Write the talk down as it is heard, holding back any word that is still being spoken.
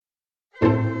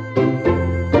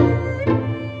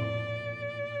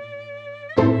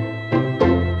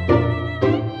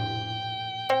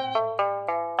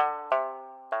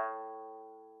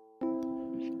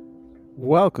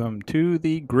welcome to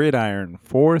the Gridiron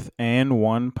 4th and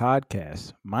 1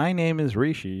 podcast. My name is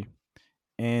Rishi,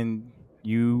 and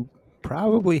you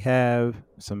probably have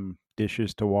some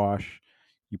dishes to wash.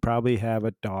 You probably have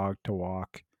a dog to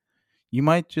walk. You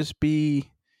might just be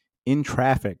in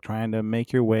traffic trying to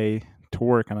make your way to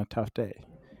work on a tough day.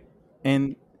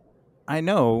 And I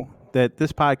know that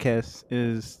this podcast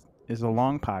is a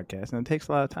long podcast and it takes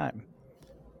a lot of time.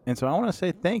 And so I want to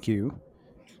say thank you.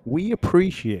 We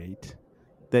appreciate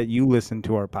that you listen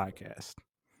to our podcast.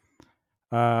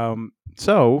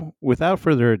 So, without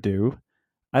further ado,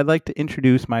 I'd like to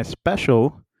introduce my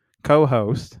special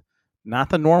co-host, not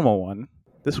the normal one.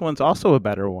 This one's also a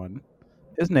better one.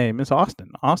 His name is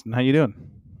Austin. Austin, how you doing?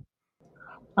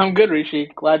 I'm good,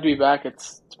 Rishi. Glad to be back.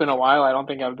 It's been a while. I don't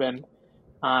think I've been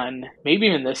on maybe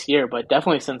even this year, but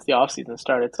definitely since the off season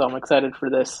started. So I'm excited for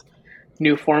this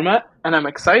new format, and I'm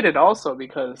excited also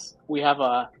because we have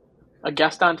a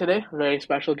guest on today, a very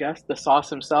special guest, the sauce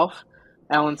himself,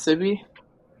 Alan Sibby.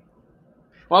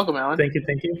 Welcome, Alan. Thank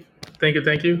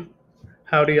you.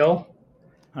 Howdy, y'all.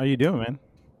 How you doing, man?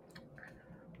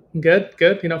 Good.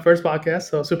 First podcast,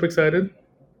 so super excited.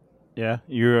 Yeah,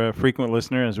 you're a frequent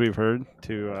listener, as we've heard,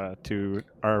 to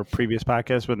our previous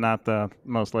podcast, but not the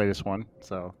most latest one.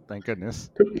 So thank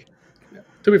goodness.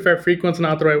 To be fair, frequent's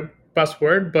not the right best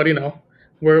word, but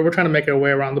we're trying to make our way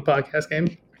around the podcast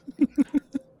game.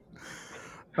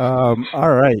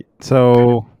 All right.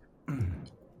 So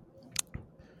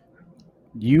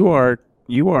you are,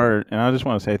 and I just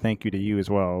want to say thank you to you as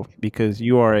well, because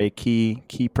you are a key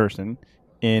person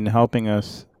in helping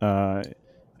us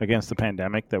against the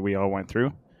pandemic that we all went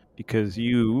through, because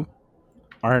you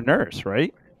are a nurse,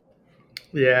 right?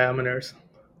 Yeah, I'm a nurse.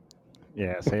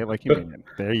 Yeah, say it like you mean it.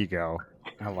 There you go.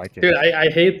 I like it. Dude, I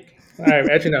hate.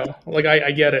 Actually, no.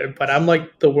 I get it, but I'm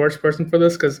like the worst person for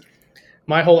this because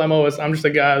my whole MO is I'm just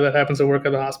a guy that happens to work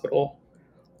at the hospital.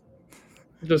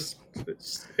 Just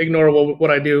ignore what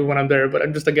I do when I'm there, but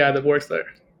I'm just a guy that works there.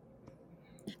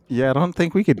 Yeah, I don't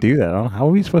think we could do that. How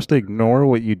are we supposed to ignore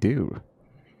what you do?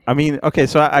 I mean, okay,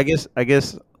 so I guess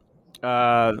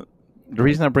the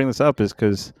reason I bring this up is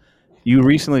because you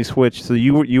recently switched. So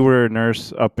you were a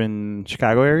nurse up in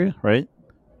Chicago area, right?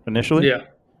 Initially, Yeah,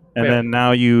 and then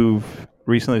now you've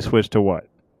recently switched to what?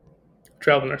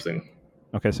 Travel nursing.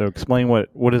 Okay, so explain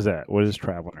what is that? What is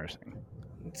travel nursing?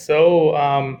 So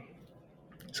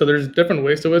there's different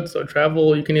ways to it. So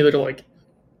travel, you can either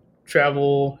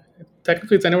travel.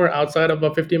 Technically, it's anywhere outside of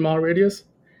a 15-mile radius,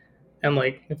 and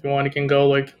if you want, you can go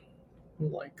like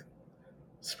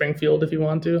Springfield if you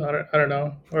want to. I don't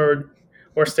know, or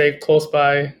stay close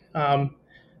by. But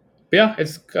yeah,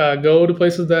 it's go to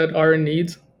places that are in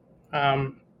need,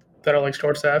 that are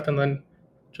short staffed, and then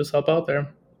just help out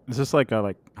there. Is this like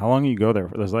how long you go there?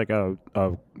 There's like a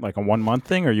 1 month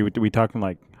thing, or we talking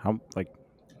how?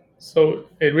 So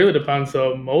it really depends.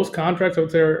 So most contracts I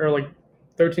would say are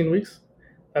 13 weeks.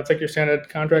 That's your standard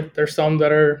contract. There's some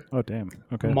that are a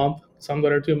month, some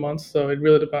that are 2 months. So it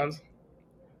really depends.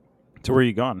 So where are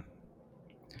you gone?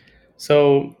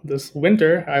 So this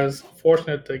winter, I was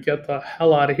fortunate to get the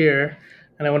hell out of here,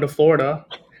 and I went to Florida.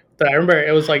 But I remember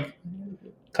it was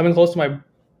coming close to I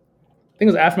think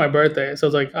it was after my birthday. So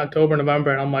it was October, November,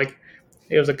 and I'm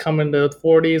it was coming to the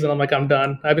 40s, and I'm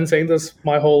done. I've been saying this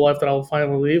my whole life that I'll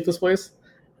finally leave this place,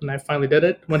 and I finally did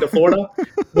it. Went to Florida,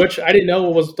 which I didn't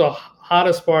know was the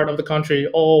hottest part of the country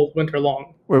all winter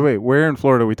long. Wait, where in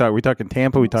Florida we talking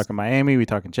Tampa, we talking Miami, we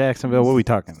talking Jacksonville, what are we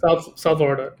talking? South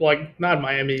Florida, not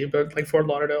Miami, but Fort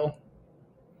Lauderdale.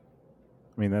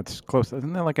 I mean, that's close.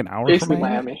 Isn't that an hour basically from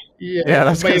Miami? Yeah,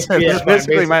 that's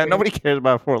basically Miami. Nobody cares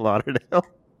about Fort Lauderdale.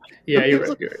 Yeah, you're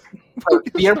right.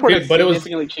 The airport is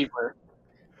significantly cheaper.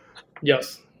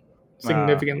 Yes,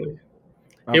 significantly.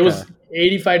 Okay. It was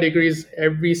 85 degrees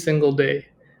every single day.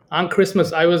 On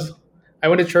Christmas, I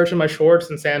went to church in my shorts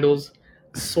and sandals,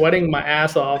 sweating my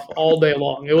ass off all day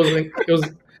long. It was. I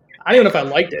don't even know if I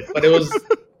liked it, but it was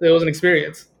an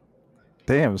experience.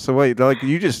 Damn. So wait,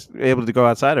 you just able to go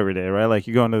outside every day, right?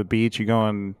 You going to the beach, you're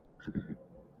doing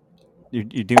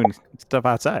stuff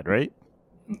outside, right?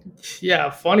 Yeah,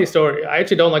 funny story. I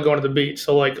actually don't like going to the beach,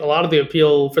 so a lot of the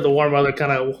appeal for the warm weather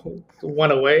kind of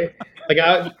went away.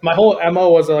 My whole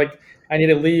MO was I need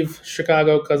to leave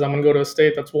Chicago because I'm gonna go to a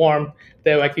state that's warm.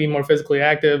 That I can be more physically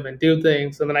active and do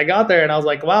things. And then I got there and I was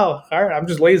like, wow, all right, I'm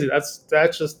just lazy.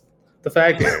 That's just the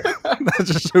fact here.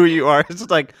 That's just who you are. It's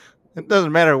just it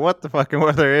doesn't matter what the fucking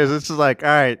weather is. It's just all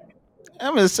right,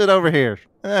 I'm gonna sit over here.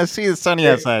 I see the sunny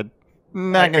outside.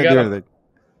 Not gonna do anything.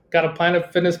 Got a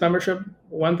Planet Fitness membership.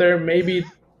 Went there maybe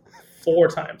 4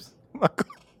 times.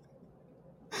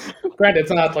 Granted,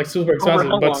 it's not super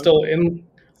expensive, but still in.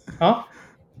 Huh?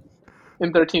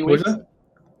 in 13 Was weeks? that?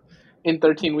 In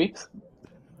 13 weeks?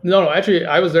 No, actually,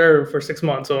 I was there for 6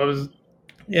 months, so I was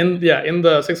in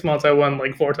the 6 months I won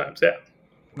like 4 times. Yeah,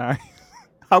 Nice.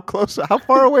 How close? How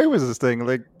far away was this thing?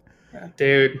 Like,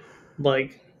 dude,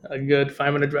 like a good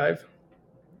 5 minute drive.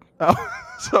 oh,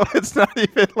 so it's not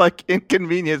even like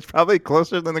inconvenient. It's probably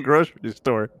closer than the grocery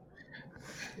store.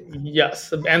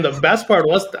 Yes, and the best part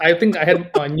was I think I had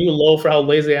a new low for how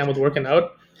lazy I am with working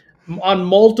out. On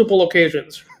multiple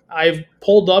occasions, I've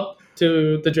pulled up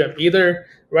to the gym either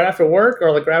right after work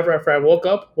or like right after I woke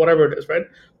up, whatever it is, right?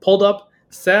 Pulled up,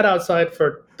 sat outside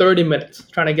for 30 minutes,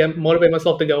 trying to motivate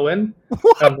myself to go in.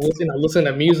 What? Listening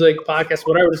to music, podcasts,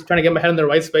 whatever, just trying to get my head in the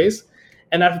right space.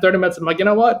 And after 30 minutes, I'm like, you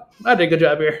know what? I did a good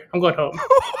job here. I'm going home.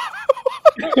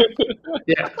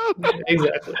 Yeah,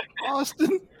 exactly.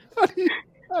 Austin, how do you,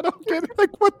 I don't get it.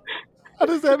 Like, what? How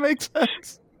does that make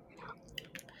sense?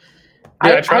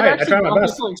 Yeah, I've I actually try my gone through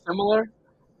best. something similar,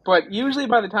 but usually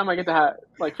by the time I get to have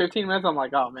like 15 minutes, I'm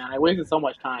like, oh man, I wasted so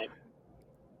much time.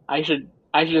 I should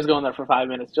just go in there for 5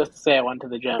 minutes just to say I went to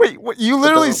the gym. Wait, what, you But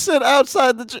literally the, sit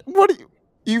outside the gym. What?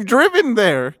 You've driven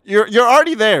there. You're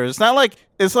already there. It's not like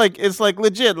it's like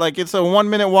legit. Like it's a 1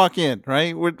 minute walk in,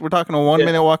 right? We're talking a 1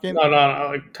 minute walk in. No,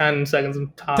 like 10 seconds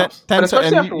Ten, tops. 10 but especially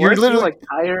and after you're work, you're literally like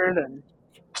tired and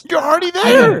you're already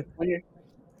I know there. when you're.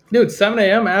 Dude, 7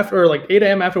 a.m. after, or like 8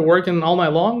 a.m. after working all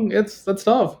night long, that's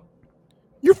tough.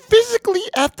 You're physically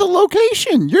at the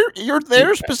location. You're there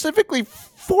Yeah, specifically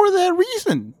for that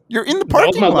reason. You're in the that was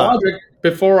parking my lot. logic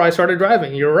before I started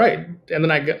driving. You're right. And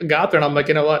then I got there and I'm like,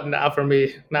 you know what? Not for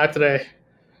me. Not today.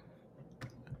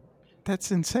 That's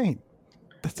insane.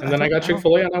 And then I got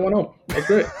Chick-fil-A and I went home. That's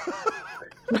great.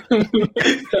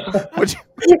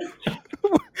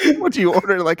 Would you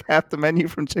order like half the menu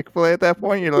from Chick-fil-A at that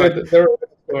point? You're Yeah, like, they were a good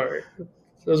story.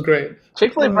 It was great.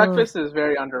 Chick-fil-A breakfast is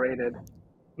very underrated.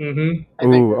 Mm-hmm. I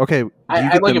think ooh, okay.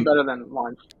 I like it better than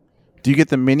lunch. Do you get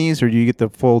the minis or do you get the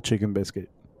full chicken biscuit?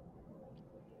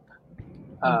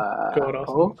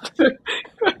 Oh.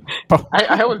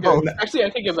 I always Both. get. Actually, I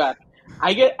take it back. I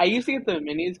used to get the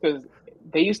minis because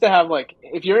they used to have like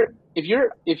if you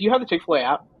have the Chick-fil-A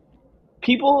app,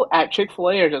 people at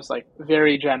Chick-fil-A are just like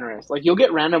very generous. Like you'll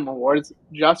get random rewards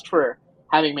just for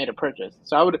having made a purchase.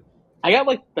 So I got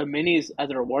like the minis as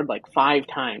a reward like 5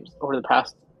 times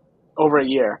over a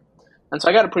year. And so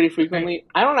I got it pretty frequently.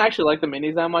 I don't actually like the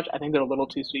minis that much. I think they're a little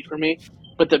too sweet for me.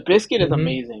 But the biscuit is Mm-hmm.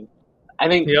 amazing. I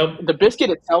think Yep. the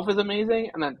biscuit itself is amazing,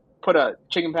 and then put a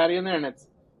chicken patty in there, and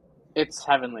it's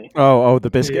heavenly. Oh, the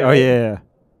biscuit. Yeah. Oh yeah.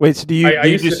 Wait, so I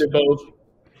used to do both.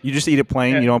 you just eat it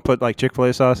plain? Yeah. You don't put like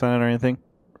Chick-fil-A sauce on it or anything?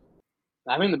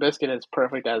 I think the biscuit is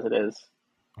perfect as it is.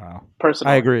 Wow.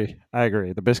 Personally, I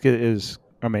agree. The biscuit is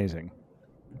amazing.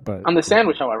 But on the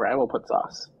sandwich, however, I will put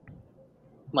sauce,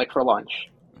 like for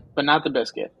lunch, but not the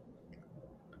biscuit.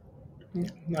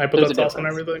 I put There's that a sauce on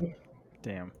difference. everything.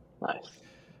 damn. Nice.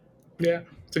 Yeah,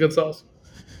 it's a good sauce.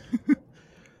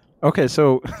 Okay,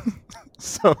 so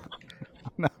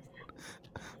no.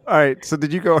 All right. So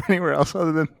did you go anywhere else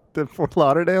other than Fort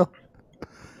Lauderdale?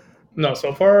 No,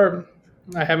 so far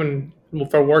I haven't. Well,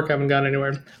 for work, I haven't gone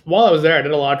anywhere. While I was there, I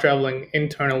did a lot of traveling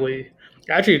internally.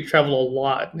 I actually traveled a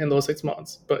lot in those 6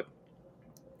 months, but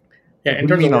yeah, in What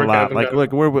do you terms of mean a work, I lot? haven't Like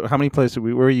gone. where? How many places?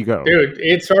 Where you go? Dude,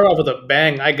 it started off with a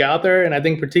bang. I got there, and I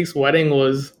think Pratik's wedding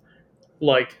was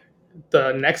like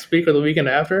the next week or the weekend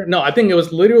after. No, I think it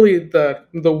was literally the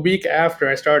week after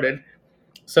I started.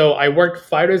 So I worked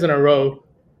 5 days in a row,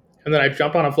 and then I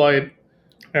jumped on a flight.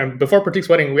 And before Pratik's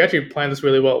wedding, we actually planned this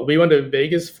really well. We went to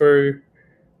Vegas for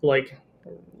like a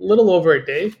little over a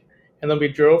day, and then we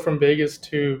drove from Vegas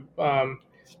to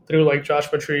through like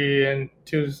Joshua Tree and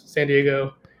to San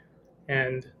Diego,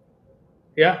 and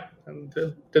yeah, and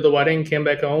did the wedding, came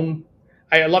back home.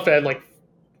 I left at like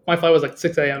my flight was like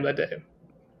 6 a.m. that day.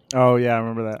 Oh yeah, I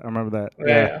remember that.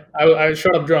 Yeah, I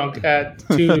showed up drunk at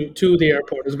to the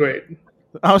airport. It was great.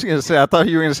 I was gonna say. I thought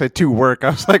you were gonna say to work. I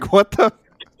was like, what the?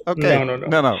 Okay.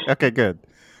 No. Okay, good.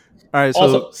 All right. So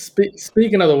Also,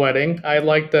 speaking of the wedding, I'd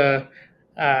like to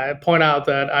point out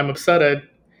that I'm upset at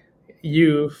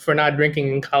you for not drinking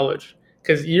in college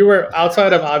because you were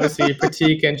outside of obviously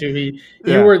Pratik and Juhi. You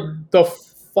Yeah. were the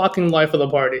fucking life of the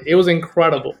party. It was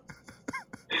incredible.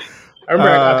 I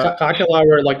remember at cocktail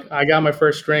hour, like I got my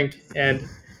first drink, and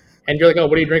you're like, "Oh,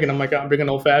 what are you drinking?" I'm like, "I'm drinking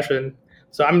old fashioned."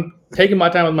 So I'm taking my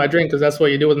time with my drink because that's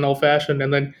what you do with an old fashioned.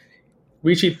 And then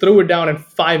Rishi threw it down in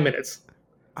 5 minutes.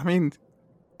 I mean,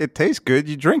 it tastes good.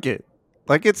 You drink it.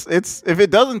 Like it's if it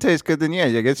doesn't taste good, then yeah,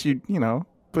 I guess you know.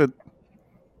 But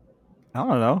I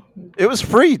don't know. It was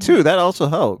free too. That also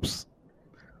helps.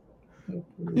 You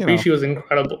know. Rishi was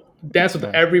incredible. Danced with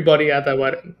Yeah. everybody at that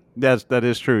wedding. That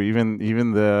is true. Even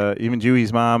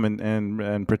Dewey's mom and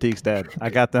Pratik's dad. I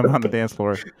got them on the dance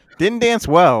floor. Didn't dance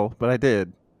well, but I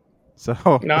did. So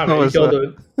Nah, it man, you was killed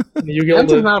it. You killed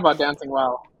Dancing's it. not about dancing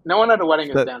well. No one at a wedding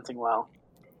is that dancing well.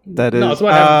 that No, it's is.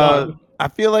 about having fun. I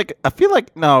feel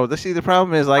like no. The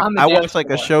problem is like On the I dance watched like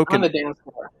a floor. Shoke On the and dance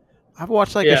floor. I've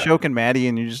watched like a Yeah. Shoke and Maddie,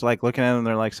 and you're just like looking at them.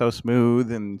 They're like so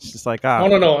smooth, and it's just like No,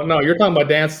 no, no, no. You're talking about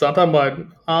dance. I'm talking about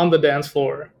on the dance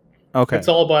floor. It's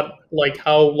okay. all about like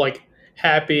how like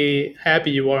happy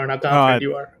you are and how Oh, confident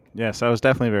you are. yes, I was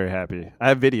definitely very happy. I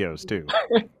have videos too,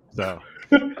 so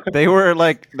they were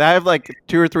like I have like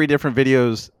two or three different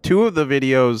videos. Two of the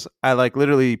videos I like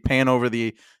literally pan over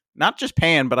the not just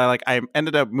pan, but I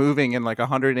ended up moving in like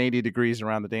 180 degrees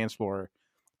around the dance floor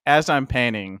as I'm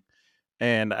panning,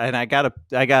 and I got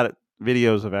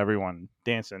videos of everyone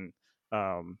dancing.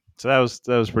 So that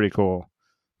was pretty cool.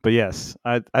 But yes,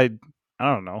 I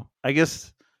don't know. I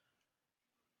guess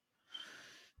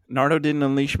Nardo didn't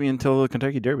unleash me until the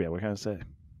Kentucky Derby. What can I say?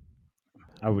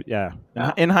 I would, yeah.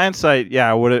 Yeah. In hindsight, yeah,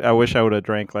 I would. I wish I would have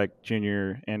drank like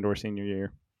junior and or senior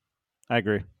year. I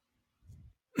agree,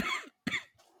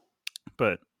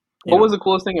 but you What know, was the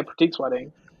coolest thing at Pratik's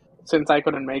wedding? Since I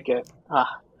couldn't make it.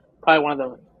 Probably one of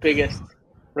the biggest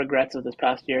regrets of this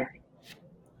past year.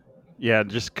 yeah,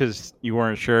 just because you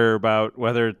weren't sure about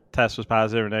whether test was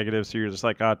positive or negative, so you're just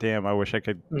like, oh damn, I wish I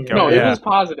could go. No, Yeah. it Yeah, was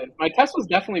positive. My test was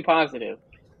definitely positive.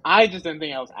 I just didn't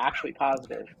think I was actually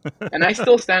positive. And I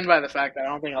still stand by the fact that I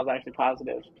don't think I was actually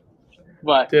positive.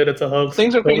 But Dude, it's a hoax.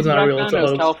 things were COVID's crazy not back real. It's then. a It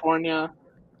was hoax. California.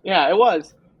 Yeah, it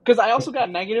was. Because I also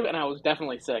got negative and I was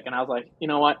definitely sick. And I was like, you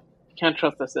know what? Can't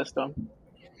trust the system.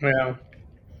 Yeah.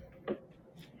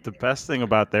 the best thing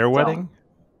about their So, wedding.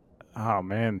 Oh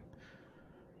man,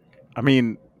 I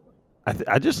mean,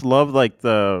 I just love like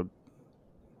the.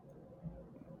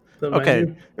 The Okay,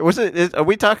 menu. are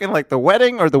we talking like the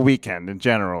wedding or the weekend in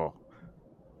general?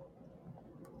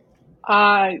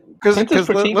 uh, since it's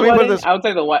Let Pratik's me put it wedding, this I would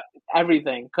say the what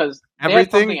everything. Because they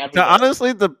had something everything. every day.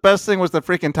 Honestly, the best thing was the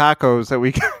freaking tacos that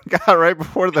we got right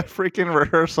before the freaking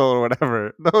rehearsal or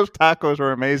whatever. Those tacos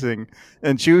were amazing.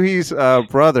 And Chuhi's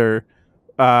brother,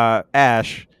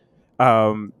 Ash,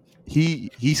 um, he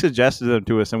suggested them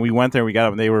to us, and we went there. And we got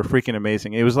them. And they were freaking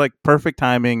amazing. It was like perfect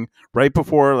timing, right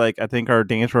before like I think our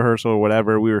dance rehearsal or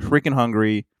whatever. We were freaking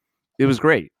hungry. It was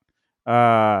great.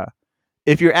 Uh,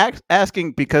 if you're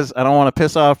asking, because I don't want to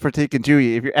piss off Pratik and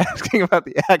Chewy, if you're asking about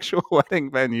the actual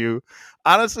wedding venue,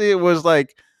 honestly, it was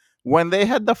like when they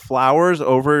had the flowers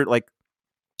over, like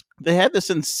they had this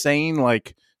insane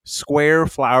like square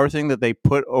flower thing that they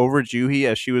put over Juhi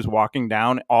as she was walking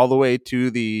down all the way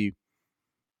to the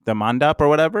mandap or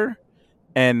whatever,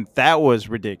 and that was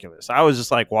ridiculous. I was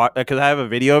just like, because I have a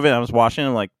video of it. And I was watching,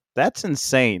 and like, that's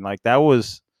insane. Like that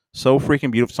was so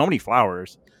freaking beautiful. So many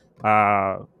flowers,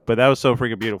 but that was so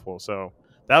freaking beautiful. So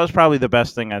that was probably the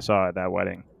best thing I saw at that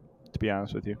wedding. To be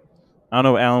honest with you, I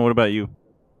don't know, Alan. What about you?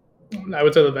 I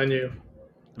would say the venue.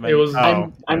 The It menu. was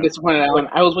Oh, I'm yeah. disappointed, Alan.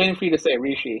 like, I was waiting for you to say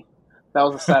Rishi. That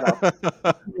was a setup.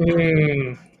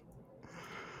 mm,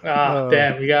 Oh,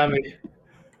 damn, you got me.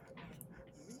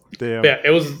 damn. Yeah, it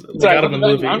was like Sorry, out but of the a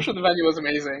venue. I'm movie. sure the venue was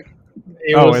amazing.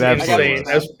 It Oh, it was I got absolutely the insane. It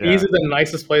respect. was. was Yeah. easily the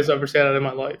nicest place I've ever stayed at in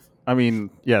my life. I mean,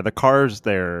 yeah, the cars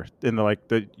there in the like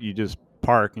the you just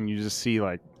park and you just see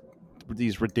like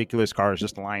these ridiculous cars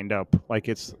just lined up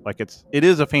it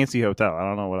is a fancy hotel. I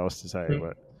don't know what else to say, Mm.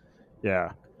 but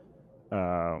yeah.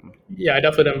 Um, Yeah, I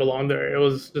definitely didn't belong there. It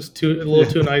was just a little yeah,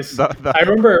 too nice. the I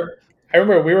remember, I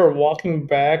remember we were walking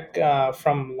back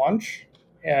from lunch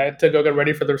to go get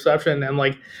ready for the reception, and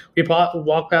like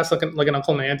walked past like an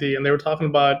uncle and auntie, and they were talking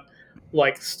about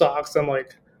like stocks and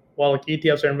like like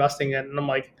ETFs are investing in, and I'm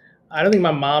like, I don't think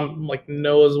my mom like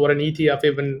knows what an ETF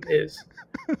even is.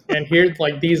 And here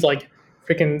like these like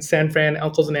freaking San Fran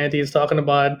uncles and aunties talking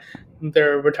about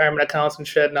their retirement accounts and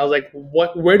shit, and I was like,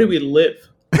 what? Where do we live?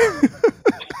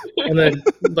 And then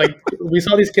like we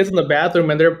saw these kids in the bathroom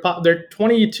and they're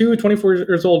 22, 24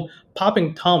 years old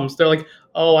popping tums. They're like,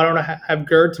 oh, I don't know, have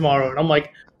GERD tomorrow. And I'm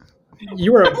like,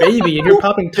 you are a baby and you're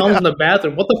popping tums yeah. in the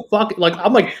bathroom. What the fuck? Like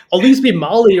I'm like, at least be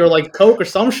Molly or like Coke or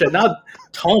some shit, not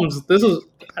tums. This is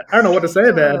I don't know what to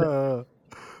say, man. Uh,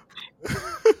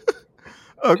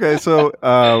 okay, so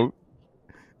I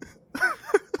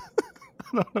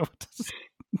don't know what to say.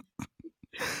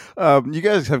 You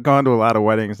guys have gone to a lot of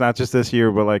weddings, not just this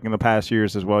year, but like in the past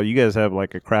years as well. You guys have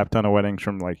like a crap ton of weddings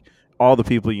from like all the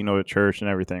people you know at church and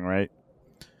everything, right?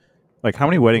 Like, how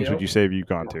many weddings would Yep. you say have you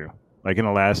gone to, like in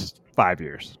the last 5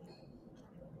 years?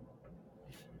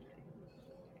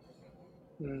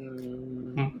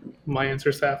 Mm, My answer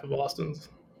is half of Austin's.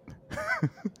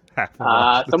 Half of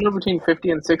Washington. Somewhere between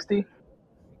 50 and 60.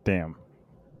 Damn.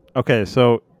 Okay,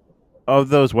 so of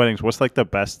those weddings, what's like the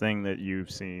best thing that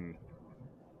you've seen?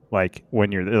 Like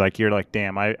when you're like,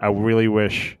 damn, I really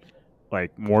wish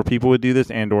like more people would do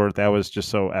this, and or that was just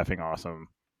so effing awesome.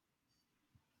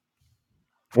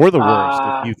 Or the worst,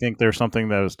 if Uh, you think there's something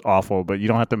that was awful, but you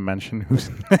don't have to mention whose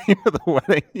name of the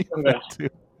wedding you okay. went to.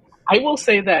 I will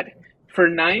say that for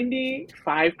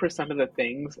 95% of the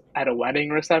things at a wedding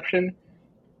reception,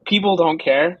 people don't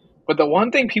care. But the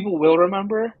one thing people will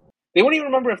remember, they won't even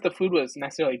remember if the food was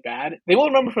necessarily bad. They will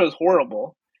remember if it was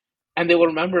horrible, and they will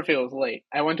remember if it was late.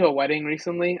 I went to a wedding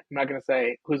recently. I'm not going to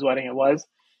say whose wedding it was,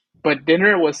 but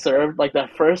dinner was served like the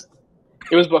first.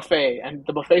 It was buffet, and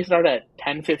the buffet started at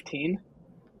 10:15,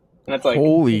 and it's like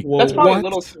Holy, that's probably a what?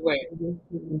 little too late.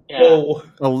 Yeah, Whoa.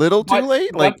 A little too but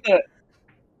late? but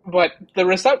Like, the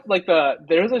recept like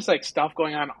there's this like stuff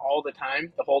going on all the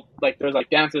time. The whole like there's like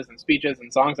dances and speeches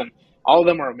and songs, and all of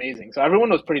them were amazing. So everyone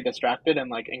was pretty distracted and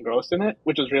like engrossed in it,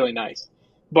 which was really nice.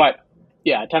 But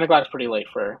yeah, 10 o'clock is pretty late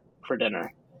for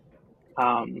dinner.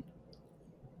 Um,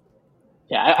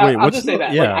 yeah, wait, I'll what's just say the,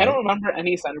 that. Like, yeah. I don't remember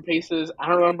any centerpieces. I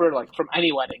don't remember like from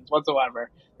any weddings whatsoever.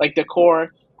 Like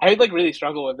decor, I would like really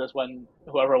struggle with this when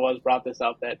whoever it was brought this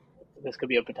up that this could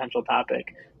be a potential topic.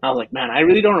 And I was like, man, I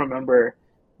really don't remember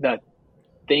the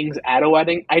things at a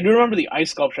wedding. I do remember the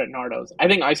ice sculpture at Nardo's. I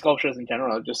think ice sculptures in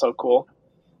general are just so cool.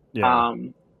 Yeah.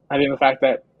 I think the fact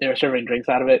that they were serving drinks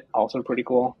out of it also pretty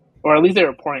cool, or at least they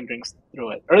were pouring drinks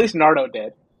through it, or at least Nardo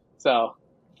did. So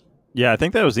Yeah, I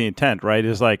think that was the intent, right?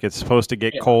 Is like it's supposed to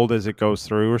get yeah, cold as it goes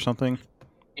through or something.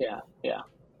 yeah.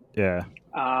 Yeah.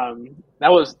 That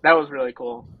was really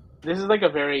cool. This is like a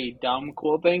very dumb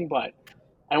cool thing, but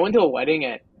I went to a wedding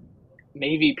at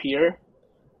Navy Pier,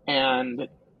 and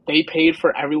they paid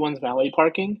for everyone's valet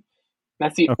parking.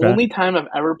 That's the Okay. only time I've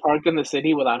ever parked in the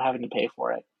city without having to pay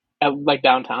for it, like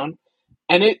downtown.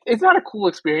 And it's not a cool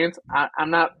experience. I'm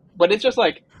not, but it's just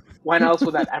like, when else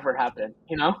would that ever happen?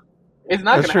 You know, it's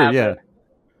not That's gonna true. Yeah. happen.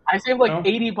 I saved like No?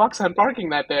 $80 on parking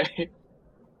that day.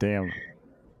 Damn.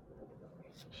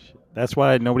 That's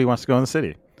why nobody wants to go in the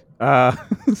city. Uh,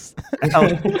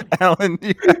 Alan,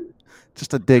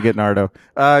 just a dig at Nardo.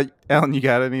 Alan, you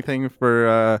got anything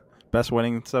for best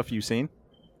wedding stuff you've seen,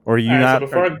 or are you All right, so not?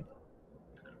 before I...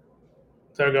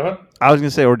 Sorry, go ahead. I was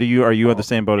gonna say, or are you at the Oh,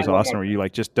 same boat as and one Austin, more where thing. you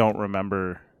like just don't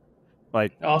remember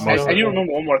like Austin, most go I of ahead. do it?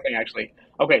 remember one more thing actually.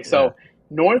 Okay, Yeah. so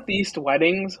Northeast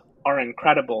weddings are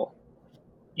incredible.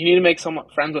 You need to make some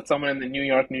friends with someone in the New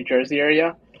York, New Jersey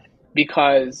area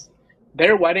because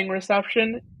their wedding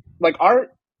reception, like our,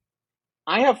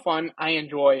 I have fun. I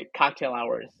enjoy cocktail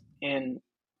hours in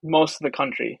most of the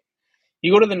country.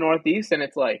 You go to the Northeast and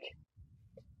it's like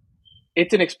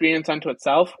it's an experience unto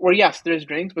itself. Where yes, there's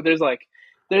drinks, but there's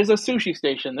a sushi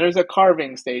station, there's a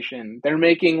carving station. They're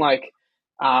making like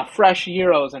fresh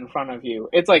gyros in front of you.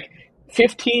 It's like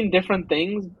 15 different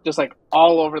things, just like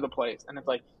all over the place, and it's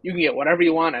like you can get whatever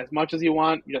you want as much as you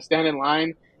want. You just stand in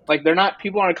line. Like they're not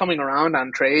people aren't coming around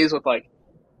on trays with like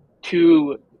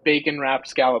two bacon wrapped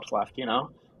scallops left. You know,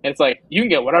 it's like you can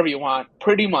get whatever you want,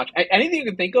 pretty much anything you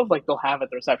can think of. Like they'll have at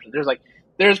the reception.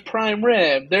 There's prime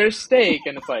rib, there's steak,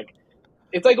 and it's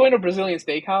like going to a Brazilian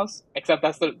steakhouse, except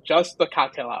that's just the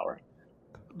cocktail hour.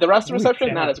 The rest of the Holy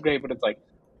reception not Damn. as great, but it's like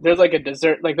there's like a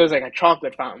dessert, like there's like a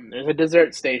chocolate fountain, there's a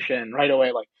dessert station right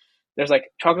away, like there's like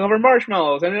chocolate covered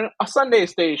marshmallows and a sundae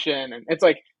station, and it's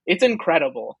like it's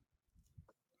incredible.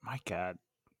 my God.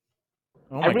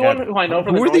 Oh my Everyone God. who I know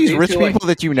from the Who are these Northeast rich who like people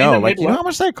that you in know? the Like, you know Midwest, how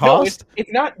much that no, cost?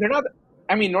 it's not. They're not.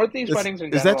 I mean, Northeast Is, weddings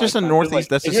in is that general are just a expensive. Like Northeast?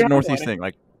 That's if just you're a having a Northeast wedding, thing.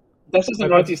 Like, that's just a That's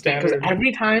Northeast thing because standard.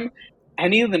 every time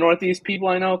any of the Northeast people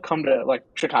I know come to like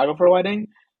Chicago for a wedding,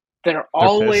 they're they're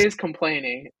pissed. always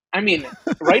complaining. I mean,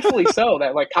 rightfully so,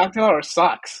 that like cocktail hour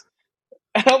sucks.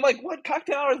 And I'm like, what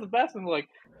cocktail hour is the best? And they're like,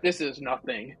 this is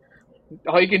nothing.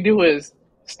 All you can do is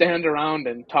stand around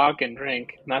and talk and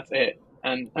drink, and that's it.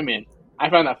 And I mean, I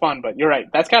find that fun, but you're right.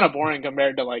 That's kind of boring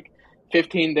compared to like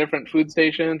 15 different food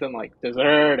stations and like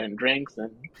dessert and drinks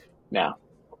and yeah.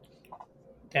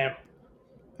 Damn.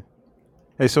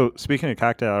 Hey, so speaking of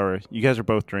cocktail hour, you guys are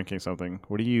both drinking something.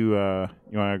 What do you want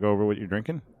to go over what you're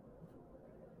drinking?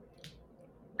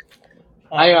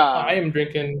 I am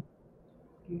drinking...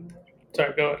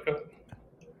 Sorry, go ahead. Go ahead.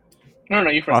 No,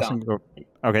 you first, Austin, Alan. go.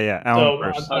 Okay, yeah, Alan So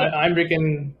first. Okay. I'm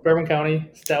drinking Bourbon County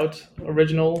Stout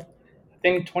Original. I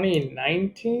think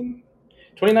 2019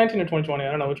 or 2020. I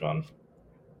don't know which one.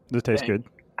 Does it taste Dang. good?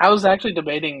 I was actually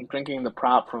debating drinking the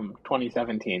prop from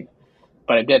 2017,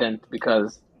 but I didn't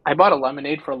because I bought a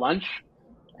lemonade for lunch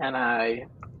and I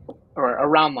or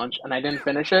around lunch, and I didn't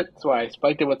finish it, so I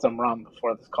spiked it with some rum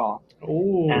before this call.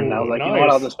 And I was Ooh, like, you know what?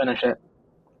 I'll nice. just finish it.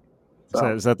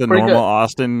 So Is that the pretty normal good.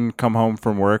 Austin come home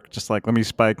from work? Just like, let me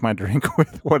spike my drink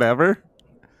with whatever?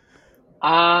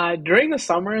 During the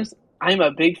summers, I'm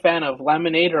a big fan of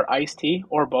lemonade or iced tea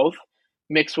or both,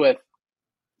 mixed with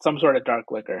some sort of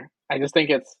dark liquor. I just think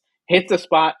it's hits the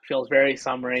spot, feels very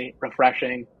summery,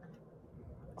 refreshing.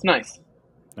 It's nice.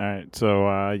 All right.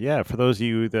 So, yeah, for those of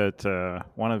you that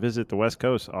want to visit the West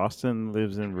Coast, Austin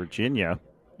lives in Virginia.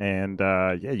 And,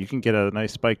 yeah, you can get a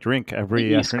nice spiked drink The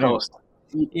every East afternoon. Coast.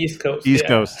 East Coast, East yeah.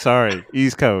 Coast. Sorry.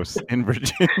 East Coast in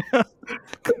Virginia.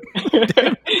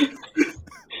 Damn.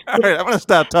 All right. I'm going to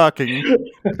stop talking.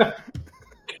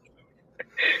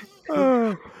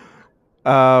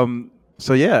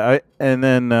 So yeah, and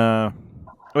then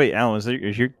wait, Alan,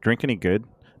 is your drink any good?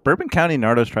 Bourbon County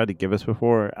Nardos tried to give us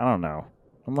before. I don't know.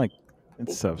 I'm like,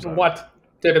 it's so. What?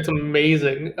 Dude, it's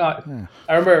amazing. Yeah.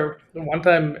 I remember one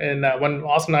time when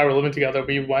Austin and I were living together,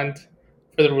 we went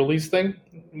for the release thing.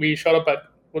 We showed up at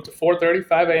what's it, 4:30,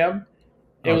 5 a.m.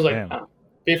 It Oh was like damn.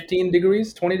 15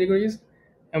 degrees, 20 degrees,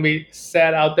 and we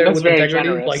sat out there That's with very integrity,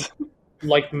 generous.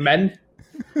 like men,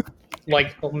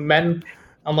 men,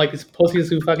 unlike these pussies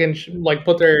who fucking like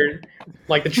put their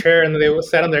like the chair and then they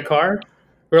sat on their car.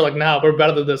 We are like, nah, we're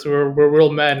better than this. We're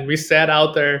real men. We sat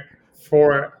out there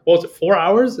for what was it, 4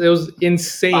 hours? It was 5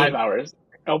 insane. hours.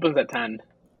 Opens at 10.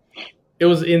 It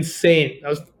was insane.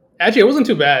 It wasn't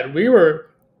too bad.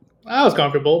 I was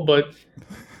comfortable, but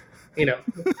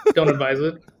don't advise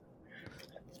it.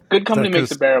 Good company makes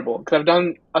Because it bearable. Because I've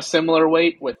done a similar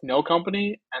weight with no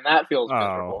company, and that feels oh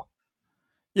miserable.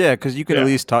 yeah, because you can at Yeah.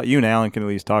 least talk. You and Alan can at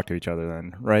least talk to each other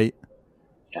then, right?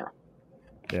 Yeah.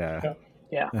 Yeah,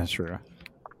 Yeah. that's true.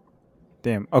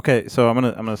 Damn. Okay, so I'm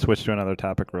gonna switch to another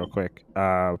topic real quick.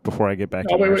 Before I get back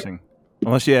to Oh wait. nursing.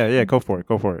 Unless yeah, go for it.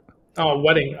 Go for it. Oh,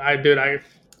 wedding. I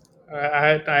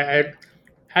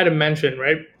had to mention,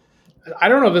 right? I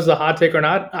don't know if this is a hot take or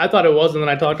not. I thought it was, and then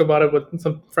I talked about it with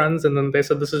some friends, and then they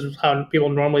said this is how people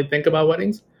normally think about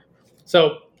weddings.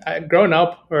 So, growing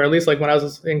up, or at least like when I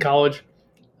was in college,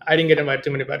 I didn't get invited to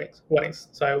many weddings.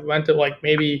 So I went to like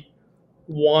maybe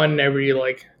one every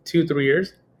like 2, 3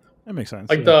 years. That makes sense.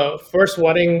 Like Yeah. the first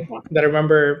wedding that I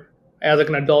remember as like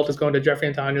an adult is going to Jeffrey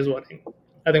and Tanya's wedding.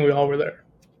 I think we all were there.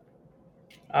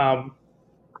 Um,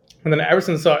 and then ever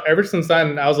since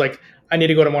then, I was like, I need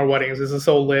to go to more weddings. This is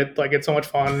so lit. Like it's so much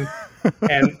fun.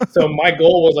 And so my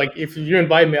goal was like, if you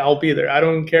invite me, I'll be there. I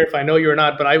don't care if I know you or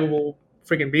not, but I will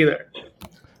freaking be there.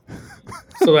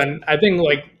 So then I think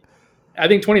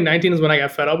 2019 is when I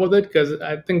got fed up with it because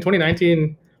I think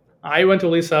 2019 I went to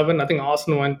at least 7. I think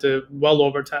Austin went to well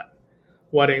over 10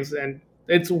 weddings, and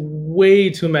it's way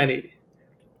too many,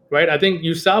 right? I think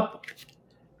you stop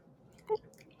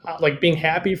like being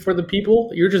happy for the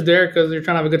people. You're just there because you're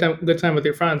trying to have a good time with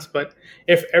your friends. But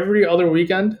if every other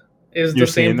weekend is You're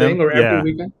the same seeing them? thing, or every Yeah.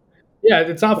 weekend, yeah,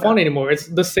 it's not fun anymore. It's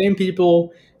the same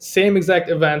people, same exact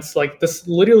events. Like this,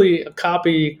 literally a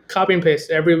copy and paste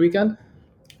every weekend.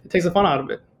 It takes the fun out of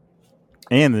it.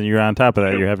 And then you're on top of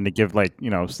that, you're having to give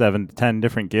 7 to 10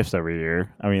 different gifts every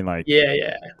year. I mean,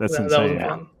 Yeah, that's that insane. wasn't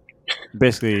fun.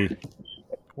 Basically,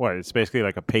 what? It's basically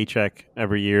like a paycheck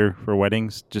every year for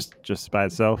weddings, just by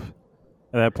itself.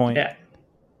 At that point. Yeah.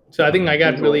 So I think I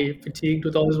got Easily. really fatigued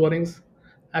with all these weddings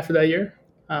after that year.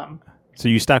 So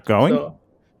you stopped going? So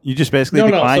You just basically no.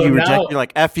 decline. So You reject. now, You're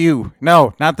like, "F you!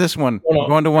 No, not this one. no, I'm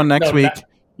going to one next no, week.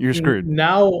 You're screwed."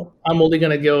 now I'm only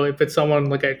gonna go if it's someone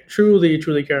like I truly,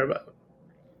 truly care about.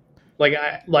 Like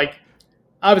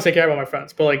obviously I care about my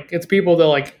friends, but like it's people that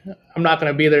like I'm not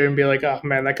gonna be there and be like, oh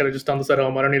man, I could have just done this at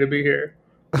home. I don't need to be here.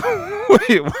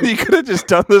 Wait, you could have just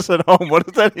done this at home. What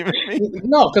does that even mean?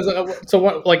 No, because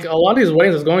like a lot of these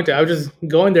weddings I was going to, I was just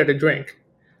going there to drink,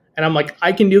 and I'm like,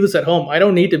 I can do this at home. I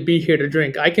don't need to be here to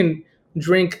drink. I can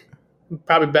drink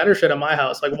probably better shit at my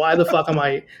house. Like, why the fuck am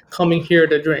I coming here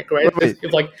to drink? Right? Wait.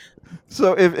 If like,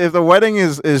 So if the wedding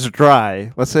is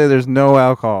dry, let's say there's no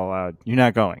alcohol allowed, you're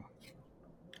not going.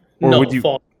 Or no, would you?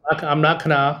 false. I'm not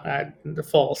gonna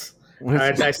false. All What is,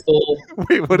 right, I still.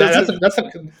 wait, what is it?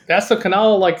 That's a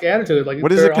canal like attitude. Like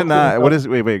What is they're a kana? awkward What and is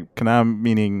wait? Kana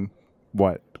meaning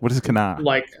what? What is kana?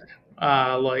 stuff.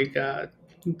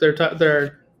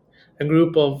 They're a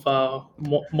group of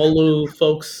Molu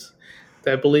folks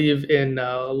that believe in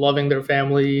loving their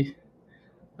family.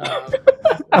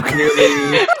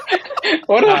 Really,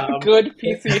 What a good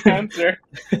PC answer.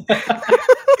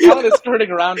 Alan is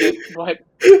skirting around it, but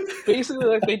basically,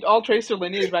 like, they all trace their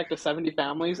lineage back to 70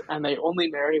 families, and they only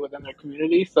marry within their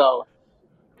community. So,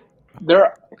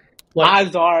 their like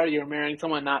odds are you're marrying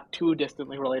someone not too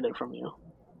distantly related from you.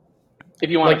 If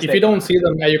you want Like to if stay you for don't that. see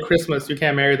them at your Christmas, you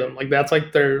can't marry them. Like that's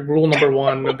like their rule number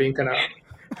one of being kind of.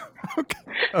 Okay.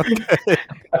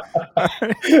 All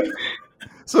right.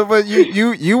 So, but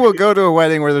you will go to a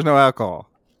wedding where there's no alcohol.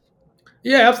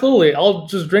 Yeah, absolutely. I'll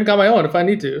just drink on my own if I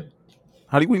need to.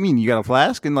 How do you, what do you mean? You got a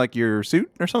flask in like your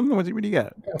suit or something? What do you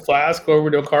got? A flask, go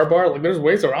over to a car bar. Like there's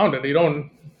ways around it. You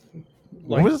don't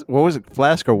What like was it?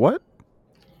 Flask or what?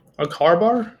 a car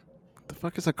bar. The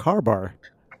fuck is a car bar?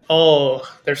 Oh,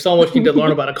 there's so much you need to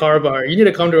learn about a car bar. You need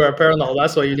to come to our parallel.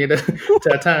 That's why you need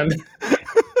to attend.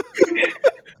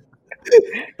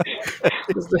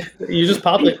 You just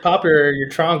pop your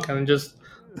trunk and just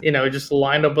just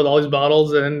line up with all these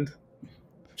bottles and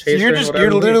So chase during whatever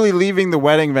you're you need. literally leaving the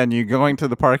wedding venue, going to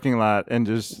the parking lot, and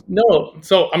just No,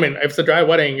 so I mean, if it's a dry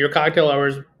wedding, your cocktail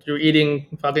hours, you're eating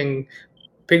fucking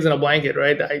pigs in a blanket,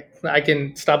 right? I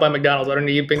can stop by McDonald's. I don't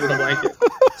need pigs in a blanket.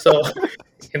 So so,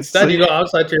 instead, you go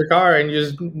outside to your car and you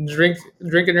just drink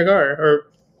in your car or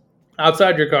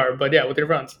outside your car, but yeah, with your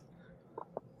friends.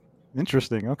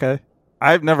 interesting. Okay,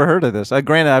 I've never heard of this.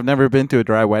 Granted, I've never been to a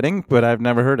dry wedding, but I've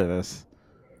never heard of this.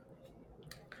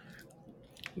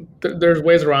 There's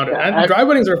ways around it, Yeah, and dry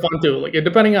weddings are fun too. Like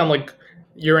depending on like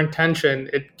your intention,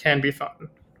 it can be fun.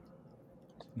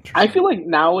 I feel like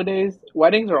nowadays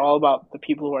weddings are all about the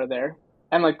people who are there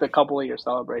and like the couple that you're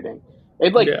celebrating.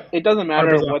 Yeah, It doesn't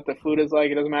matter 100%. what the food is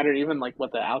like. It doesn't matter even like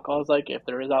what the alcohol is like if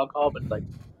there is alcohol. But it's like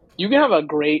you can have a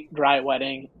great dry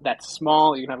wedding that's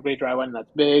small. You can have a great dry wedding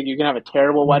that's big. You can have a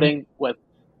terrible Mhm. wedding with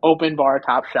open bar,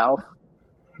 top shelf.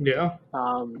 Yeah.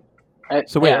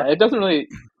 So wait, Yeah, it doesn't really.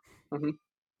 Mhm.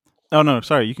 oh no,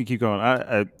 sorry, you can keep going.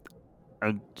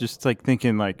 I'm just like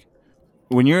thinking like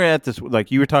when you're at this,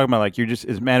 like you were talking about, like you're just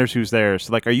it matters who's there.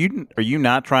 So like, are you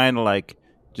not trying to like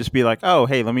just be like, oh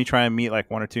hey, let me try and meet like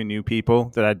one or two new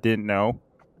people that I didn't know?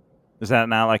 Is that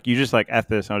not like you just like at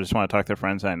this? I just want to talk to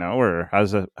friends I know, or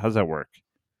how's that work?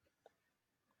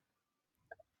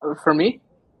 For me,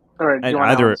 or do And you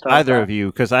want Alan to start with either that? of you,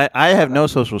 because I have Okay. no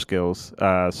social skills,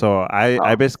 so I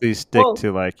Oh, basically stick well,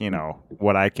 to like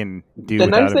what I can do the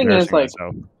nice without thing is embarrassing like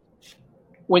myself.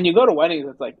 when you go to weddings,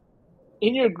 it's like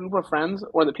in your group of friends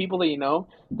or the people that you know,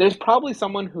 there's probably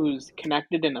someone who's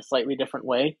connected in a slightly different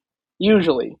way,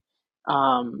 usually.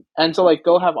 And so like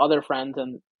they'll have other friends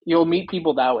and you'll meet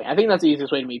people that way. I think that's the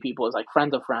easiest way to meet people is like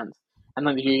friends of friends, and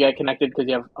then you get connected because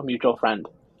you have a mutual friend.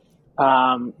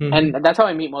 And Hmm. that's how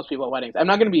I meet most people at weddings. I'm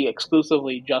not going to be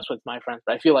exclusively just with my friends,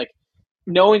 but I feel like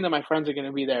knowing that my friends are going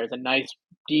to be there is a nice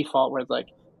default where it's like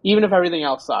even if everything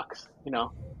else sucks,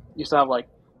 you still have like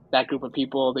that group of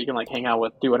people that you can like hang out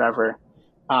with, do whatever.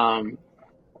 Um,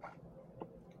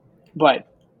 but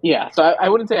yeah, so I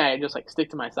wouldn't say I just like stick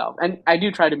to myself, and I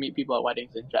do try to meet people at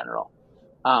weddings in general.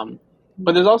 Um,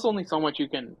 but there's also only so much you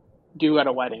can do at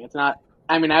a wedding. It's not.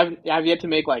 I mean, I've yet to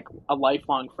make like a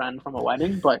lifelong friend from a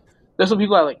wedding, but there's some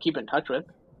people I like keep in touch with.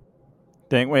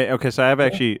 Dang, wait, okay, so I have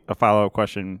actually a follow up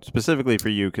question specifically for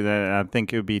you because I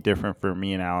think it would be different for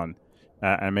me and Alan,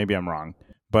 and maybe I'm wrong,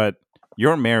 but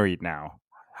you're married now.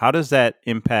 How does that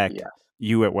impact Yeah.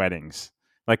 you at weddings?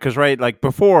 Like, because right, like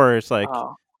before, it's like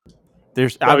Oh,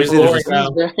 there's Bro, he's obviously there's boring this this.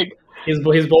 is now. big.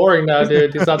 He's boring now,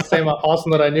 dude. He's not the same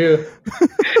Austin that I knew.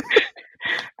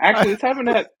 I, Actually, this happened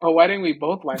at a wedding we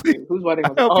both went to. Whose wedding I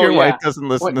was it? hope Oh your wife yeah, doesn't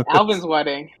listen what to this. Alvin's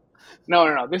wedding. No,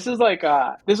 no, no. This is like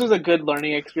this was a good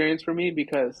learning experience for me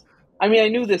because I mean I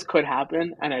knew this could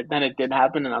happen and then it did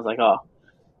happen and I was like, oh.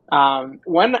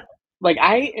 When like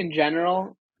I in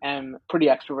general am pretty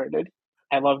extroverted.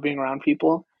 I love being around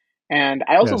people, and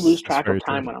I also lose Yes, that's track of very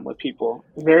true. time when I'm with people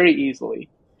very easily.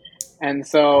 And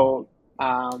so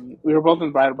we were both in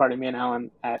the bridal party, me and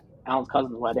Alan, at Alan's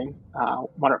cousin's wedding.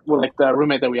 Like the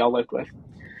roommate that we all lived with,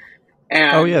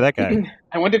 Oh yeah, and that guy.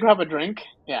 I went to grab a drink.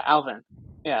 Yeah, Alvin.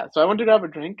 Yeah, so I went to grab a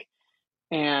drink,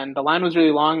 and the line was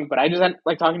really long. But I just had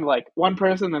like talking to like one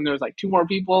person, then there was like two more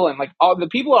people, and like all the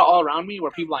people all around me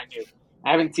were people I knew.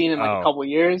 I haven't seen in like a Oh, couple of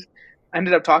years. I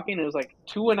ended up talking. It was like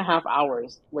 2.5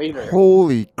 hours later,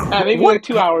 holy maybe what? like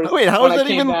 2 hours Wait, how when is I that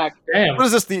came even? back. Damn. What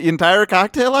is this? The entire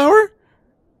cocktail hour?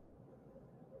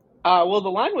 Well, the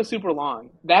line was super long.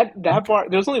 That bar,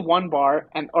 there was only one bar,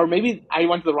 and or maybe I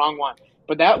went to the wrong one.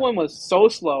 But that one was so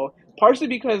slow, partially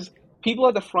because people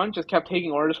at the front just kept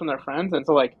taking orders from their friends, and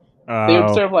so like they would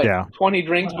Oh serve like yeah. 20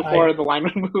 drinks I before the line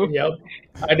would move. Yep.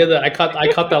 I did that. I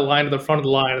cut that line to the front of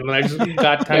the line, and then I just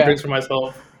got 10 Yeah, drinks for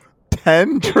myself.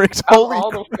 10 drinks. of Holy.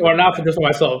 all the. Or not for just for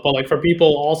myself, but like for people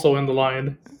also in the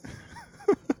line.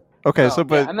 Okay, so Oh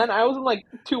yeah, but and then I wasn't like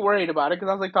too worried about it because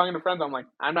I was like talking to friends. I'm like,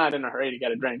 I'm not in a hurry to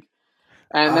get a drink.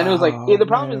 And then it was like oh the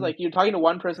problem is man. like you're talking to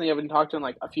one person you haven't talked to in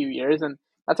like a few years, and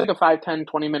that's like a 5, 10,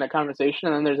 20 minute conversation,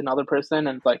 and then there's another person,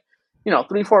 and it's like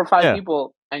 3, 4, or 5 Yeah.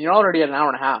 people, and you're already at an hour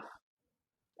and a half,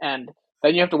 and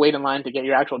then you have to wait in line to get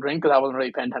your actual drink because I wasn't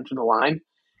really paying attention to the line.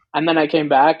 And then I came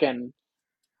back, and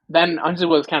then Anju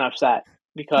was kind of upset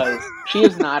because she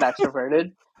is not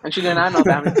extroverted, and she did not know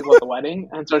that many people at the wedding,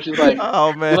 and so she's like,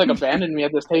 Oh "You man. like abandoned me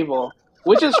at this table,"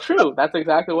 which is true. That's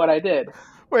exactly what I did.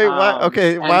 Wait, why?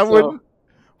 Okay, And so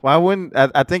why wouldn't?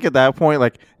 I think at that point,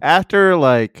 like after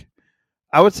like,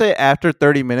 I would say after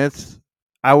 30 minutes,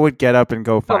 I would get up and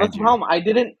go no, that's find the you. problem. I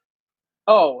didn't.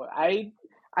 Oh, I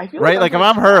feel Right? like Like if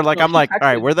I'm her, like no, I'm she like, all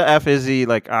right, texted. where the f is he?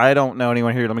 Like I don't know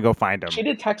anyone here. Let me go find him. She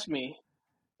did text me.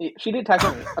 She did text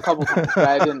me a couple times, but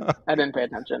I didn't pay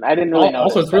attention. I didn't really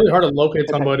Also, notice it's that really hard to locate it texted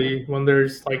me. somebody when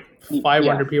there's like Yeah,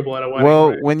 500 people at a wedding, Well,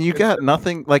 right? when you got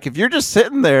nothing, like if you're just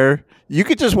sitting there, you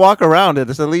could just walk around it.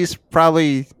 It's at least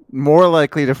probably more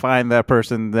likely to find that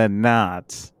person than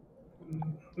not.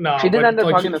 No, she did but end up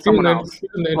like talking to she's someone else, she's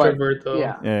an but introvert though.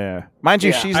 yeah, Yeah. Mind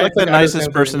you, yeah, she's I like the think I did the nicest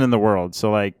same person thing. in the world.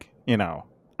 So like, I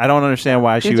don't understand yeah.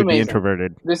 why she She's would be amazing.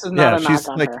 introverted. This is not Yeah, a knock she's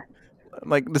on her.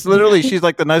 like this literally she's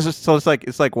like the nicest, so it's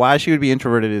like why she would be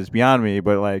introverted is beyond me,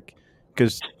 but like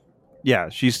cuz yeah,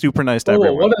 she's super nice to Oh,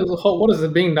 everyone. what is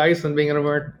it being nice and being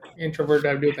introvert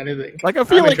have to do with anything? Like I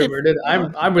feel I'm like if introverted.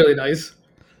 I'm really nice.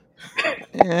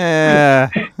 yeah,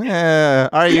 yeah,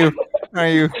 are you? Are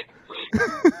you?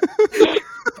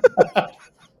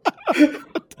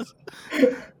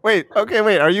 Wait, okay,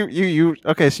 wait. Are you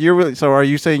okay, so you're really so are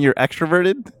you saying you're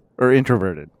extroverted or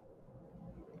introverted?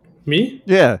 Me?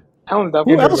 Yeah. Alan's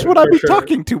definitely Who else would Introverted I for be sure.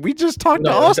 talking to? We just talked to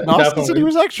No, Austin. Austin said he definitely.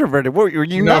 was extroverted. What were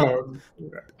you not? No,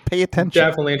 Pay attention.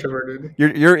 definitely introverted.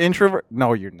 You're introvert.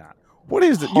 No, you're not. What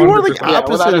is it? You are the 100%. yeah,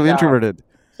 opposite without a of doubt. introverted.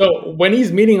 So when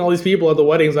he's meeting all these people at the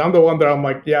weddings, I'm the one that I'm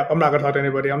like, yeah, I'm not gonna talk to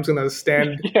anybody. I'm just gonna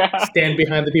Yeah, stand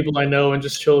behind the people I know and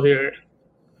just chill here.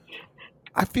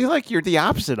 I feel like you're the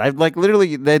opposite. I've like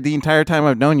literally the entire time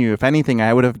I've known you. If anything,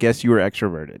 I would have guessed you were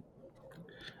extroverted.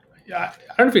 Yeah,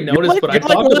 I don't know if you noticed, but I You're like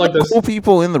talk one to of like the this. cool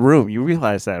people in the room. You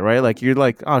realize that, right? Like you're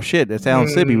like, oh shit, it's Alan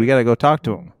Sibby. We gotta go talk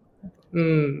to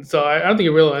him. So I don't think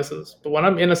you realize this, but when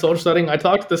I'm in a social setting, I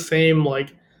talk to the same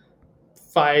like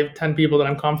 5, 10 people that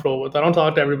I'm comfortable with. I don't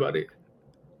talk to everybody,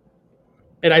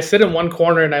 and I sit in one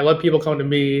corner and I let people come to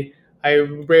me. I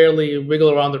rarely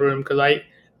wiggle around the room because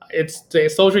it's the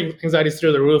social anxiety is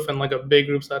through the roof in like a big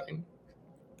group setting.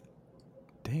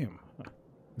 Damn,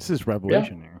 this is Yeah,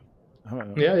 revelation here.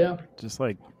 yeah. Just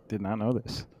like did not know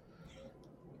this.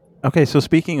 Okay, so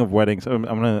speaking of weddings, I'm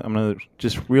gonna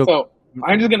just real. So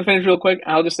I'm just gonna finish real quick.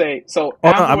 I'll just say so.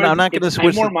 Oh no, Afterwards, I'm not gonna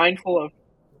switch. I'm more mindful of.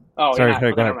 Oh, you're Sorry, not.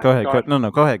 sorry. Okay, Go never ahead. Go mind. ahead. Go ahead.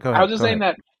 No, go ahead. Go I ahead. was just Go saying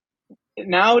ahead. that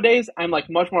nowadays I'm like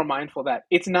much more mindful that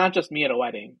it's not just me at a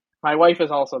wedding. My wife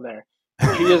is also there.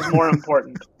 She is more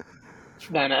important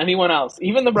than anyone else,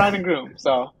 even the bride and groom.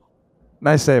 So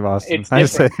Nice save, Austin. it's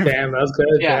Nice different. save. Damn, that's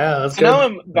good. Yeah. Yeah, that's So now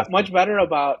good. I'm much better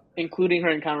about including her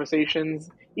in conversations.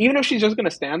 Even if she's just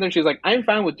gonna stand there, she's like, I'm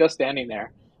fine with just standing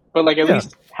there. But like at Yeah.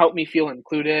 least help me feel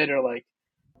included or like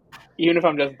even if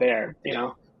I'm just there,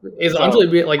 Is So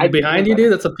Anjali like I'm behind you, better.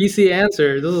 dude? That's a PC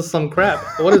answer. This is some crap.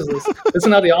 What is this? This is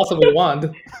not the awesome we want.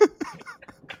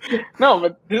 No,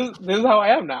 but this is how I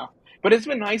am now. But it's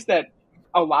been nice that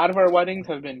a lot of our weddings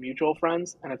have been mutual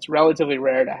friends, and it's relatively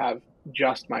rare to have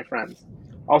just my friends.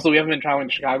 Also, we haven't been traveling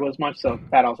to Chicago as much, so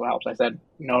that also helps. I said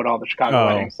no to all the Chicago Oh.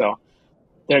 weddings, so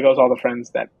there goes all the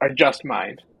friends that are just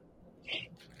mine.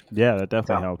 Yeah, that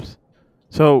definitely So. helps.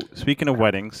 So speaking of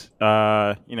weddings,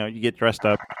 you get dressed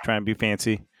up, try and be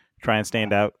fancy, try and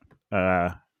stand out,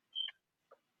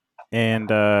 and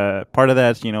part of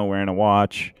that's wearing a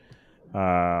watch,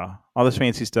 all this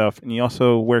fancy stuff, and you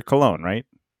also wear cologne, right?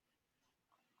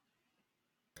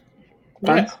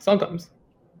 Yeah, sometimes.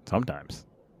 Sometimes,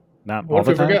 not What all if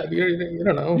the you time. forget? You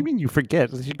don't What do know. you mean you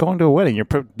forget? You're going to a wedding.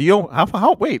 Do you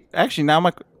how wait? Actually, now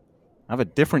I have a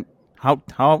different. How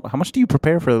much do you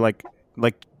prepare for like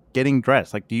getting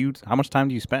dressed? Like, how much time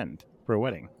do you spend for a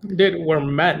wedding? Dude, we're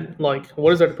men. Like,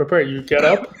 what is there to prepare? You get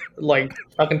up, like,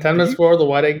 fucking 10 minutes before the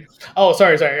wedding. Oh,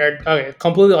 sorry. Okay,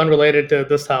 completely unrelated to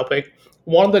this topic.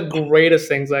 One of the greatest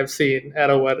things I've seen at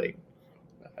a wedding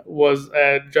was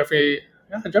Jeffrey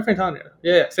and Tanya.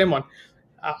 Yeah, same one.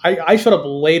 I showed up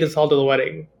late as hell to the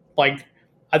wedding. Like,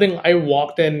 I think I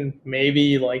walked in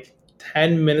maybe like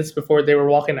 10 minutes before they were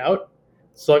walking out.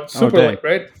 So, like, super dang. late,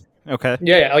 right? Okay.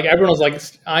 Yeah, like everyone was like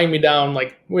eyeing me down,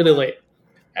 like really late.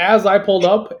 As I pulled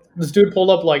up, this dude pulled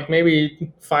up like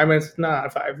maybe 5 minutes,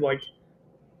 not five, like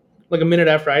a minute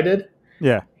after I did.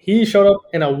 Yeah. He showed up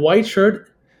in a white shirt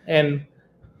and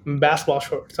basketball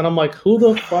shorts, and I'm like, who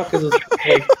the fuck is this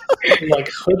like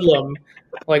hoodlum?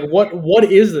 Like what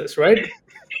is this, right?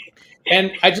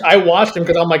 And I watched him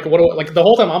because I'm like, like the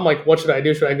whole time I'm like, what should I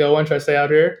do? Should I go in? Should I stay out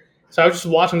here? So I was just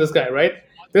watching this guy, right?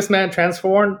 This man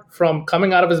transformed from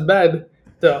coming out of his bed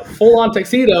to full on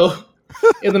tuxedo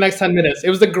in the next 10 minutes. It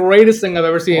was the greatest thing I've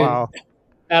ever seen Wow.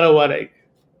 at a wedding.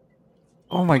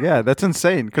 Oh my god, that's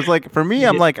insane. Because like for me,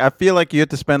 I'm Yeah. like I feel like you have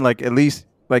to spend like at least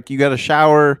like you got to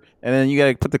shower and then you got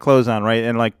to put the clothes on, right?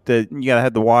 And like you got to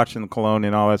have the watch and the cologne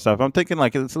and all that stuff. I'm thinking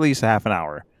like it's at least half an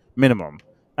hour minimum,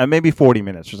 maybe 40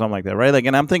 minutes or something like that, right? Like,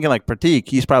 and I'm thinking like Pratik,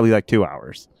 he's probably like 2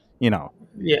 hours, Yeah.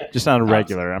 just on a Absolutely.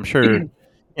 regular. I'm sure,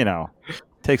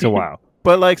 takes a while.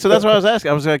 But like, so that's what I was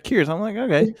asking. I was like curious. I'm like,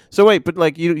 okay. So wait, but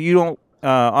like you don't,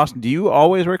 Austin, do you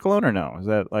always wear cologne or no? Is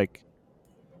that like?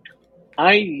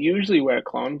 I usually wear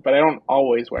cologne, but I don't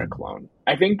always wear cologne.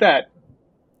 I think that,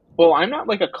 well, I'm not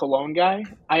like a cologne guy.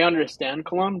 I understand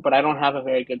cologne, but I don't have a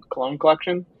very good cologne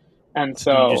collection. And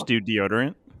So do you just so, do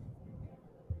deodorant?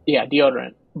 yeah,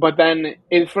 deodorant. But then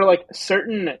for like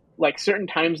certain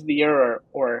times of the year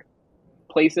or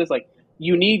places, like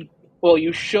you need, well,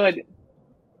 you should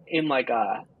in like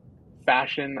a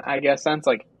fashion, I guess, sense,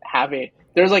 like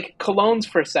there's like colognes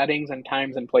for settings and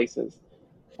times and places.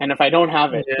 And if I don't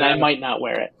have it, then I Yeah. might not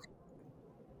wear it.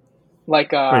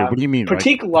 Like Wait, what do you mean? Like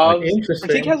Pratik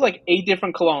Interesting. has like 8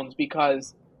 different colognes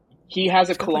because he has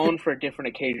a he's got like a cologne for different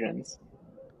occasions,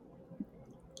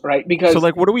 right? So Because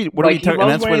like what are we like he talking? And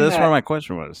loves that's where wearing my that.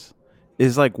 question was.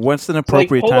 Is like what's an So like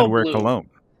appropriate time to wear cologne?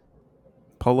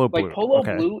 Polo blue. Polo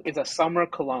Okay. Blue is a summer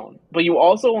cologne, but you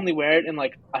also only wear it in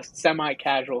like a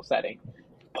semi-casual setting.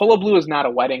 Polo Blue is not a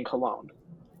wedding cologne.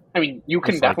 I mean, you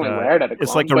can It's like definitely wear it at a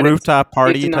it's like cologne, a but rooftop it's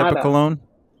party type not of a. cologne.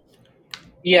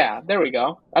 Yeah, there we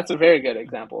go. That's a very good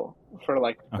example for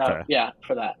like that. Okay. Yeah,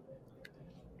 for that.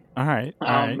 All right. All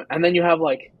right. And then you have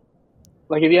like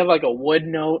if you have like a wood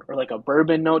note or like a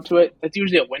bourbon note to it, that's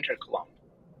usually a winter cologne.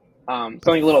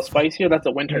 Something a little spicier, that's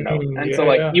a winter note. And so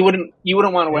like Yeah. you wouldn't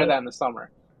want to wear Yeah. that in the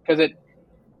summer because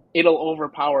it'll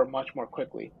overpower much more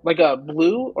quickly. Like a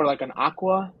blue or like an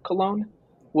aqua cologne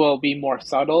will be more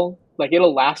subtle. Like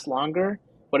it'll last longer,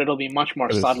 but it'll be much more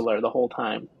But it's subtler the whole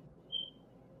time.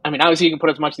 I mean, obviously you can put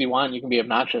as much as you want. You can be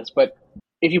obnoxious, but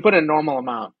if you put a normal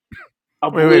amount, a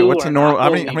wait. blue What's or a an normal? aqua How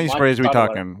will many be much sprays are we subtler.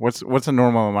 talking? What's a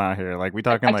normal amount here? Like we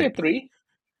talking I'd say like 3.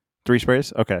 3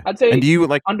 sprays? Okay. I'd And do say you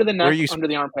like under the where neck, you? under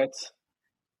the armpits.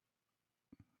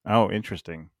 Oh,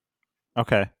 interesting.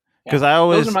 Okay. Yeah, Because I those are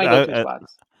always my go-to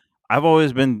spots. I've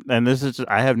always been, and this is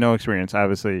I have no experience,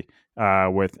 obviously,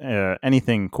 with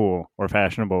anything cool or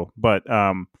fashionable, but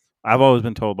I've always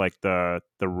been told like the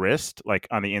wrist, like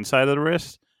on the inside of the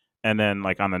wrist, and then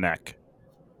like on the neck.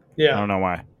 I Yeah. don't know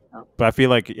why, Oh. but I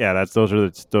feel like those are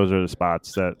the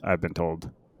spots that I've been told.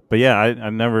 But yeah,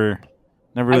 I've never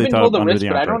I've really been thought told of the under wrist, the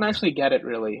but I armpit. don't actually get it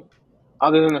really.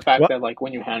 Other than the fact What? that like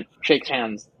when you shake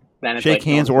hands, then it's Shake like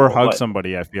hands or noticeable. hug But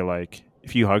somebody. I feel like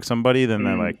if you hug somebody, then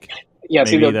they're Mm. like yeah,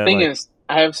 see maybe the that thing like. is,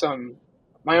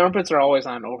 my armpits are always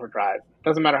on overdrive.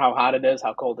 Doesn't matter how hot it is,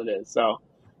 how cold it is. So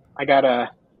I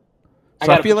gotta I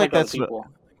So I gotta feel like protect other that's. people.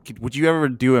 Would you ever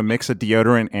do a mix of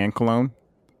deodorant and cologne?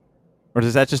 Or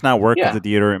does that just not work because Yeah,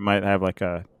 the deodorant might have like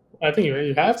a I think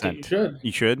you have to. You scent? should.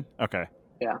 You should. Okay.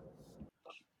 yeah.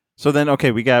 So then,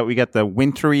 okay, we got the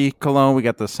wintry cologne, we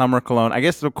got the summer cologne. I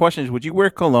guess the question is, would you wear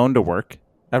cologne to work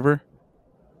ever?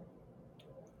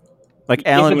 Like If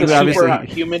Alan, it's a you super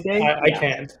obviously humid day, I yeah.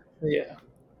 can't. Yeah.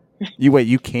 you wait,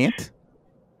 you can't,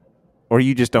 or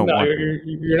you just don't No, want you're, to.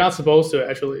 you're you're not supposed to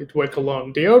actually to wear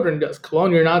cologne. Deodorant does.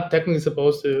 Cologne, you're not technically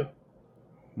supposed to,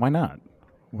 Why not?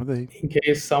 What are they? in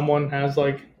case someone has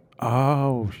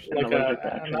Oh, An like allergic a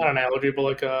reaction. not an allergy, but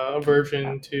like a Yeah.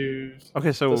 aversion to okay.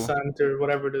 the So scent or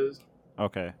whatever it is.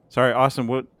 okay, sorry, Austin.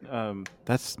 What?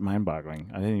 That's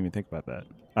mind-boggling. I didn't even think about that.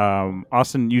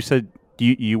 Austin, you said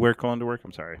you wear cologne to work?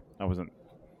 I'm sorry, I wasn't.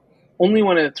 Only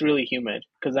when it's really humid,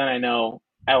 because then I know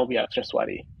I will be extra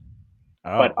sweaty.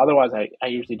 But Oh, otherwise, I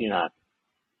usually do not.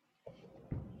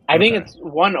 I think okay. it's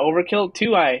one overkill.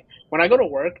 Two, when I go to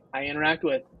work, I interact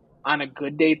with on a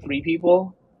good day 3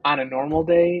 people, on a normal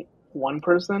day 1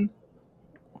 person.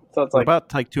 So it's What like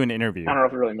about like to an I interview? don't know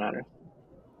if it really matters.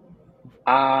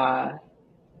 Uh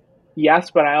yes,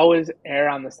 but I always err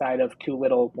on the side of too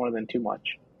little more than too much.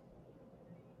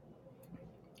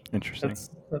 Interesting.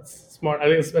 That's smart. I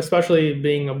think especially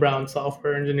being a brown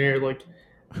software engineer, like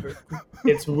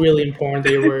it's really important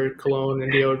that you wear cologne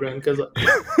and deodorant because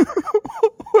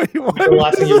Wait, why the would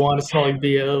last thing this? you want is smell like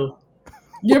BO.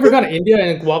 You ever gone to India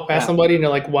and walk past Yeah, somebody and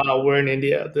you're like, "Wow, we're in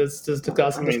India. This is I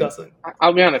disgusting, mean, disgusting."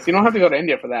 I'll be honest. You don't have to go to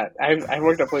India for that. I've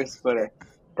worked at places that are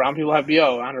brown people have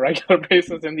BO on a regular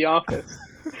basis in the office.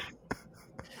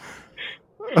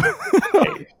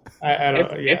 Hey, I It's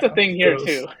don't. it's a Yeah, thing here gross.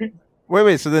 too.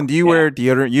 Wait. So then, do you Yeah. wear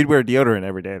deodorant? You'd wear deodorant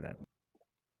every day then?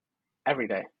 Every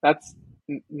day. That's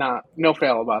no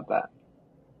fail about that.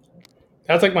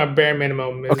 That's like my bare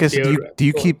minimum is Okay, so deodorant. do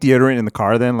you keep deodorant in the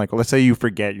car then? Like, let's say you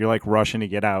forget, you're like rushing to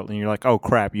get out, and you're like, oh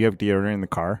crap, you have deodorant in the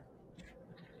car.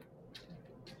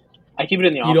 I keep it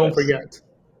in the You office. don't forget.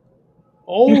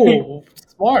 Oh,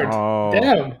 smart. Oh,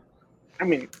 Damn. I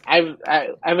mean, I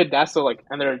have a desk, so like,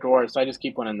 and there are drawers, so I just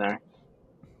keep one in there.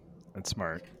 that's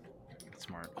smart. That's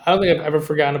smart. I don't think I've ever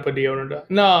forgotten to put deodorant on.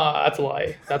 No, that's a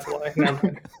lie. That's a lie.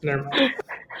 Never mind.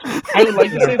 I would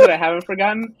like to say that I haven't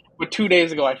forgotten, but 2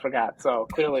 days ago I forgot. So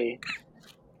clearly,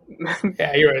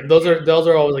 Yeah, you're right. Those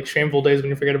are always like shameful days when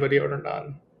you forget about deodorant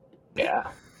on.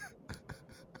 yeah.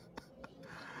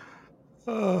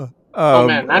 Oh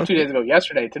Man, not 2 days ago.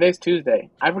 Yesterday. Today's Tuesday.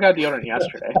 I forgot deodorant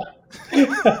yesterday.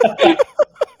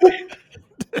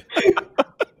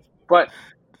 But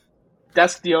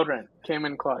desk deodorant came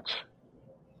in clutch.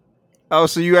 Oh,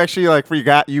 so you actually like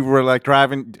forgot you were like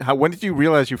driving? When did you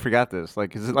realize you forgot this?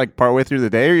 Like, is it like partway through the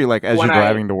day, or you like as you're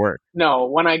driving to work? No,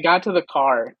 when I got to the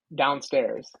car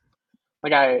downstairs,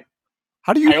 like I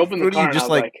opened the car and I was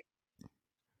like,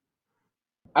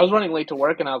 I was running late to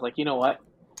work, and I was like, you know what?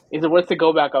 Is it worth to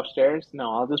go back upstairs?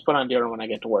 No, I'll just put on deodorant when I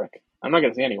get to work. I'm not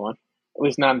gonna see anyone. At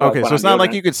least not until Okay, so it's not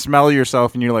like you could smell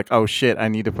yourself and you're like, oh shit, I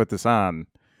need to put this on.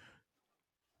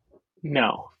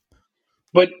 No.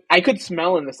 But I could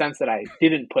smell in the sense that I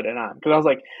didn't put it on. Because I was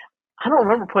like, I don't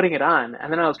remember putting it on. And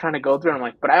then I was trying to go through and I'm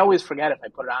like, but I always forget if I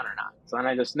put it on or not. So then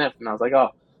I just sniffed and I was like,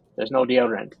 oh, there's no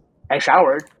deodorant. I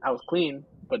showered. I was clean,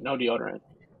 but no deodorant.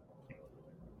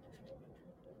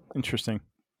 Interesting.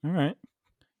 All right.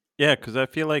 Yeah, because I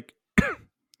feel like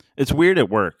it's weird at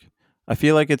work. I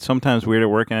feel like it's sometimes weird at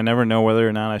work and I never know whether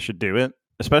or not I should do it.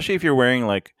 Especially if you're wearing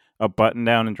like a button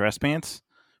down and dress pants.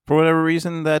 For whatever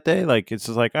reason that day, like it's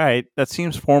just like, all right, that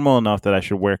seems formal enough that I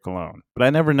should wear cologne. But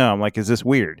I never know. I'm like, is this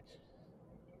weird?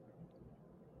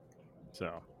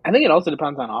 So I think it also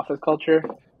depends on office culture.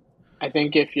 I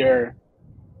think if you're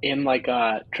in like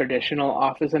a traditional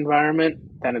office environment,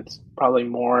 then it's probably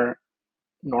more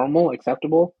normal,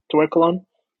 acceptable to wear cologne.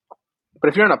 But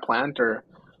if you're in a plant or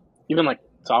even like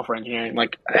software engineering,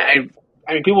 like I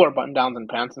mean, people wear button downs and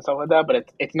pants and stuff like that, but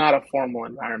it's not a formal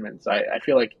environment. So I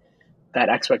feel like that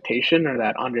expectation or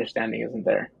that understanding isn't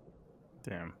there.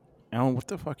 damn, Alan, what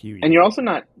the fuck you eat? And you're also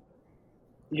not.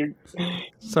 You're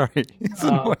sorry.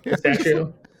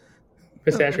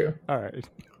 Pistachio. All right.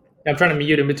 I'm trying to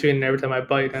mute in between every time I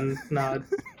bite and nod.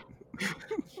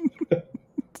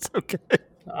 It's okay.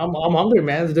 I'm hungry,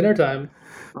 man. It's dinner time.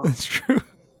 That's true.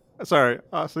 Sorry,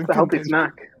 Austin. It's a healthy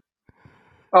snack.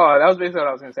 Oh, that was basically what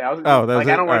I was going to say. I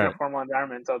don't work in a formal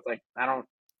environment, so it's like I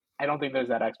don't think there's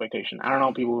that expectation. I don't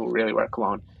know people who really wear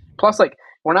cologne. Plus, like,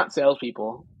 we're not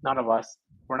salespeople. None of us.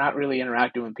 We're not really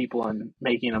interacting with people and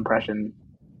making an impression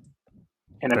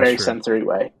in a very sensory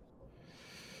way.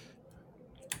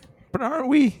 But aren't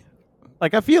we?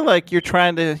 Like, I feel like you're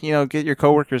trying to, get your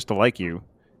coworkers to like you.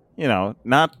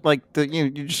 Not like you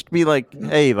just be like,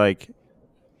 hey, like,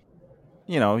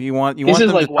 you want this want is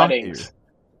them like to weddings. Talk to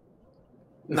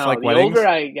you. No, like the weddings? older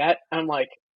I get, I'm like,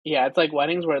 yeah, it's like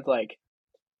weddings where it's like,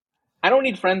 I don't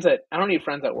need friends at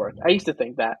work. I used to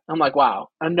think that. I'm like, wow,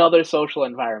 another social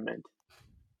environment.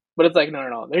 But it's like,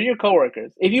 no. They're your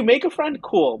coworkers. If you make a friend,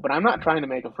 cool, but I'm not trying to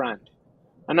make a friend.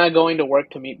 I'm not going to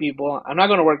work to meet people. I'm not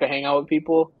going to work to hang out with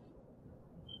people.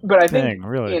 But I think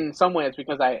in some ways,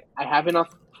 because I have enough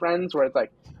friends where it's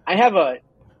like, I have a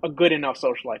good enough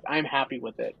social life. I'm happy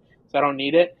with it. So I don't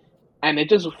need it. And it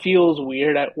just feels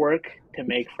weird at work to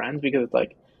make friends because it's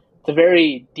like, it's a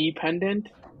very dependent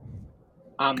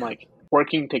on like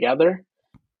working together,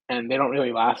 and they don't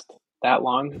really last that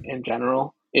long in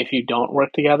general if you don't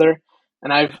work together.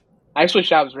 And I switch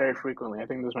jobs very frequently. I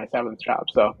think this is my 7th job.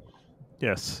 So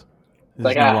yes, it's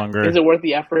like, is it worth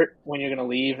the effort when you're going to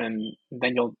leave, and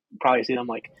then you'll probably see them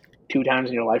like 2 times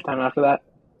in your lifetime after that?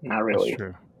 Not really. That's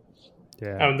true.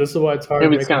 Yeah, this is why it's hard.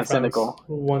 Maybe it's kind of cynical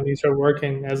when you start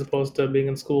working as opposed to being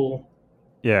in school.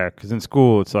 Yeah, because in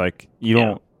school it's like you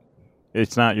don't.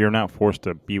 It's not you're not forced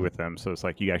to be with them, so it's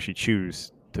like you actually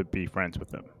choose to be friends with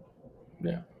them.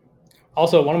 Yeah.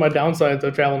 Also, one of my downsides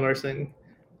of travel nursing,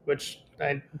 which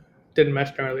I didn't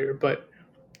mention earlier, but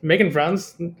making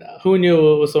friends, who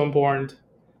knew it was so important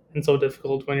and so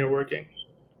difficult when you're working?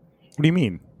 What do you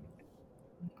mean?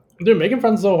 Dude, making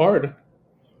friends is so hard.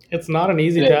 It's not an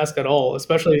easy task at all,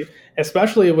 especially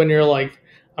when you're like,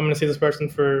 I'm going to see this person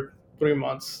for 3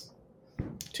 months,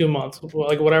 2 months,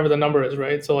 like whatever the number is,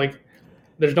 right? So like,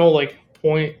 there's no like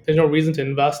point, there's no reason to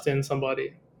invest in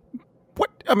somebody.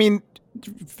 What? I mean,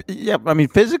 yeah,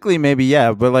 physically maybe,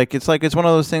 yeah, but like it's one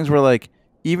of those things where like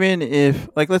even if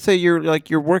like let's say you're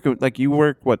working like you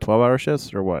work what 12-hour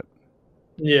shifts or what?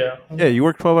 Yeah. Yeah, you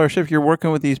work 12-hour shifts. You're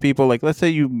working with these people. Like let's say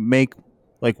you make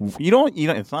like you don't.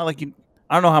 It's not like you.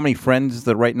 I don't know how many friends is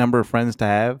the right number of friends to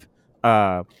have.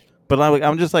 But like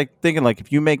I'm just like thinking like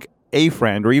if you make a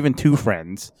friend or even two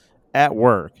friends at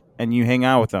work and you hang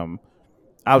out with them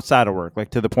outside of work, like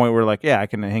to the point where like yeah I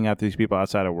can hang out with these people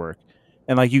outside of work,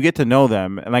 and like you get to know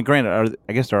them. And like granted,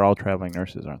 I guess they're all traveling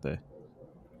nurses, aren't they?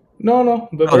 No,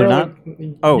 but Oh, they're they're not.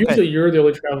 like Oh, okay. usually you're the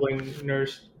only traveling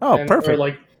nurse, Oh, and or perfect.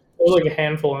 like there's like a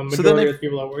handful, and So then majority of the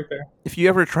people that work there. if you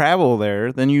ever travel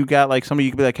there, then you got like somebody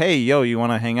you could be like, hey, yo, you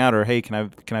want to hang out or hey,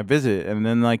 can I visit? And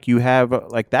then like you have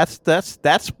like that's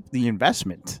the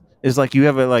investment is like you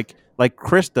have a like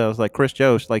Chris does like Chris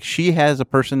Jost like she has a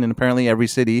person in apparently every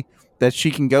city that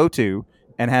she can go to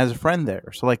and has a friend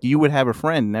there. So like you would have a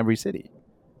friend in every city.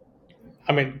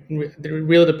 I mean, it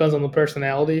really depends on the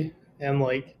personality and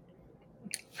like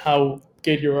how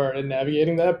good you are at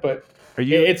navigating that. But Are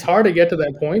you? it's hard to get to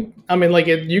that point. I mean, like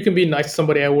you can be nice to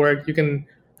somebody at work, you can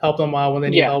help them out when they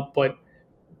need Yeah. help, but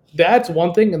that's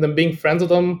one thing, and then being friends with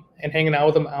them and hanging out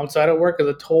with them outside of work is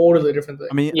a totally different thing.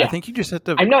 I mean, I Yeah. think you just have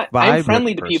to I'm vibe with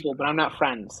friendly the to person. people, but I'm not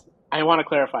friends. I want to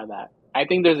clarify that. I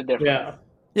think there's a difference. Yeah.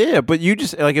 Yeah, but you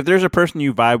just like if there's a person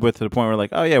you vibe with to the point where like,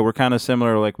 oh yeah, we're kind of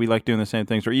similar, like we like doing the same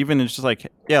things, or even it's just like,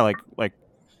 yeah, like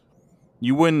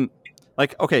you wouldn't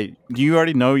like. Okay, do you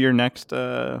already know your next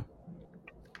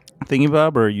thingy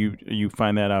bob, or you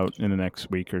find that out in the next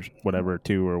week or whatever,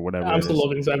 two or whatever I'm it still is?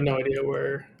 looking because I have no idea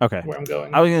Okay, where I'm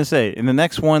going. I was gonna say in the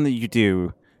next one that you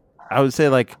do, I would say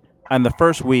like on the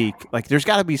first week, like there's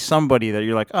got to be somebody that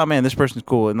you're like, oh man, this person's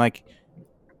cool, and like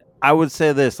I would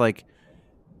say this like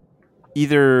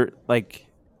either like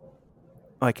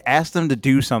ask them to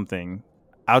do something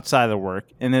outside of work,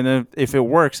 and then if it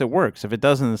works, it works. If it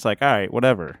doesn't, it's like all right,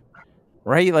 whatever,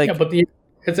 right? Yeah, Like, but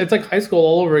it's like high school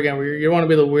all over again, where you want to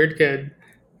be the weird kid.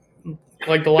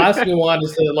 Like the last thing you want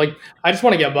is to like, I just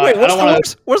want to get by. wait, I what's don't the want to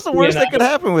worst? What's the be worst an that could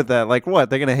happen with that? Like, what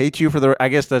they're gonna hate you for the? I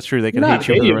guess that's true. They could not hate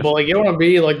you hate for the you, but rest. like you don't want to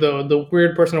be like the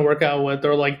weird person to work out with,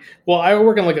 or like, well, I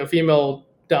work in like a female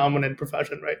dominant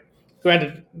profession, right?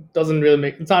 Granted, doesn't really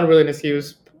make it's not really an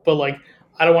excuse, but like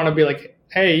I don't want to be like,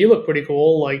 hey, you look pretty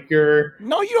cool, like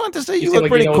No, you don't have to say you you seem look like you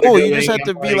pretty know what cool. you're You just doing.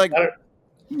 have I'm to be like,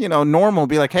 like, normal.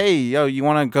 Be like, hey, yo, you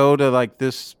want to go to like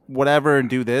this whatever and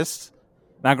do this.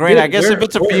 Now, granted, I dude, guess if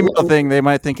it's a where female thing, they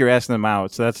might think you're asking them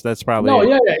out. So that's probably no,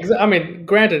 it. yeah. I mean,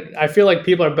 granted, I feel like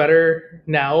people are better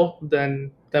now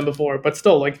than before, but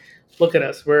still, like, look at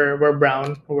us. We're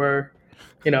brown. I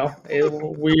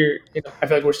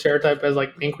feel like we're stereotyped as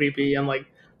like being creepy, and like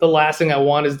the last thing I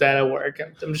want is that at work.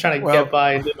 I'm just trying to get Well,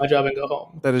 by and do my job and go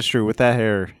home. that is true. With that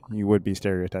hair, you would be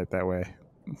stereotyped that way.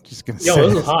 I'm just gonna Yo, say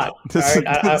this is it. hot. All This,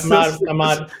 right, this, I'm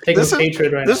not taking this this is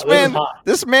hatred right this now. This is man. hot.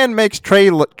 This man makes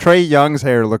Trey Young's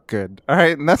hair look good. All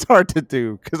right, and that's hard to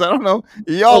do because I don't know.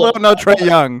 Y'all Oh, don't know Trey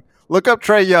Young. Look up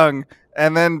Trey Young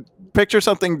and then picture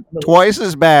something no, twice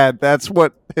as bad. That's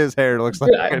what his hair looks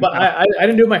like. dude, Right but now. I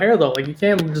didn't do my hair though. Like you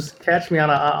can't just catch me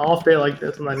on an off day like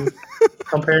this and then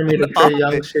compare me to Trey Off day.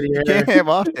 Young's shitty You hair, can't have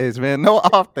off days, man. No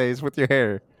off days with your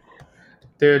hair.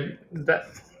 dude.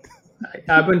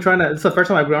 I've been trying to. It's the first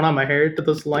time I've grown out my hair to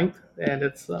this length, and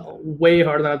it's way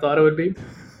harder than I thought it would be.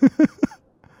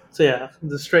 So yeah,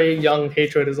 the Trey Young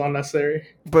hatred is unnecessary.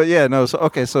 But yeah, no. So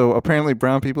okay, so apparently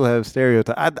brown people have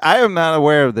stereotypes. I am not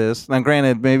aware of this. Now,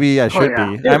 granted, maybe I should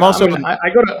yeah. be. Yeah, I'm also I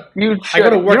go to You I go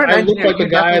to should. work. You're an I look engineer. like the You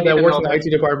guy definitely need that to works know in the this. IT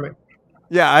department.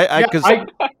 yeah. I Yeah, because I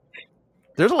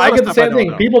there's a lot I of get the stuff I same don't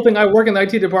thing. know. People think I work in the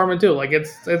IT department too. Like it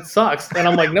sucks, and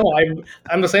I'm like, no,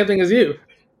 I'm the same thing as you.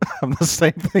 I'm the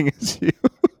same thing as you.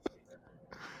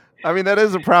 I mean, that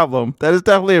is a problem. That is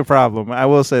definitely a problem. I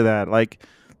will say that. Like,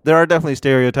 there are definitely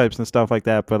stereotypes and stuff like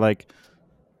that. But like,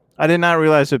 I did not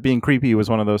realize that being creepy was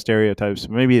one of those stereotypes.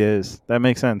 Maybe it is. That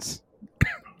makes sense.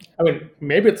 I mean,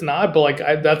 maybe it's not, but like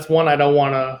that's one I don't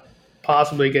want to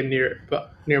possibly get nearby.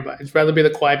 I'd rather be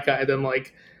the quiet guy than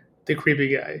like the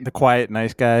creepy guy. The quiet,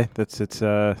 nice guy that sits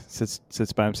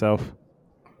by himself.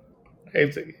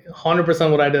 It's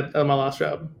 100% what I did at my last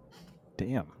job.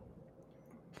 Damn.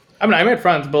 I mean, I made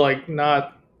friends, but like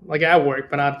not like at work,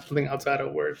 but not something outside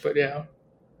of work. But yeah,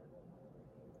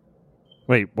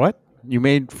 Wait, what? You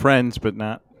made friends, but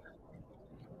not.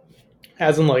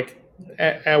 as in like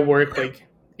at work, like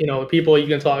the people you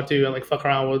can talk to and like fuck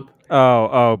around with,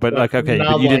 But but like, okay, but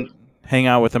not you like didn't hang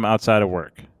out with them outside of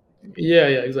work. yeah,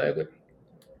 exactly.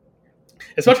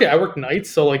 Especially I work nights,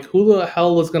 so like who the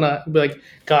hell is gonna be like,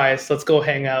 guys, let's go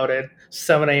hang out at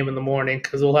 7 a.m. in the morning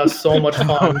because we'll have so much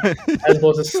fun as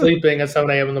opposed to sleeping at 7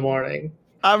 a.m. in the morning.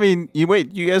 I mean, you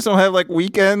guys don't have like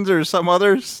weekends or some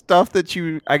other stuff that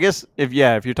you? I guess if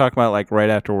you're talking about like right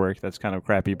after work, that's kind of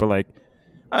crappy. But like,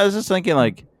 I was just thinking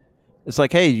like, it's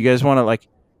like, hey, you guys want to like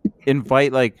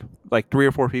invite like 3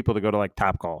 or 4 people to go to like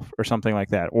Top Golf or something like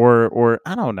that, or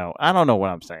I don't know what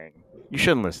I'm saying. You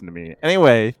shouldn't listen to me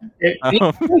anyway. It, Like,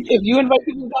 if you invite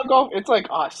people to golf, it's like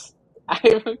us.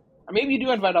 Maybe you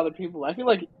do invite other people. I feel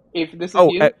like if this is oh,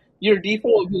 you, your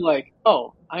default would be like,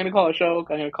 oh, I'm gonna call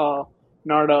Ashok, I'm gonna call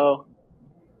Nardo.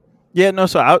 yeah, no.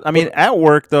 So I mean, at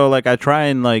work though, like I try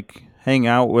and like hang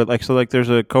out with like so like there's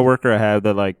a coworker I have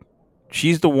that like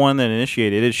she's the one that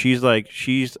initiated it.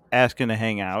 She's asking to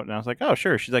hang out, and I was like, oh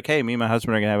sure. She's like, hey, me and my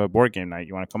husband are gonna have a board game night.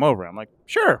 You want to come over? I'm like,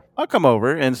 sure, I'll come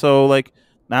over. And so like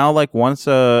now like once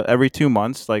every 2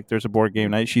 months like there's a board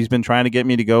game night. She's been trying to get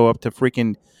me to go up to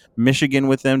freaking Michigan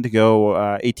with them to go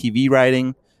ATV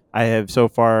riding. I have so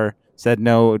far said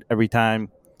no every time.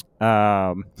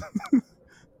 Um,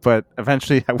 but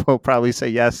eventually I will probably say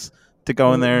yes to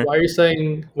go in there. why are you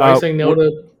saying no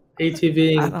to I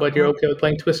ATVing, don't but you're know. okay with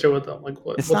playing Twister with them? Like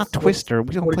It's not Twister.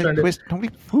 We don't what are you play trying to Twister.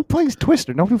 Who plays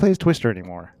Twister? Nobody plays Twister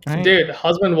anymore. Right? Dude,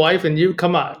 husband, wife, and you,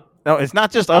 come on. No, it's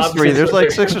not just us three. There's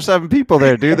like 6 or 7 people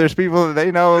there, dude. There's people that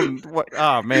they know. What?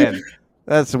 Oh man,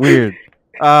 that's weird.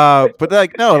 But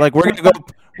like no, like we're gonna go.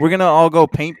 We're gonna all go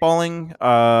paintballing.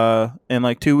 In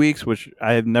like 2 weeks, which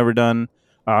I have never done.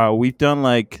 We've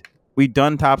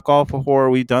done Top Golf before.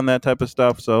 We've done that type of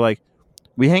stuff. So like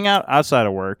we hang out outside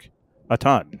of work a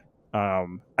ton.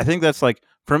 I think that's like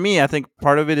for me. I think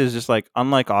part of it is just like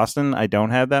unlike Austin, I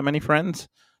don't have that many friends.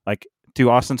 Like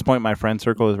to Austin's point, my friend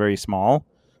circle is very small.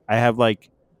 I have like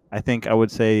I think I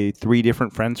would say 3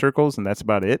 different friend circles, and that's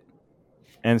about it.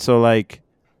 And so like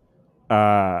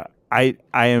I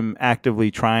am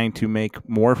actively trying to make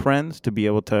more friends to be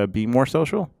able to be more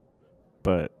social.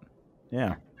 But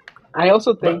yeah, I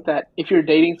also But think that if you're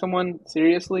dating someone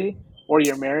seriously or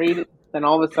you're married, then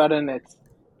all of a sudden it's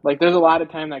like there's a lot of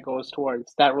time that goes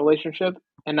towards that relationship,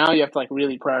 and now you have to like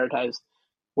really prioritize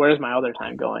where's my other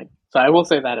time going. So I will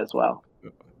say that as well.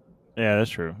 yeah,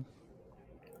 that's true.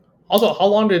 also, how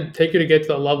long did it take you to get to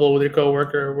the level with your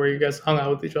coworker where you guys hung out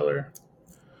with each other?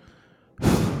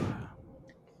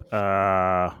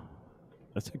 Uh,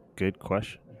 that's a good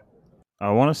question.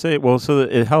 I want to say, well, so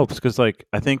that it helps because, like,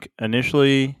 I think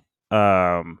initially,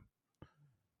 what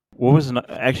was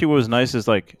nice is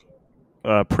like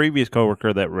a previous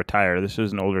coworker that retired. This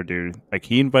is an older dude. Like,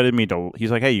 he invited me to. He's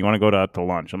like, "Hey, you want to go out to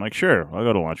lunch?" I'm like, "Sure, I'll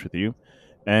go to lunch with you."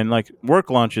 And like, work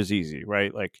lunch is easy,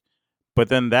 right? Like, but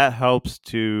then that helps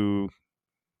to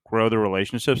grow the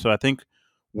relationship. So I think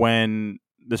when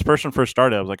this person first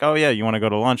started, I was like, "Oh yeah, you want to go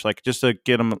to lunch?" Like just to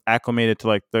get them acclimated to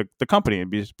like the company and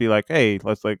be like, "Hey,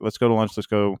 let's go to lunch. Let's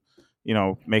go."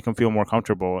 Make them feel more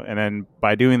comfortable. And then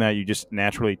by doing that, you just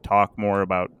naturally talk more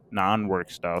about non-work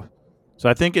stuff. So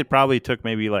I think it probably took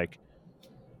maybe like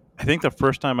I think the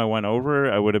first time I went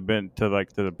over, I would have been to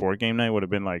the board game night would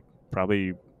have been like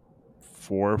probably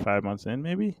 4 or 5 months in,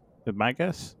 maybe. Is my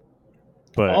guess.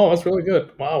 But Oh, that's really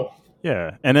good. Wow.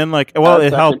 yeah, and then like, well, That's it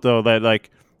actually helped though that like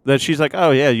that she's like,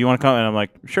 oh yeah, you want to come? And I'm like,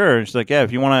 sure. And she's like, yeah,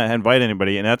 if you want to invite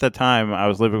anybody. And at that time, I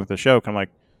was living with the show. I'm like,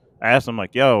 I asked him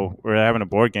like, yo, we're having a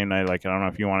board game night. Like, I don't know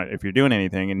if you want it, if you're doing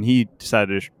anything. And he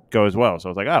decided to go as well. So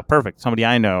I was like, oh, perfect. Somebody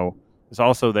I know is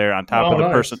also there on top Oh,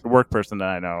 of nice. the work person that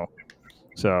I know.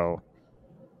 So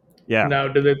yeah, Now,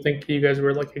 did they think you guys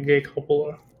were like a gay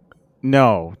couple?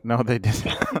 no, they did Just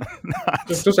not.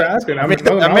 just asking. I I made mean,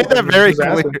 that, nothing I wrong made with that it. very Just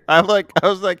clear. asking. I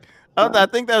was like, I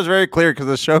think that was very clear because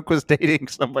the show was dating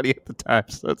somebody at the time,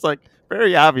 so it's like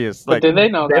very obvious. but Like, did they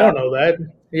know They don't that? know that.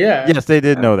 Yeah. yes, they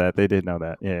did Yeah. know that. They did know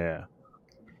that. Yeah.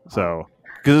 Oh. So,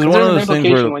 because it's Because one there's of an those things where,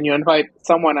 implication when you invite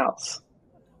someone else.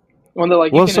 When they're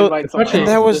like, you well, can so invite someone and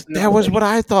Especially else, but there's an that was what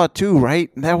implication. I thought too, right?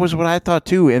 That was what I thought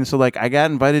too. And so, like, I got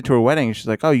invited to her wedding. She's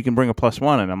like, "Oh, you can bring a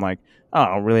 +1," and I'm like, "Oh, I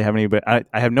don't really have anybody. I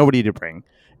have nobody to bring."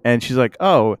 And she's like,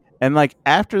 "Oh," and like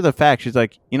after the fact, she's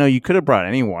like, "You could have brought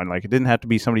anyone. Like, it didn't have to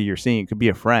be somebody you're seeing. It could be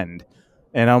a friend."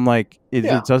 And I'm like, "It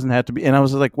Yeah, doesn't have to be." And I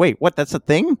was like, "Wait, what? That's a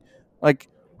thing? Like,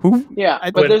 who? yeah,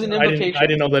 I but But there's an I implication.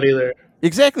 didn't know that either.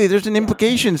 exactly. There's an Yeah,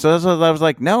 implication." So that's what I was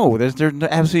like, "No, there's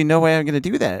absolutely no way I'm going to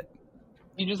do that."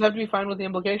 you just have to be fine with the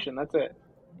implication. That's it.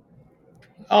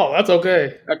 Oh, that's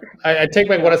okay. Okay. I take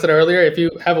back what Yeah. I said earlier. If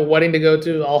you have a wedding to go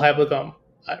to, I'll have to come.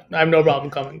 I have no problem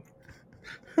coming.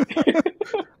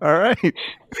 All right.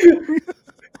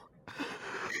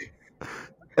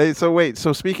 Hey, so wait.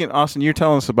 So speaking, Austin, you're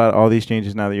telling us about all these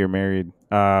changes now that you're married.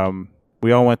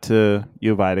 We all went to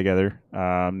U of I together.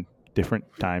 different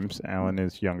times. Allen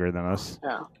is younger than us.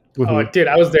 Yeah. Oh, dude,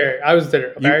 I was there.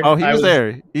 Okay? He was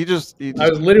there. He just I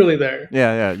was literally there.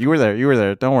 Yeah, you were there. You were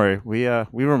there. Don't worry. We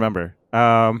remember.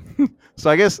 So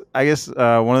I guess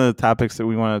one of the topics that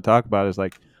we want to talk about is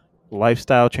like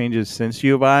lifestyle changes since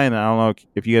U of I, and I don't know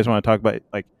if you guys want to talk about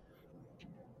like.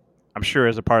 I'm sure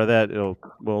as a part of that,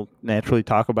 we'll naturally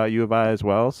talk about U of I as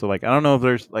well. So like, I don't know if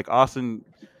there's like Austin,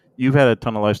 you've had a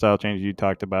ton of lifestyle changes you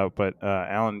talked about, but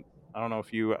Allen, I don't know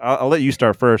if you. I'll let you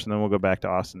start first, and then we'll go back to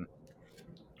Austin.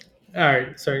 All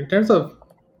right. So in terms of,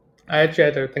 I actually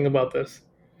had to think about this.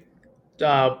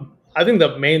 I think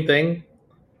the main thing.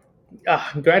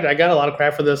 Granted, I got a lot of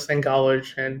crap for this in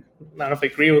college, and I don't know if I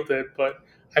agree with it, but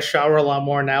I shower a lot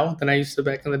more now than I used to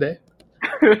back in the day.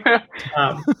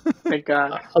 Thank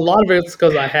God. A lot of it's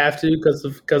because I have to,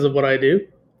 because of what I do.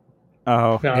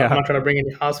 Oh, No, yeah. I'm not trying to bring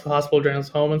any hospital drains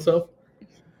home and stuff.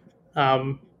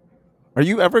 Are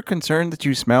you ever concerned that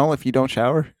you smell if you don't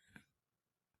shower?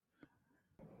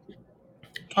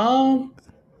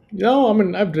 No, I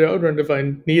mean, I've deodorant if I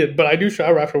need it, but I do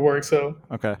shower after work, so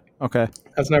Okay.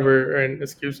 that's never an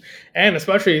excuse. And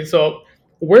especially, so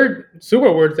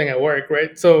super weird thing at work,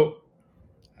 right? So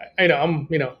I know I'm,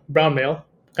 brown male,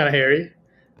 kind of hairy,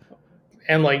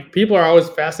 and like people are always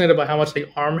fascinated by how much like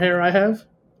arm hair I have.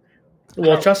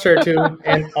 Well, chest hair too,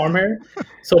 and arm hair.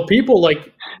 So people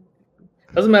like,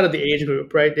 doesn't matter the age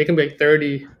group, right? They can be like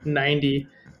 30, 90.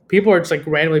 People are just like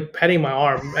randomly petting my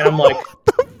arm, and I'm like, what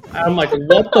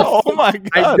the? Oh my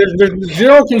God. There's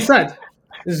zero consent.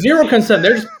 Zero consent.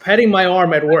 They're just petting my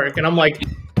arm at work, and I'm like,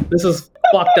 this is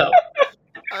fucked up.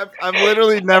 I've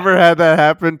literally never had that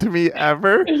happen to me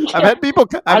ever. I've had people.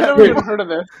 I've never even heard of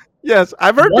this. Yes,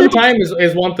 I've heard. One time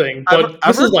is one thing, but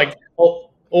this is like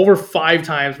over 5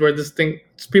 times where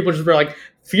people just were like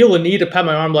feel the need to pat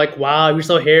my arm, like, wow, you're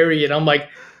so hairy, and I'm like,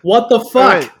 what the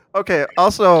fuck? Wait, okay.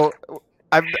 Also,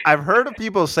 I've heard of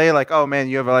people say like, oh man,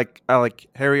 you have like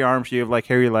hairy arms, you have like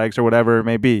hairy legs or whatever it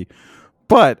may be.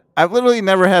 But I've literally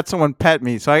never had someone pet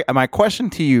me. So my question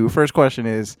to you, first question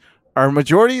is, are a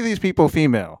majority of these people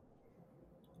female?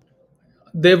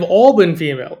 They've all been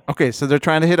female. Okay, so they're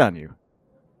trying to hit on you.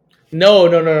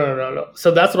 No.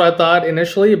 So that's what I thought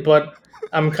initially, but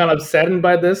I'm kind of saddened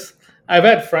by this. I've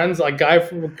had friends, like guy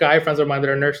friends of mine that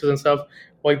are nurses and stuff,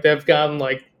 like they've gotten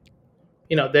like,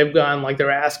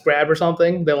 their ass grabbed or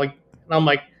something. They're like, and I'm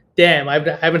like, damn, I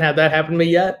haven't had that happen to me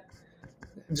yet.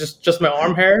 Just my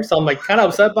arm hair, so I'm like kind of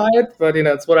upset by it, but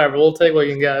it's whatever. We'll take what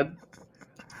you can get.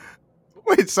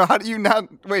 Wait, so how do you not?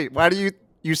 Wait, why do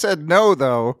you said no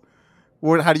though?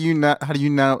 How do you now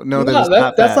know that it's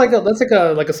not that's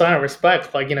that? like a sign of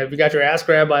respect. Like, if you got your ass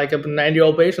grabbed by like a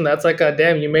 90-year-old patient, that's like a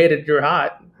damn, you made it, you're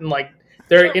hot. And like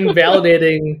they're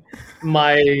invalidating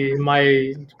my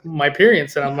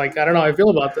appearance, and I'm like, I don't know how I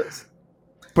feel about this.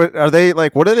 But are they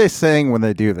like? What are they saying when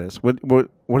they do this? What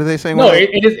are they saying? No,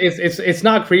 it's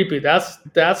not creepy. That's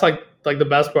like the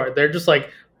best part. They're just like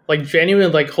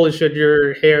genuine, like, holy shit,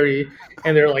 you're hairy,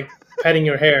 and they're like petting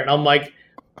your hair, and I'm like,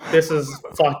 this is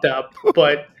fucked up.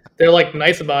 But they're like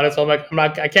nice about it, so I'm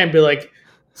like, I can't be like,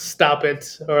 stop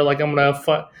it, or like I'm gonna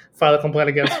file a complaint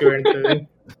against you or anything.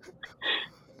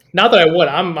 Not that I would.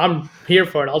 I'm here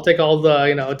for it. I'll take all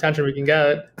the attention we can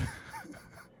get.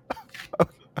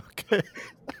 Okay.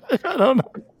 I don't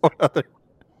know what other.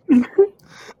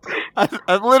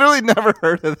 I've literally never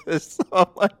heard of this, so I'm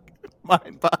like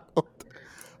mind boggled.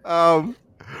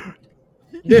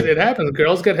 Dude, it happens.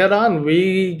 Girls get hit on.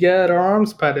 We get our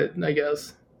arms petted, I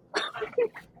guess.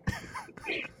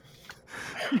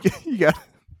 You got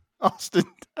Austin.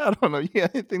 I don't know. You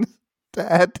got anything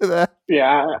to add to that?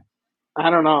 Yeah, I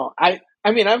don't know. I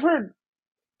mean, I've heard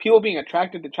people being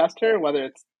attracted to chest hair, whether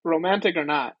it's romantic or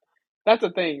not. That's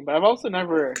a thing, but I've also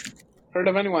never heard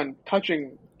of anyone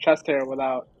touching chest hair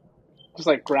without just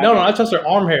like grabbing. No, not chest hair,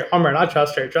 arm hair, not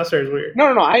chest hair. Chest hair is weird.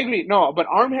 No, I agree. No, but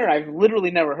arm hair, I've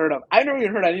literally never heard of. I've never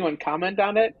even heard anyone comment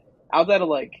on it outside of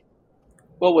like,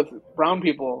 well, with brown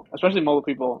people, especially mobile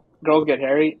people, girls get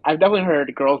hairy. I've definitely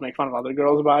heard girls make fun of other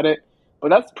girls about it, but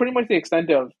that's pretty much the extent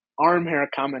of arm hair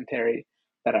commentary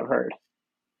that I've heard.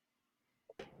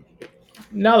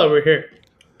 Now that we're here,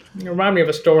 you remind me of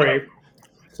a story.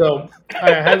 So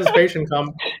I had this patient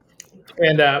come,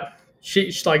 and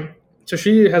she's like, so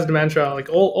she has dementia. Like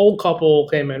old couple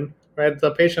came in, right?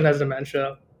 The patient has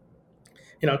dementia.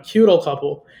 Cute old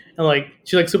couple, and like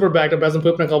she's like super backed up, hasn't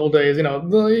pooped in a couple of days.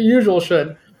 The usual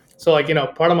shit. So like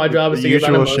part of my job is to give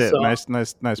enemas. Shit. So.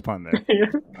 Nice pun there.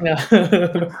 Yeah.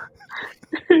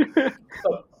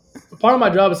 So, part of my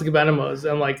job is to give enemas,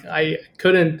 and like I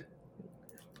couldn't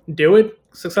do it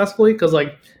successfully because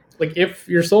like like if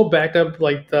you're so backed up,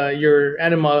 like your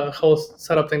enema host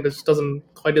setup thing just doesn't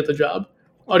quite do the job.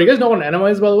 Oh, do you guys know what an enema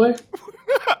is, by the way?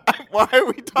 Why are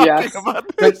we talking Yes. about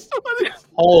Like, this?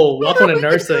 oh, welcome to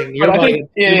nursing. You're But I about, think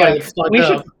you're about to get fucked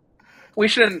up. we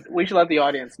should let the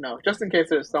audience know, just in case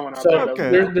there's someone out So there that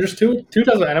doesn't know. there's two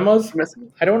types of enemas.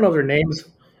 I don't know their names.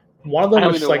 One of I them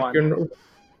know is either like one. your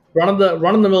run of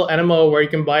the mill enema where you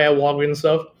can buy at Walgreens and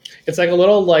stuff. It's like a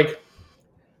little like,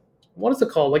 what is it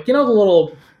called? Like, you know, the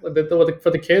little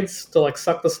for the kids to like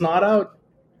suck the snot out.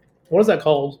 What is that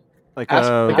called? Like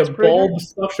Like a bulb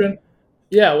suction.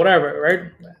 Yeah, whatever.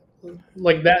 Right?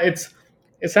 Like that. It's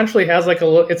essentially has like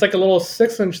it's like a little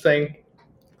 6-inch thing.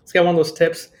 It's got one of those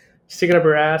tips. Stick it up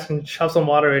your ass and shove some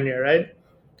water in here, right?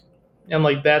 And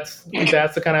like that's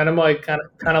the kind of enema. Like,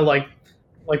 kind of like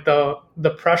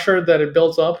the pressure that it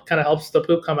builds up kind of helps the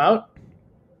poop come out.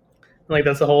 And like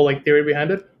that's the whole like theory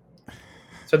behind it.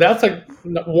 So that's like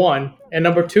one. And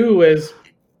number two is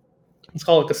it's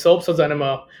called like a soap suds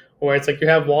enema, where it's like you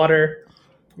have water,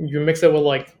 you mix it with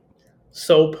like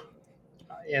soap,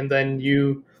 and then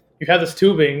you have this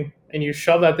tubing and you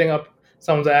shove that thing up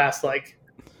someone's ass like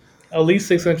at least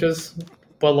 6 inches,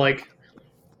 but like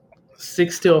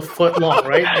 6 to a foot long,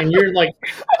 right? And you're like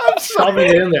shoving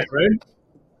it in there, right?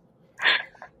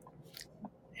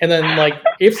 And then like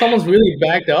if someone's really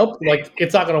backed up, like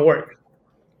it's not gonna work.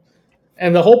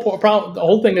 And the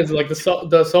whole thing is like the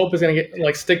soap is gonna get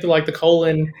like stick to like the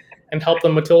colon and help the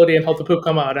motility and help the poop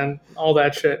come out and all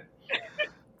that shit.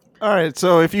 All right,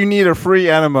 so if you need a free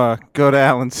enema, go to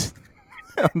Allen's.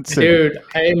 Dude,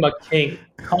 I am a king.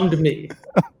 Come to me.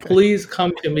 Please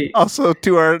come to me. Also,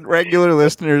 to our regular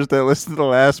listeners that listened to the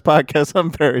last podcast,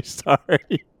 I'm very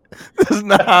sorry. This is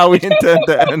not how we intend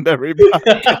to end every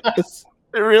podcast.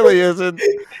 It really isn't.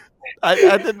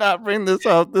 I did not bring this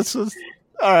up. This was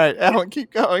all right. Allen,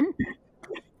 keep going.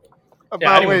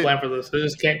 Yeah, I didn't even plan for this. It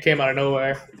just came out of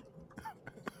nowhere.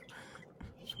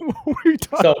 What were you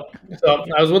talking? So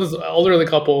I was with this elderly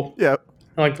couple. Yep.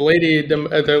 And like the lady,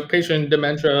 the patient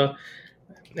dementia,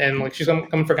 and like she's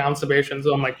coming for constipation.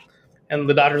 So I'm like, and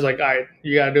the doctor's like, all right,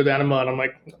 you got to do the enema. And I'm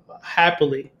like,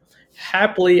 happily,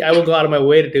 I will go out of my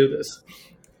way to do this.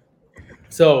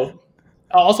 So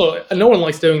also, no one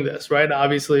likes doing this, right?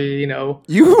 Obviously, you know.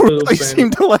 You really seem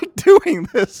to like doing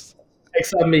this.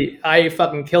 Except me. I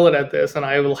fucking kill it at this, and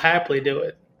I will happily do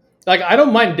it. Like, I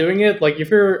don't mind doing it. Like, if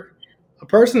you're a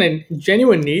person in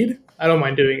genuine need, I don't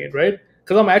mind doing it, right?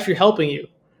 Because I'm actually helping you.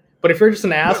 But if you're just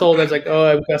an asshole that's like, oh,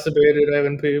 I've constipated, I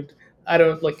haven't pooped, I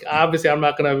don't, like, obviously I'm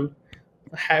not going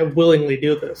to willingly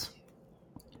do this.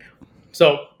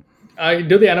 So I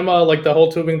do the enema, like the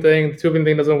whole tubing thing. The tubing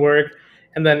thing doesn't work.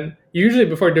 And then usually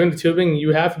before doing the tubing,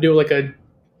 you have to do like a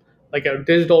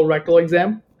digital rectal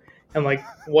exam. And like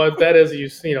what that is, you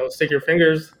stick your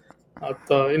fingers out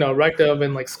the rectum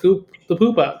and like scoop the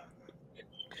poop out.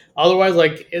 Otherwise,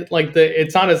 like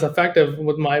it's not as effective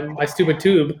with my stupid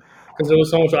tube because there was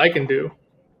so much I can do.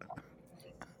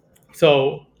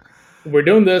 So we're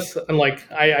doing this, and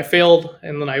like I failed,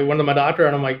 and then I went to my doctor,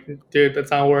 and I'm like, dude,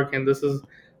 that's not working. This is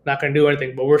not going to do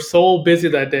anything. But we're so busy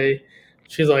that day.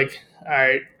 She's like, all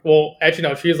right. Well, actually,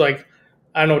 no. She's like,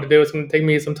 I don't know what to do. It's going to take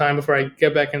me some time before I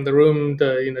get back in the room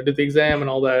to do the exam and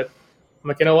all that. I'm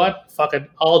like, you know what? Fuck it.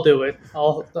 I'll do it.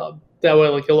 That way,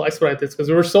 like, you'll expedite this because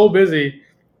we're so busy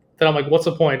that I'm like, what's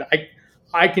the point?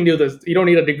 I can do this. You don't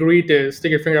need a degree to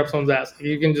stick your finger up someone's ass.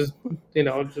 You can just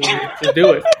just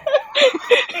do it.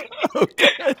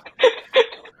 Okay.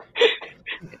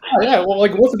 Yeah, well,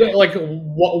 like, what's the like?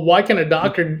 Why can a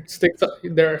doctor stick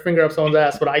their finger up someone's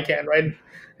ass, but I can't? Right?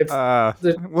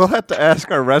 We'll have to ask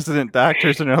our resident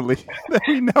doctors in our league that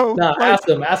we know. Nah, ask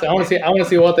them. I want to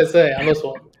see what they say on this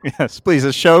one. Yes, please.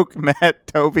 Ashok, Matt,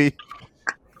 Toby.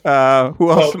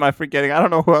 Who else am I forgetting? I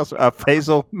don't know who else.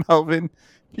 Faisal, Melvin.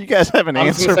 If you guys have an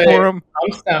answer for them,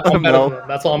 I'm better than them.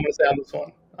 That's all I'm going to say on this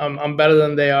one. I'm better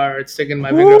than they are at sticking my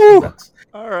finger up someone's ass.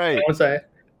 All right. I want to say.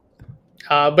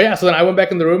 But yeah, so then I went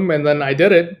back in the room and then I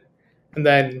did it, and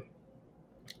then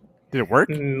did it work?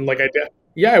 Like I did.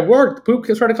 Yeah, it worked. Poop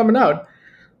started coming out.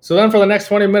 So then for the next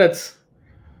 20 minutes,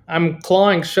 I'm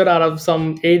clawing shit out of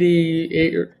some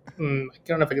 88. I don't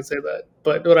know if I can say that,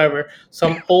 but whatever.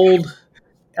 Some old,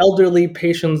 elderly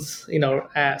patient's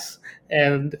ass,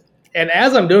 and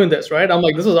as I'm doing this, right, I'm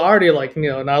like, this is already like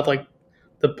not like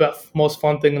the most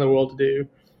fun thing in the world to do,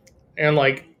 and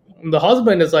like the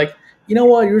husband is like, you know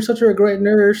what? You're such a great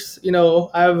nurse.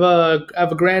 I have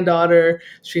a granddaughter.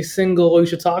 She's single. You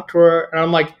should talk to her. And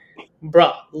I'm like,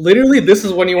 bruh, literally, this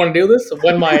is when you want to do this?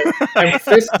 When I'm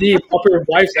fist deep up your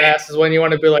wife's ass is when you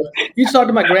want to be like, you should talk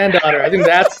to my granddaughter. I think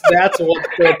that's what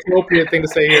the appropriate thing to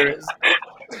say here is.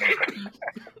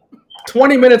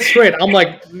 20 minutes straight. I'm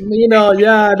like,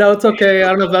 yeah, no, it's okay. I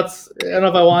don't know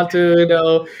if I want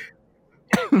to.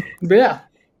 But yeah,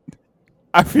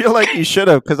 I feel like you should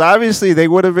have, because obviously they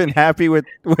would have been happy with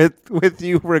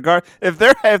you regard if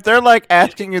they're like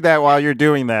asking you that while you're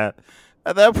doing that.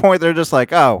 At that point, they're just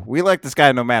like, "Oh, we like this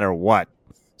guy no matter what."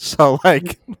 So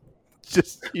like,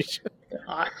 just you should.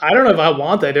 I don't know if I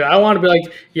want that, dude. I want to be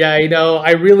like, yeah,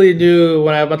 I really knew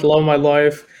when I met the love of my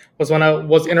life was when I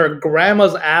was in her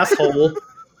grandma's asshole,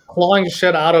 clawing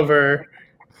shit out of her,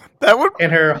 That would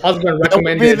and her husband that would be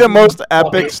recommended the most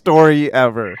coffee. epic story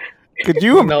ever. Could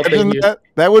you No, thank imagine you. that?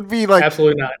 That would be like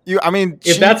Absolutely not. you. I mean,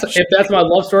 If that's my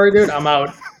love story, dude, I'm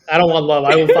out. I don't want love.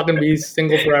 I will fucking be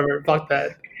single forever. Fuck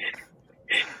that.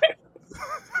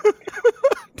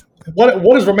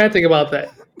 What is romantic about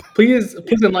that? Please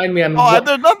enlighten me on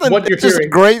there's nothing. what you're It's just a hearing.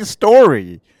 great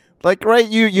story. Like, right?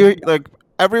 You like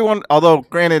everyone. Although,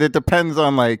 granted, it depends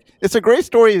on like. It's a great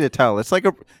story to tell. It's like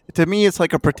to me, it's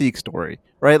like a Pratik story,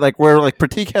 right? Like where like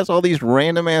Pratik has all these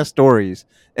random ass stories,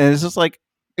 and it's just like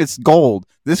it's gold.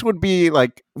 This would be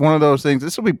like one of those things.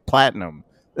 This would be platinum.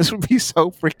 This would be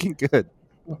so freaking good.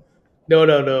 No.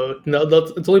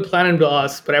 It's only platinum to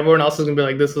us, but everyone else is gonna be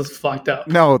like, "This is fucked up."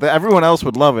 No, everyone else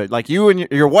would love it. Like you and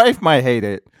your wife might hate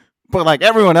it, but like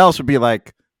everyone else would be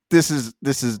like, "This is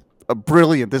a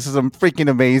brilliant. This is a freaking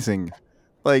amazing."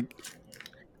 Like,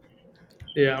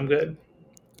 Yeah, I'm good.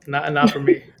 Not for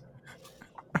me.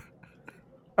 all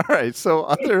right. So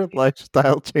other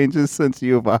lifestyle changes since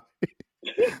U of I.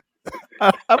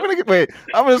 I'm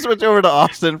gonna switch over to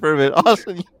Austin for a bit.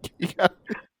 Austin, you got.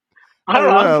 I don't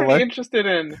know. I'm pretty like- interested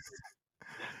in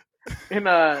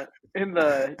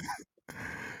the.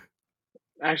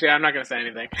 Actually, I'm not gonna say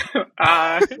anything.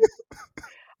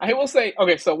 I will say,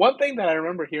 okay. So one thing that I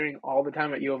remember hearing all the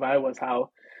time at U of I was how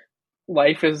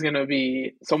life is gonna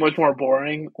be so much more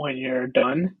boring when you're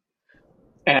done,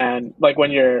 and like when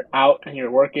you're out and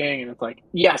you're working, and it's like,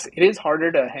 yes, it is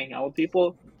harder to hang out with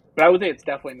people, but I would say it's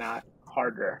definitely not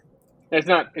harder. It's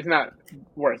not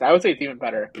worse. I would say it's even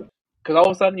better. Because all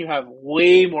of a sudden you have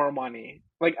way more money.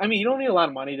 Like, I mean, you don't need a lot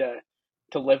of money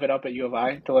to live it up at U of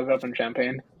I, to live it up in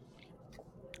Champaign.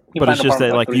 But it's just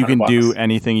that like you can do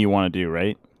anything you want to do,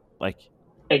 right? Like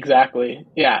exactly,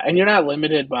 yeah, and you're not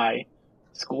limited by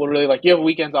school really. Like you have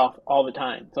weekends off all the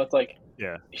time, so it's like,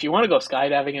 yeah. if you want to go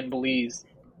skydiving in Belize,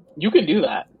 you can do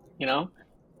that.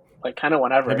 Like kind of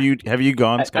whenever. Have you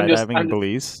gone skydiving in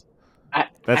Belize?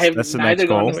 That's the next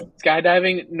goal. Gone to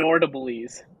skydiving nor to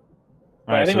Belize.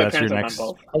 All right, I think so my that's your parents next.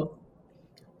 have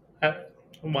done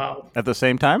both. Wow. At the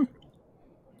same time?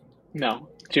 No,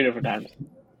 2 different times.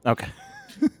 Okay.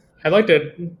 I'd like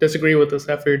to disagree with this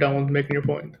after you're done with making your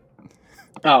point.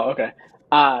 Oh, okay.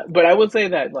 But I would say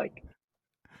that like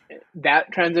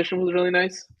that transition was really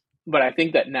nice. But I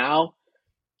think that now,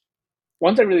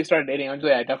 once I really started dating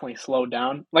Anjali, I definitely slowed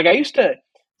down. Like I used to,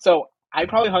 so I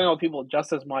probably hung out with people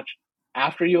just as much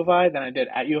after U of I than I did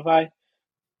at U of I.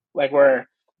 Like where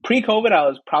pre-COVID,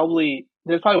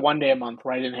 there's probably one day a month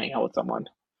where I didn't hang out with someone.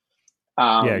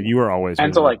 Yeah, you were always.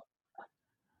 And so like,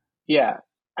 yeah.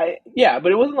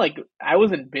 But it wasn't like I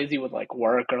wasn't busy with like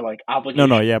work or like obligations.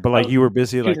 No, yeah, but like you were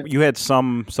busy, like you had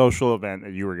some social event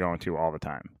that you were going to all the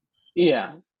time.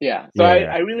 Yeah. So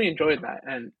I really enjoyed that,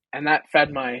 and that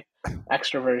fed my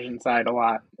extroversion side a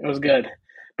lot. It was good.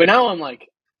 But now I'm like,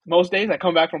 most days I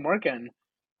come back from work and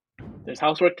there's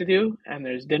housework to do and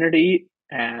there's dinner to eat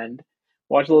and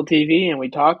watch a little TV and we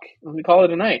talk and we call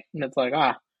it a night. And it's like,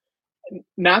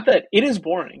 not that it is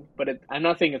boring, but I'm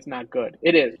not saying it's not good.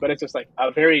 It is, but it's just like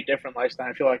a very different lifestyle.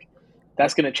 I feel like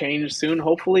that's going to change soon,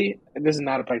 hopefully. And this is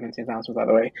not a pregnancy announcement, by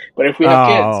the way. But if we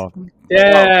have kids.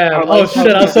 Yeah.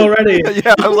 Shit, I'm so ready.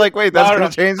 Yeah, I was like, wait, that's going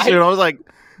to change soon. I was like,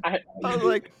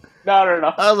 no.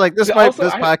 I was like, this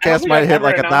podcast might hit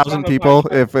like 1,000 people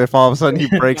if all of a sudden he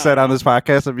breaks that on this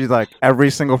podcast. It'd be like every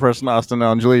single person Austin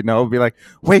and Anjali know would be like,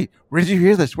 wait, where did you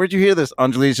hear this? Where'd you hear this?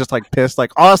 Anjali's just like pissed,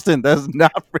 like, Austin, that's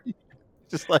not for you.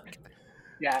 Just like,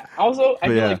 yeah. Also, I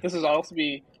feel like this is also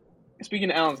speaking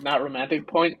to Alan's not romantic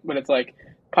point, but it's like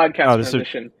podcast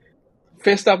transition,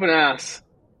 fist up an ass,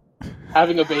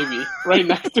 having a baby right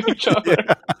next to each other.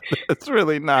 Yeah, it's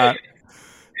really not.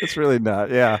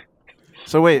 Yeah.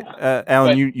 So wait,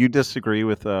 Alan, you disagree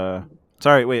with?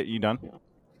 Sorry, wait, you done?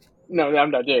 No,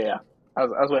 I'm done. Yeah. I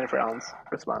was waiting for Alan's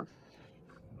response.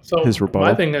 So his rebuttal.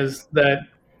 My thing is that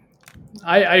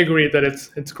I agree that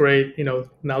it's great.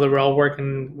 Now that we're all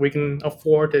working, we can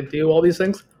afford to do all these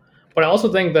things. But I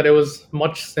also think that it was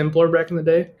much simpler back in the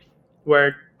day,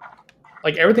 where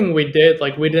like everything we did,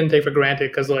 like we didn't take for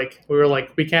granted because like we were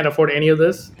like we can't afford any of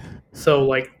this. So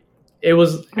like it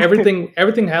was everything.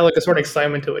 Everything had like a sort of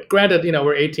excitement to it. Granted,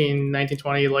 we're 18, 19,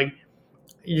 20. Like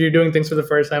you're doing things for the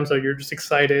first time, so you're just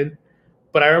excited.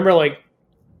 But I remember like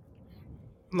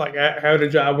I had a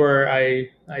job where I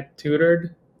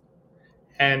tutored,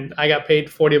 and I got paid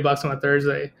 $40 on a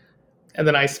Thursday, and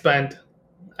then I spent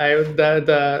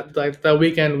the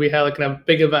weekend we had like a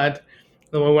big event.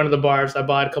 Then we went to the bars. I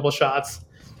bought a couple shots.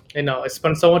 I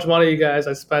spent so much money, you guys.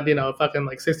 I spent fucking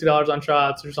like $60 on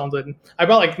shots or something. I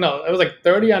bought like no, it was like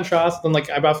 30 on shots. Then like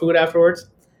I bought food afterwards.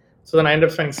 So then I ended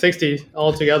up spending 60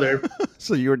 altogether.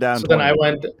 So you were down So 20. then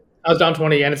I was down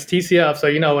 20, and it's TCF, so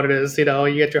you know what it is. You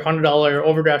get your $100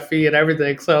 overdraft fee and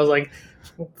everything. So I was like,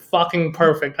 fucking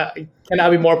perfect.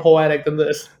 Cannot be more poetic than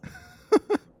this.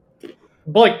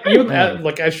 But like even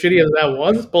like as shitty as that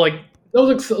was, but like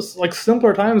those like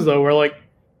simpler times though, where like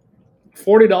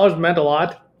 $40 meant a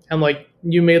lot, and like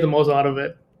you made the most out of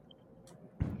it.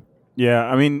 Yeah,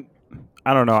 I mean,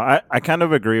 I don't know. I kind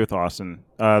of agree with Austin.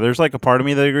 There's like a part of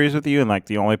me that agrees with you, and like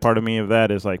the only part of me of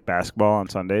that is like basketball on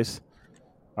Sundays.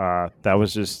 That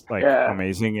was just like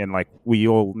amazing, and like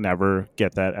we'll never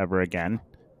get that ever again.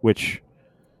 Which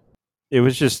it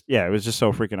was just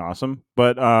so freaking awesome.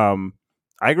 But I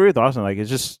agree with Austin. Like it's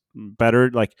just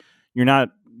better. Like you're not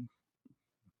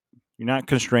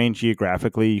constrained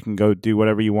geographically. You can go do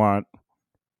whatever you want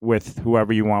with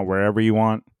whoever you want, wherever you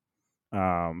want.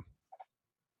 I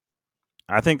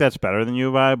think that's better than U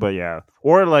of I, but yeah.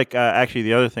 Or like actually,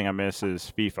 the other thing I miss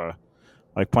is FIFA.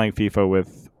 Like playing FIFA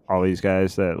with all these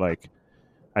guys that like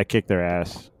I kicked their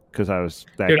ass because I was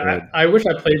that Dude, good. I wish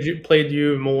I played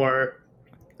you more.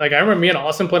 Like I remember me and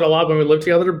Austin played a lot when we lived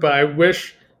together, but I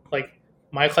wish like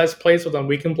my class played so then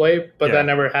we can play, but that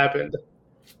never happened.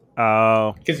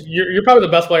 Oh, because you're probably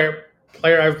the best player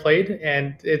I've played,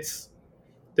 and it's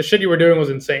the shit you were doing was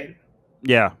insane.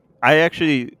 yeah. I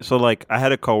actually like I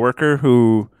had a coworker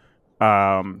who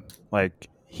like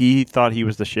he thought he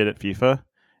was the shit at FIFA.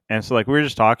 And so like we were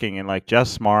just talking and like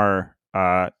Jess Smar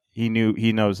he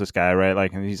knows this guy, right?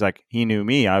 Like and he's like he knew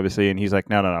me obviously and he's like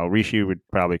no, Rishi would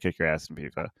probably kick your ass in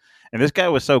FIFA. And this guy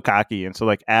was so cocky and so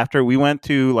like after we went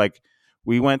to like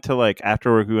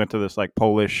after work we went to this like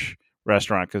Polish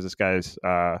restaurant cuz this guy's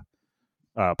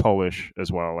Polish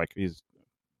as well. Like his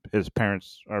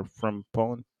parents are from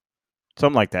Poland.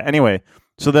 Something like that. Anyway,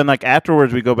 so then like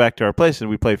afterwards we go back to our place and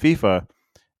we play FIFA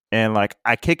and like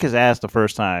I kick his ass the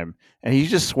first time and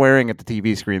he's just swearing at the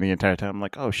TV screen the entire time. I'm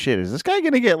like, "Oh shit, is this guy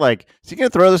going to get like is he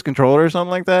going to throw this controller or something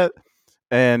like that?"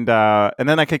 And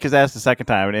then I kick his ass the second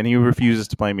time and he refuses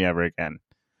to play me ever again.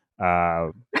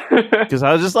 Cuz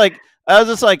I was just like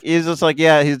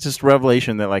yeah, he's just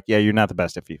revelation that like yeah, you're not the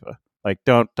best at FIFA. Like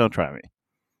don't try me.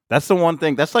 That's the one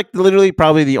thing. That's like literally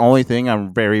probably the only thing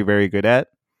I'm very very good at.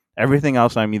 Everything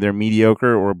else I'm either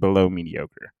mediocre or below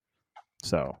mediocre.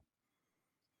 So,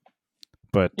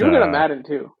 but you were good at Madden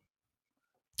too.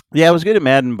 Yeah, I was good at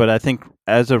Madden, but I think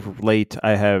as of late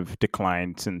I have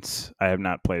declined since I have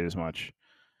not played as much.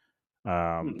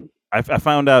 I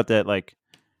found out that like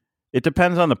it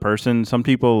depends on the person. Some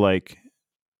people like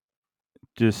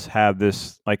just have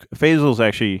this like Faisal's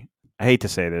actually. I hate to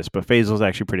say this, but Faisal's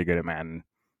actually pretty good at Madden.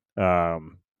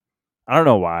 I don't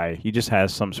know why. He just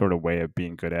has some sort of way of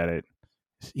being good at it.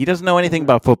 He doesn't know anything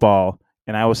about football,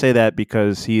 and I will say that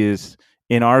because he is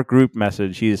in our group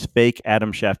message. He is fake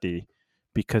Adam Schefter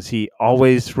because he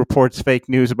always reports fake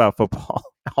news about football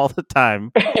all the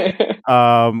time.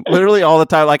 Literally all the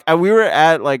time. Like we were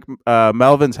at like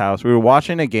Melvin's house. We were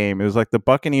watching a game. It was like the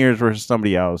Buccaneers versus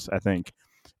somebody else, I think,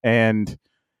 and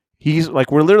he's like,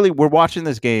 we're watching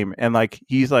this game, and like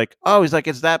he's like,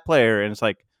 it's that player, and it's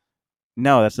like,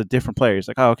 no, that's a different player. He's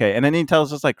like, oh, okay, and then he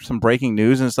tells us like some breaking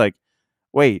news, and it's like,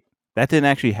 wait, that didn't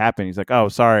actually happen. He's like, oh,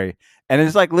 sorry. And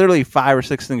it's like literally 5 or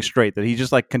 6 things straight that he's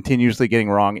just like continuously getting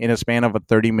wrong in a span of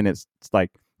 30 minutes. It's like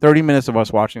 30 minutes of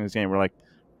us watching this game. We're like,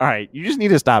 all right, you just need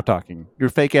to stop talking. You're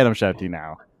fake Adam Schefter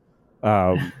now.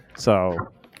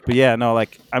 But yeah, no,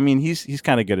 like, I mean, he's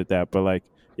kind of good at that. But like,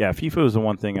 yeah, FIFA is the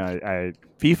one thing I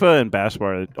FIFA and basketball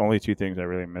are the only 2 things I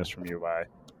really miss from UI.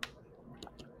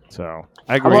 So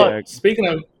I agree. Speaking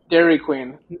of Dairy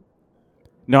Queen.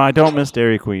 No, I don't miss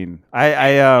Dairy Queen.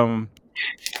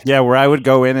 Yeah, where I would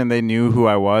go in and they knew who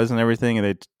I was and everything, and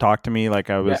they'd talk to me like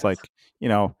I was like,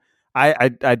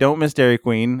 I don't miss Dairy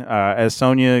Queen. As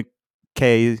Sonia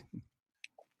K,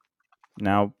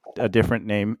 now a different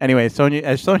name. Anyway, as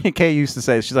Sonia K used to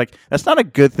say, she's like, that's not a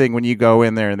good thing when you go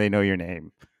in there and they know your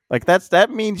name. Like that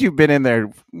means you've been in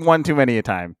there one too many a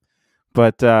time.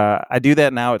 But I do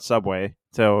that now at Subway.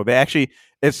 So they actually,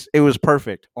 it was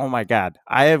perfect. Oh my God.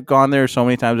 I have gone there so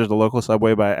many times. There's a local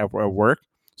Subway at work.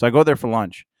 So I go there for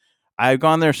lunch. I've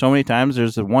gone there so many times.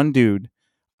 There's the one dude.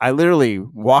 I literally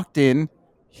walked in.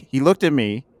 He looked at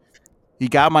me. He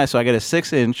got so I get a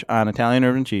 6-inch on Italian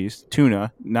urban cheese,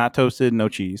 tuna, not toasted, no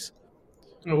cheese,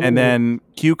 and Ooh. then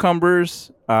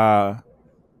cucumbers,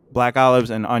 black olives,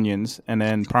 and onions, and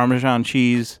then Parmesan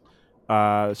cheese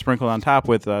sprinkled on top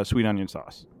with sweet onion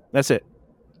sauce. That's it.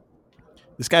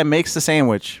 This guy makes the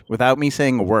sandwich without me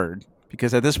saying a word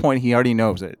because at this point he already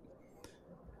knows it.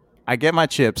 I get my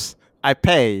chips. I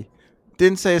pay.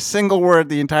 Didn't say a single word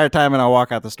the entire time, and I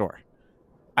walk out the store.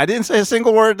 I didn't say a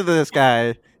single word to this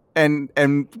guy, and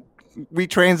we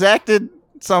transacted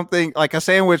something like a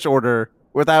sandwich order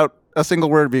without a single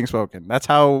word being spoken. That's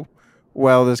how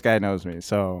well this guy knows me.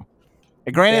 So,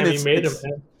 granted, Damn, you made him,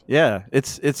 man. Yeah,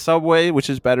 it's Subway, which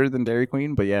is better than Dairy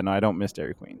Queen, but yeah, no, I don't miss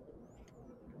Dairy Queen.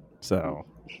 So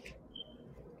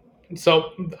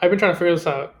I've been trying to figure this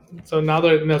out. So now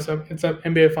that it's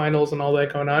NBA Finals and all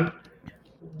that going on,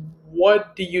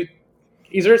 what do you?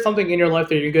 Is there something in your life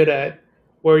that you're good at,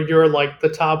 where you're like the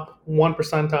top 1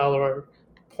 percentile or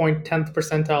 0.10th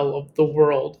percentile of the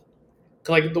world?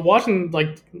 Like the watching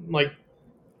like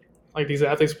these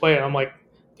athletes play, and I'm like,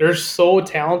 they're so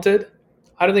talented.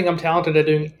 I don't think I'm talented at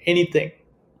doing anything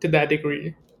to that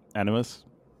degree. enemas.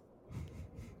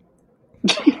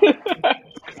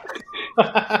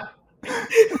 I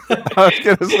was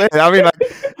gonna say. I mean, like,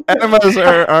 enemas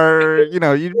are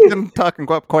you've been talking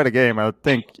quite a game. I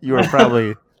think you are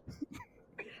probably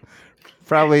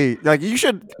like you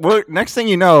should. Well, next thing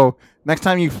you know, next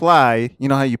time you fly, you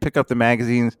know how you pick up the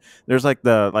magazines. There's like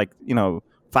 5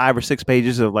 or 6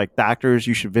 pages of like doctors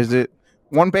you should visit.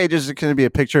 One page is going to be a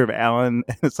picture of Allen,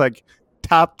 and it's like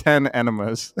top 10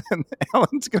 enemas, and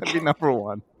Allen's going to be number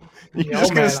 1. You're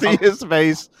just going to see his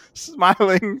face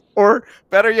smiling, or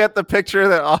better yet, the picture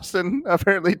that Austin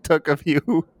apparently took of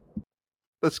you,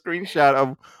 the screenshot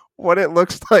of what it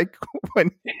looks like when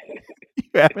you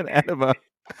have an enema.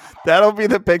 That'll be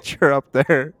the picture up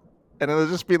there, and it'll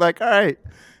just be like, all right,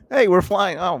 hey, we're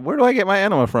flying. Oh, where do I get my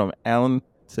enema from? Allen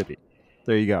City.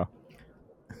 There you go.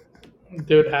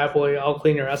 Dude, happily, I'll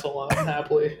clean your asshole out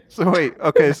happily. So wait,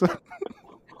 okay, so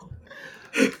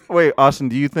wait, Austin,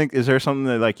 do you think is there something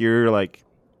that like you're like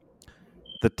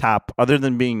the top other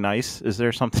than being nice? Is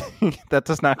there something that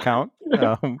does not count?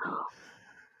 I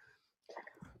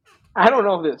don't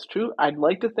know if it's true. I'd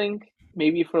like to think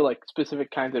maybe for like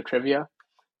specific kinds of trivia,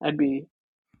 I'd be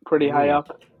pretty high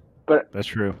up. But that's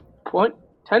true.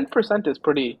 10% is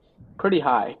pretty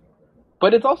high.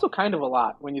 But it's also kind of a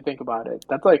lot when you think about it.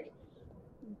 That's like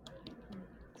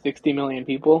 60 million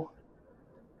people.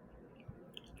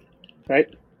 Right?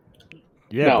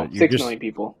 Yeah. No, 6 million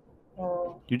people.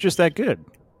 You're just that good.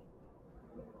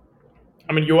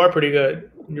 I mean, you are pretty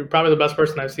good. You're probably the best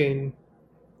person I've seen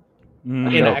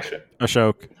in action.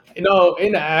 Ashok. No,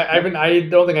 I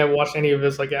don't think I've watched any of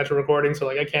his like actual recordings, so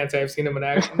like I can't say I've seen him in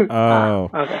action.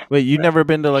 Oh, okay. Wait, you've never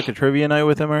been to like a trivia night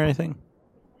with him or anything?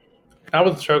 Not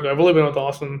with Ashok. I've only been with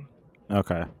Austin.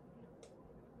 Okay.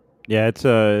 Yeah, it's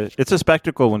a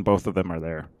spectacle when both of them are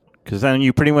there, because then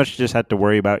you pretty much just have to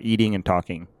worry about eating and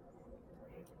talking.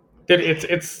 Dude,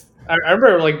 it's. I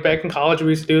remember like back in college we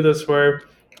used to do this where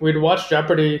we'd watch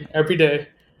Jeopardy every day.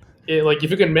 Like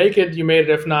if you can make it, you made it.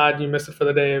 If not, you missed it for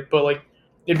the day. But like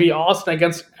it'd be Austin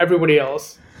against everybody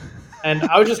else, and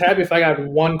I was just happy if I got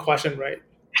one question right.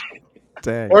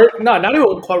 Dang. Or no, not even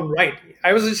one question right.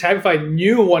 I was just happy if I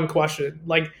knew one question.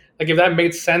 Like if that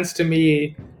made sense to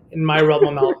me in my realm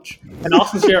of knowledge. And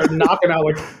Austin's here knocking out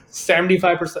like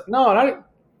 75%. No, not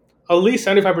at least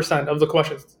 75% of the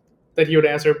questions that he would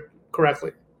answer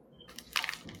correctly.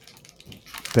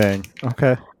 Dang.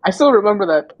 Okay. I still remember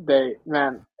that day,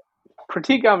 man.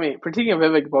 Pratik and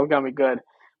Vivek both got me good.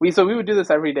 We would do this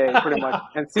every day pretty much.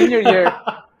 And senior year,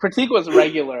 Pratik was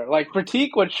regular. Like Pratik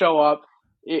would show up.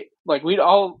 We'd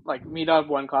all like meet up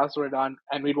when classes were done,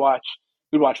 and we'd watch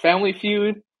Family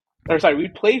Feud.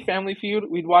 We'd play Family Feud.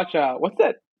 We'd watch what's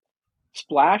that?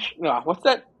 Splash? No, what's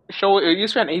that show? It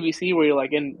used to be on ABC where you're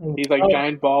like in these like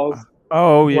giant balls.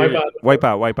 Oh yeah,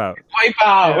 Wipeout.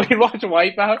 Yeah. We'd watch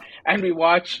Wipeout, and we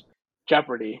watch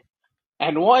Jeopardy.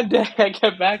 And one day I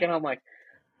get back and I'm like,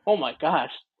 oh my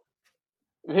gosh,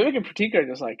 Vivek and Pratik are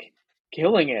just like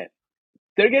killing it.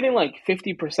 They're getting like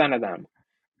 50% of them,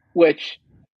 which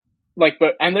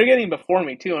and they're getting before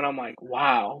me too. And I'm like,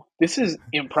 wow, this is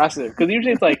impressive. Because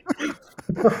usually it's like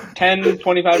 10,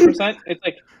 25%. It's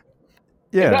like,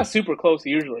 yeah, it's not super close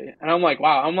usually. And I'm like,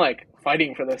 wow, I'm like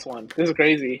fighting for this one. This is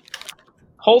crazy.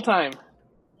 Whole time,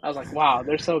 I was like, wow,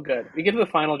 they're so good. We get to the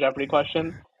final Jeopardy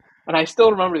question, and I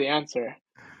still remember the answer.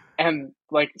 And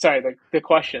the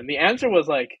question. The answer was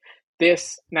like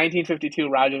this 1952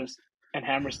 Rogers and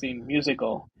Hammerstein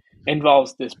musical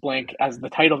involves this blank as the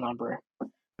title number. And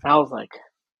I was like,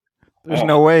 There's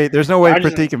no way Rogers and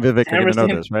Pratik and Vivek are going to know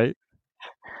Hammerstein. this, right?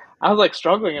 I was like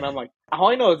struggling, and I'm like, all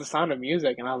I know is the Sound of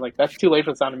Music, and I was like, that's too late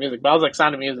for the Sound of Music. But I was like,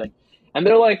 Sound of Music, and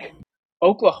they're like,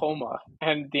 Oklahoma,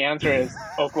 and the answer is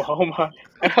Oklahoma,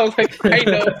 and I was like, I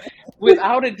know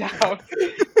without a doubt,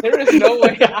 there is no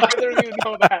way either of you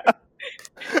know that.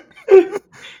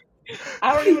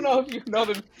 I don't even know if you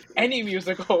know any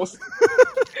musicals.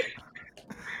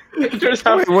 Wait,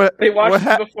 they watched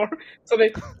it before, so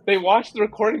they watched the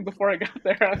recording before I got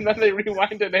there, and then they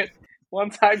rewinded it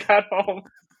once I got home.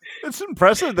 It's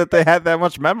impressive that they had that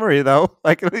much memory, though.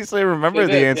 Like, at least they remember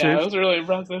the answers. Yeah, it was really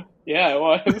impressive. Yeah, it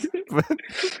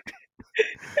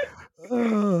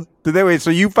was. Did they wait? So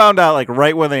you found out like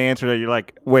right when they answered it, you're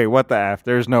like, wait, what the F?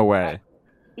 There's no way.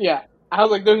 Yeah. I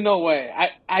was like, there's no way.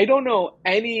 I don't know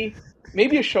any.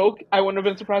 Maybe a show, I wouldn't have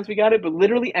been surprised if we got it, but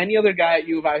literally any other guy at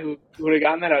U of I who would have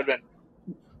gotten that, I would have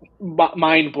been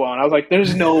mind blown. I was like,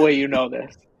 there's no way you know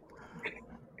this.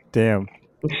 Damn.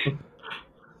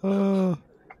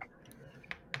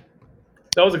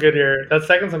 That was a good year. That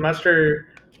second semester,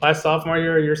 my sophomore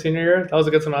year, your senior year, that was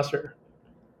a good semester.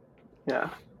 Yeah,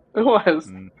 it was.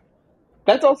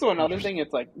 That's also another thing.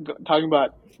 It's like talking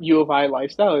about U of I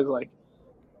lifestyle is like,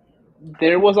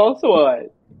 there was also I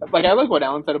like what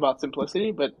Alan said about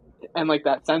simplicity, and like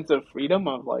that sense of freedom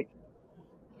of like,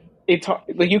 it's hard,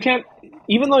 like you can't,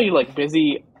 even though you're like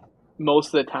busy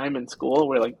most of the time in school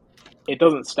where like it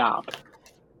doesn't stop,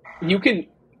 you can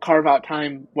carve out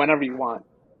time whenever you want.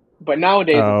 But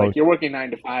nowadays it's like you're working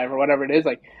 9 to 5 or whatever it is.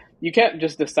 Like you can't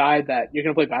just decide that you're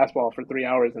going to play basketball for 3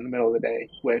 hours in the middle of the day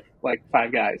with like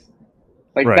 5 guys.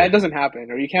 Like that doesn't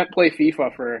happen. Or you can't play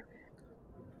FIFA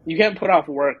you can't put off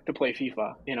work to play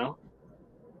FIFA, you know?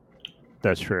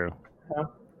 That's true. Yeah.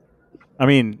 I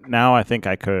mean, now I think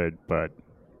I could, but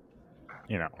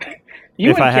you know,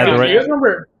 if I had the right. You guys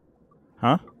remember?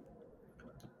 Huh?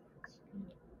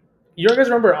 You guys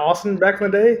remember Austin back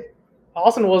in the day?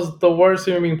 Austin was the worst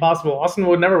human being possible. Austin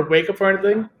would never wake up for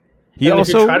anything. If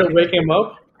you try to wake him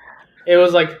up, it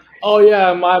was like, oh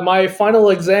yeah, my final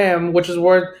exam, which is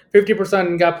worth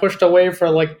 50%, got pushed away for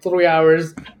like 3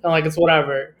 hours, and like it's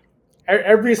whatever.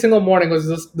 Every single morning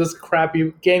was this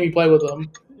crappy game you play with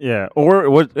them. Yeah. Or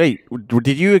what? Wait,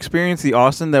 did you experience the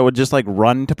Austin that would just like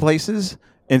run to places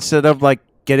instead of like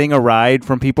getting a ride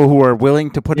from people who are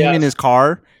willing to put him in his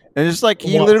car? And it's like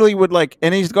he literally would like,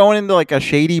 and he's going into like a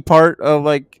shady part of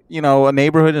like, you know, a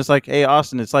neighborhood. And it's like, hey,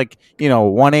 Austin, it's like, you know,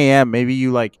 1 a.m. Maybe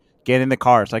you like get in the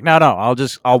car. It's like, no,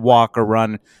 I'll walk or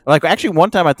run. Like actually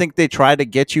one time I think they tried to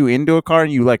get you into a car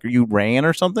and you ran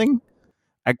or something.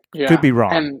 I could be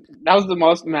wrong. And that was the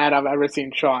most mad I've ever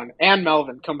seen Sean and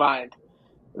Melvin combined.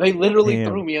 They literally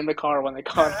threw me in the car when they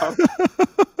caught up.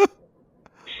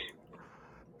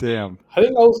 Damn. I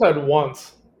think I also had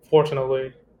once,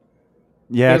 fortunately.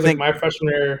 Yeah, I think like my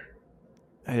freshman year.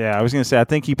 Yeah, I was gonna say I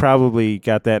think he probably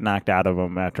got that knocked out of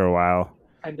him after a while.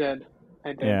 I did.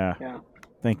 Yeah.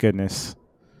 Thank goodness.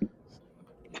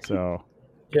 So.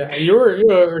 Yeah, you were a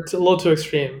little too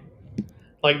extreme.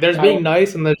 Like there's being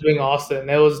nice and there's being Austin.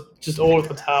 It was just over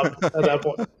the top at that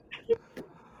point.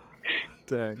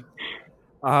 Dang.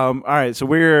 All right, so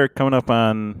we're coming up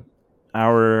on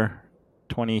hour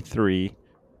 23,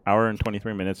 hour and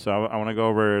 23 minutes. So I want to go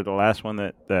over the last one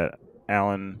that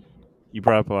Alan, you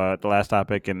brought up the last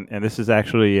topic, and this is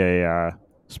actually a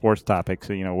sports topic.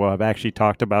 So, you know, we'll have actually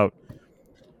talked about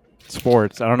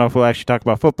sports. I don't know if we'll actually talk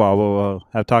about football, but we'll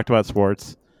have talked about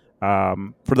sports.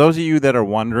 For those of you that are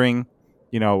wondering,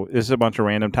 you know, this is a bunch of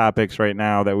random topics right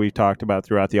now that we've talked about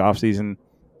throughout the off season,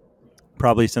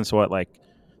 probably since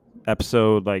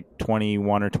episode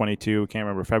 21 or 22, can't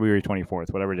remember, February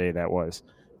 24th, whatever day that was.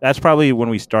 That's probably when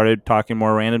we started talking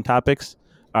more random topics.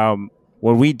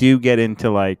 When we do get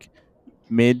into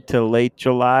mid to late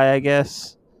July, I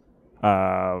guess,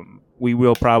 we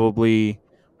will probably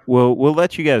we'll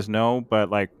let you guys know, but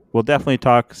we'll definitely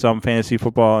talk some fantasy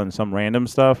football and some random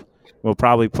stuff. We'll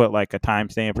probably put a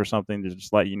timestamp or something to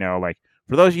just let you know.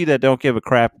 For those of you that don't give a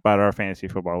crap about our fantasy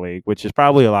football league, which is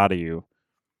probably a lot of you,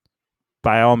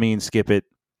 by all means, skip it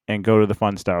and go to the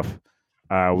fun stuff,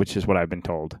 which is what I've been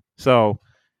told. So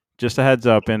just a heads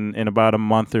up, in about a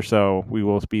month or so, we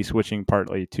will be switching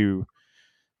partly to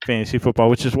fantasy football,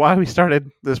 which is why we started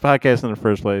this podcast in the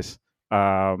first place.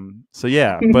 So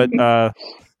yeah, but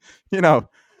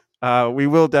we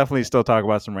will definitely still talk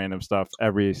about some random stuff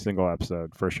every single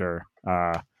episode for sure.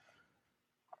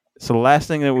 So the last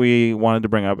thing that we wanted to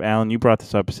bring up, Alan, you brought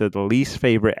this up. You said the least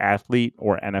favorite athlete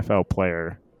or NFL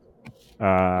player.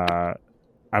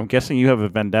 I'm guessing you have a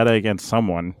vendetta against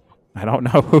someone. I don't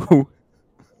know who.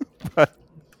 But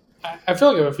I feel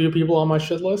like I have a few people on my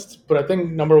shit list, but I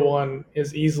think number one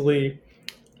is easily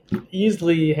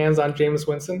hands on James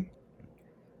Winston.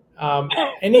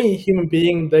 Any human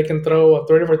being that can throw a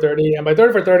 30 for 30, and by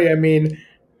 30 for 30, I mean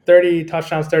 30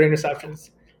 touchdowns, 30 interceptions,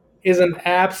 is an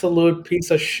absolute piece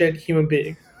of shit human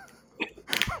being.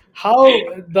 How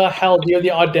the hell do you have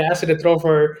the audacity to throw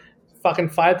for fucking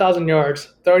 5,000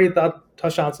 yards, 30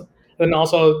 touchdowns, and then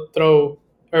also throw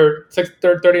or 30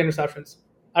 interceptions?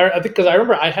 I think because I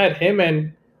remember I had him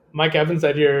and Mike Evans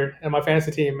that year in my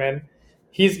fantasy team, and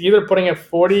he's either putting up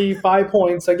 45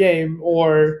 points a game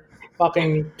or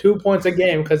fucking 2 points a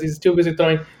game because he's too busy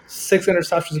throwing 6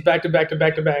 interceptions back to back to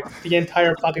back to back the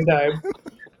entire fucking time.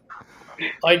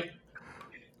 Like,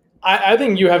 I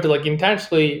think you have to like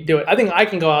intentionally do it. I think I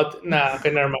can go out. Nah,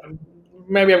 okay, never mind.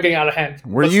 Maybe I'm getting out of hand.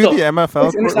 were But you still, the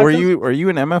MFL? six interceptions. Were you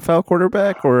an MFL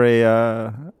quarterback or a?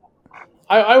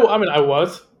 I mean, I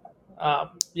was.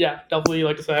 Yeah, definitely.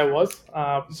 Like I said, I was.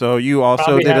 So you also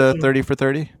Probably did had a some. 30 for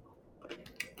 30?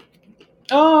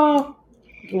 Uh,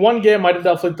 One game I did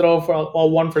definitely throw for a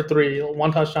 1 for 3,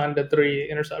 1 touchdown to 3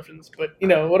 interceptions. But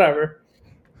whatever.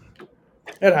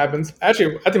 It happens.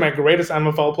 Actually, I think my greatest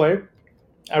MFL play.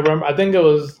 I remember. I think it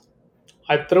was.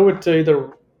 I threw it to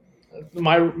either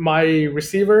my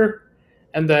receiver,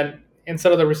 and then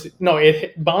instead of no,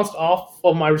 bounced off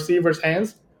of my receiver's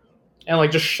hands and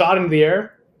like just shot in the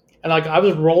air, and like I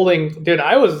was rolling, dude.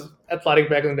 I was athletic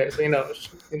back in the day, so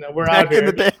we're out Back in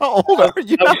the here. day, how old are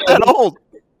you? I was, Not that old.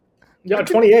 yeah,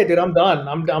 28, dude. I'm done.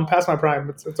 I'm past my prime.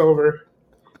 It's over.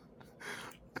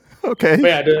 Okay. But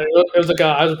yeah, dude, it was like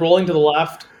I was rolling to the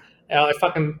left. And I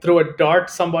fucking threw a dart.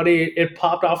 To somebody, it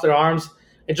popped off their arms.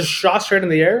 It just shot straight in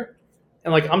the air,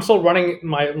 and like I'm still running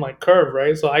my curve,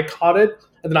 right? So I caught it,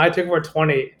 and then I took it for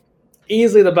 20.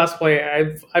 Easily the best play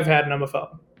I've had in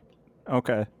MFL.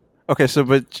 Okay. Okay. So,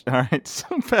 but all right. So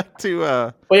back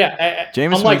to But yeah,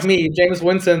 James unlike Winston. me, James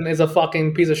Winston is a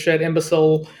fucking piece of shit,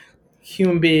 imbecile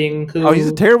human being Oh, he's a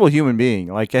who. terrible human being.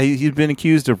 Like he's been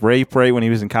accused of rape right when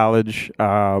he was in college.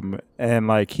 And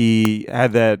like he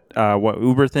had that what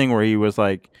Uber thing where he was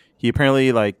like he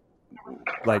apparently like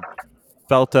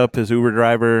felt up his Uber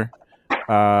driver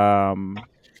um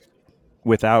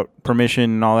without permission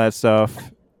and all that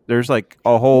stuff. There's like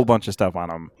a whole bunch of stuff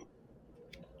on him.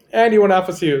 And he went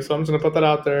FSU, so I'm just gonna put that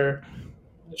out there.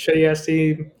 Shitty ass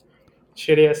team,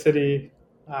 shitty ass city.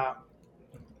 But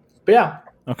yeah,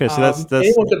 Okay, so that's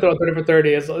anyone could throw 30 for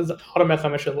 30 is automatic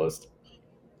on my shit list.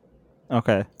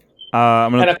 okay.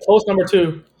 I'm And gonna a close number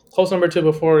two. Close number two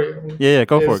before yeah,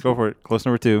 go for is it. Go for it. Close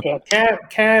number 2.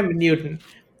 Cam Newton.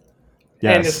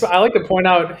 And Yes. I like to point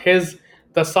out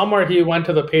the summer he went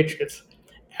to the Patriots.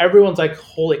 Everyone's like,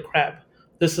 "Holy crap,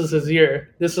 this is his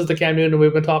year. This is the Cam Newton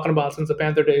we've been talking about since the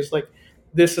Panther days. Like,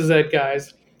 this is it,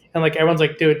 guys." And like everyone's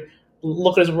like, "Dude,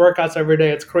 look at his workouts every day.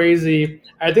 It's crazy."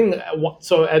 I think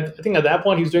so. I think at that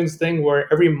point he was doing this thing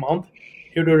where every month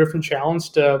he would do a different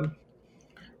challenge to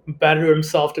better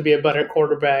himself to be a better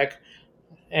quarterback.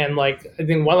 And like I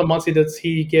think one of the months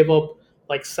he gave up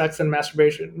like sex and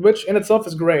masturbation, which in itself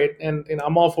is great, and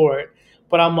I'm all for it.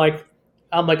 But I'm like,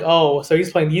 oh, so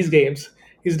he's playing these games.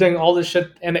 He's doing all this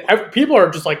shit, and people are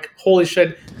just like, holy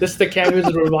shit, this is the Cam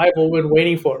Newton revival we've been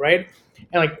waiting for, right?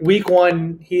 And like week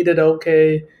 1 he did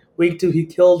okay, week 2 he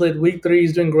killed it, week 3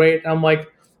 he's doing great. And I'm like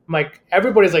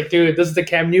everybody's like, dude, this is the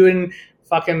Cam Newton.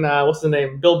 Fucking what's the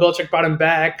name? Bill Belichick brought him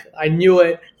back. I knew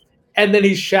it. And then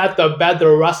he shat the bed the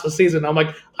rest of the season. I'm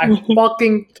like, I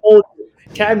fucking told you.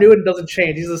 Cam Newton doesn't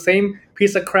change. He's the same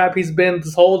piece of crap he's been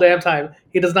this whole damn time.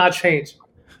 He does not change.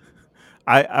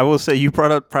 I will say you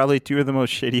brought up probably 2 of the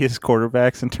most shittiest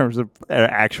quarterbacks in terms of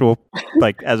actual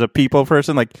like as a people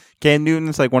person. Like Cam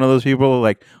Newton's like one of those people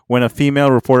like when a female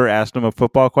reporter asked him a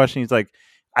football question, he's like,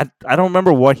 I don't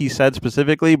remember what he said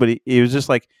specifically, but he was just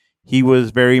like he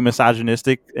was very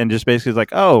misogynistic and just basically was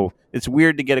like, oh, it's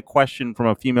weird to get a question from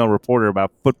a female reporter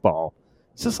about football.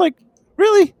 It's just like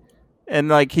really, and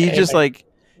like he's just like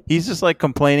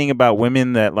complaining about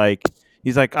women that like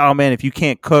he's like, oh man, if you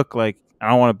can't cook, like I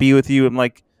don't want to be with you. I'm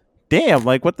like, damn,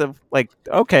 like what the like?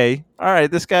 Okay, all right,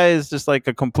 this guy is just like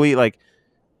a complete like.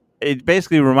 It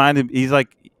basically reminded he's like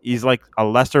a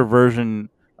lesser version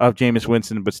of Jameis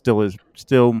Winston, but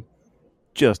still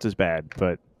just as bad.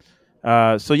 But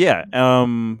so yeah,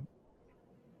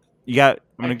 you got.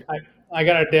 I'm I, gonna. I, I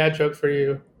got a dad joke for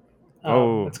you.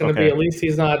 Oh, It's going to be okay. at least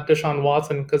he's not Deshaun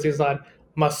Watson because he's not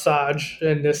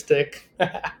misogynistic.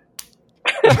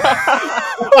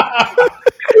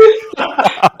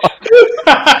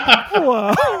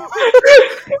 Wow,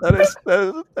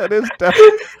 that is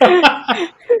definitely.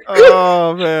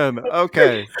 Oh man.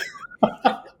 Okay.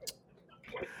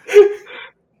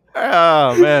 All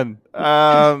Oh man,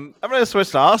 I'm gonna switch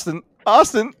to Austin.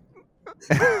 Austin,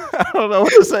 I don't know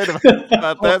what to say about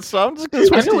Well, that, so I'm just gonna I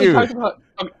switch know to we you. talked about.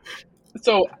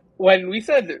 So when we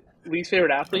said least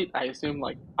favorite athlete, I assume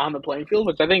like on the playing field,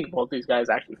 which I think both these guys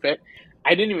actually fit.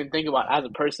 I didn't even think about as a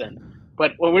person,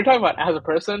 but when we're talking about as a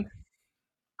person,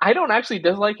 I don't actually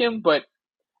dislike him, but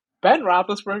Ben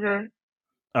Roethlisberger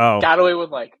Oh got away with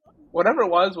like whatever it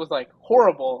was like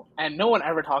horrible, and no one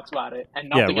ever talks about it,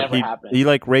 and yeah, nothing ever he happened.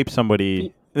 like raped somebody.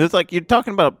 He, It's like you're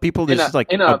talking about people just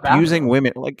like in a abusing bathroom.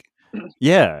 women. Like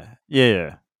yeah.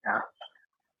 Yeah,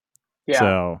 yeah.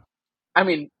 So I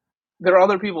mean, there are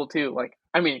other people too. Like,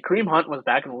 I mean, Kareem Hunt was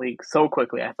back in the league so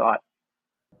quickly. I thought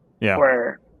yeah.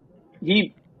 where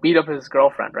he beat up his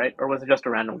girlfriend, right? Or was it just a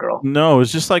random girl? No, it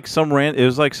was just like it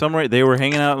was like they were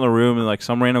hanging out in the room and like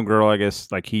some random girl, I guess,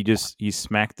 like he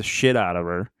smacked the shit out of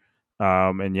her.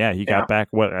 And yeah, he Yeah, got back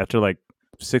after like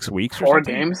 6 weeks or 4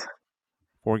 games. something?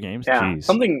 4 games? Yeah, Jeez.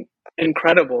 something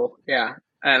incredible. Yeah,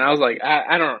 and I was like,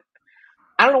 I don't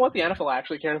know what the NFL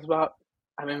actually cares about.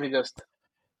 I mean, they just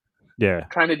Yeah.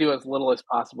 trying to do as little as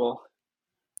possible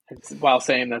while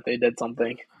saying that they did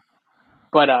something.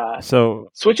 But So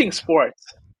switching sports,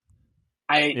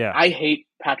 yeah. I hate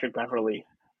Patrick Beverly.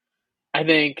 I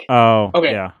think Oh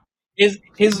okay, yeah. his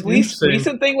least Interesting.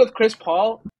 recent thing with Chris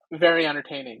Paul very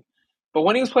entertaining, but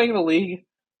when he was playing in the league,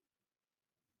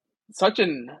 such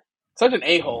an such an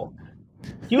a hole.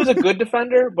 He was a good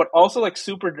defender, but also like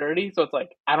super dirty. So it's like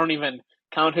I don't even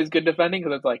count his good defending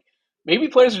because it's like maybe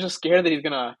players are just scared that he's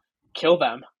gonna kill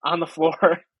them on the floor.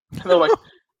 And they're like,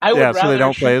 I would Yeah. So they rather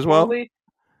don't play shoot as well. poorly.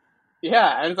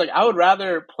 Yeah, and it's like I would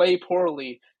rather play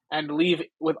poorly and leave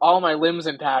with all my limbs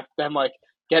intact than like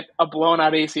get a blown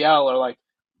out ACL or like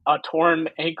a torn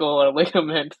ankle or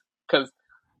ligament because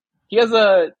he has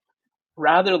a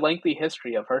rather lengthy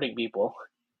history of hurting people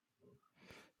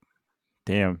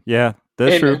Damn. Yeah.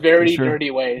 That's in true. That's very true.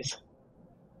 dirty ways.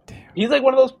 Damn. He's like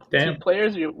one of those Damn.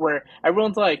 players where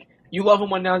everyone's like, you love him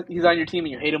when he's on your team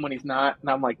and you hate him when he's not. And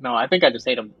I'm like, no, I think I just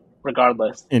hate him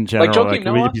regardless. In Like general, Joakim like if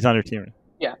Noah, he's on your team.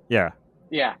 yeah, Yeah.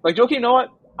 yeah. Like Joakim Noah,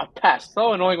 a pest.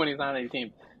 So annoying when he's not on your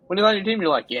team. When he's on your team, you're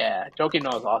like, yeah, Joakim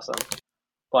Noah's awesome.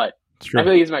 But It's I true.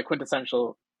 feel like he's my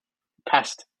quintessential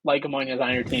pest. Like him when he's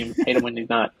on your team, hate him when he's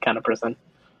not kind of person.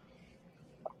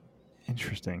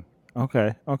 Interesting.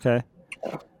 Okay. Okay.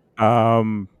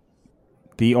 Um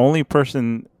the only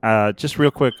person, just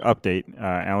real quick update.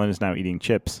 Alan is now eating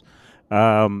chips.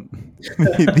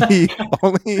 The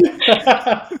only,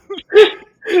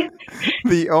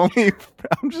 the only.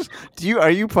 I'm just. Are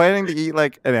you planning to eat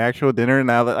like an actual dinner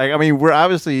now that? Like, I mean, we're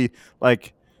obviously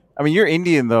like. I mean, you're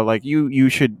Indian though. Like, you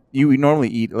normally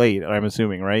eat late. I'm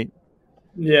assuming, right?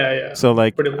 Yeah. So,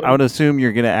 like, Pretty I late. would assume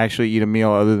you're gonna actually eat a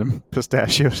meal other than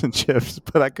pistachios and chips,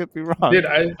 but I could be wrong. Dude,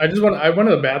 I went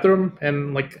to the bathroom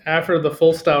and like after the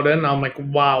full stout in, I'm like,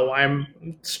 wow, I'm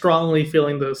strongly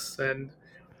feeling this and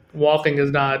walking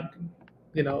is not,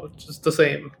 just the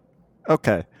same.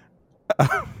 Okay.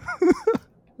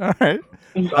 All right.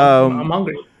 So I'm Um,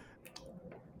 hungry.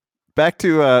 back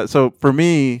to so for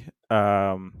me,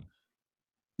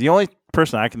 the only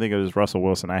person I can think of is Russell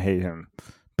Wilson. I hate him,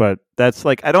 but that's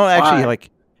like I don't actually Why? like.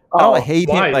 I don't Oh, hate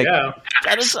him. Why? Like Yeah.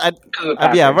 I just because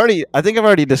of yeah. Patrick. I think I've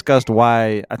already discussed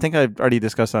why. I think I've already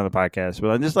discussed it on the podcast, but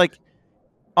I'm just like.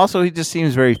 Also, he just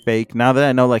seems very fake. Now that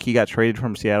I know, like he got traded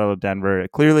from Seattle to Denver,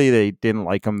 clearly they didn't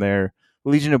like him there.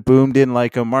 Legion of Boom didn't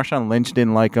like him. Marshawn Lynch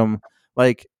didn't like him.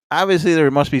 Like obviously there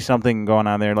must be something going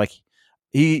on there. Like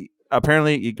he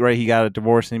apparently right he got a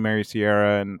divorce and he married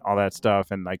Sierra and all that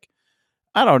stuff. And like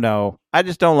I don't know, I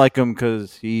just don't like him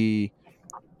because he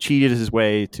cheated his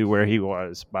way to where he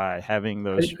was by having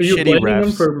those Are you shitty blaming him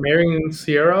refs. for marrying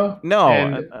Sierra No,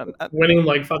 and winning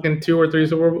like fucking 2 or 3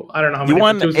 Super Bowl? I don't know how you many, but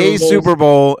won two a Super Super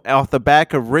Bowls. Bowl off the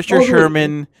back of Richard Oh, dude,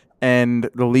 Sherman and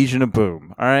the Legion of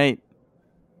Boom. All right.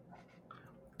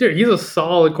 dude, he's a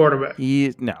solid quarterback.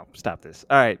 No, stop this.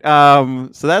 All right.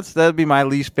 So that'd be my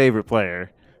least favorite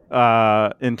player,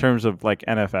 in terms of like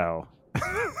NFL.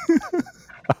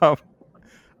 um,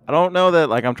 I don't know that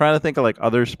like I'm trying to think of like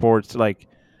other sports like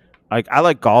I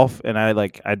like golf and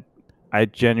I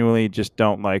genuinely just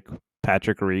don't like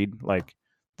Patrick Reed. Like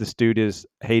this dude is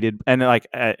hated, and like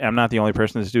I'm not the only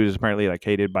person. This dude is apparently like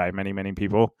hated by many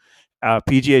people.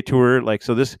 PGA Tour, like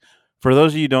so this. For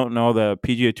those of you who don't know, the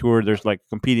PGA Tour, there's like a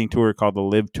competing tour called the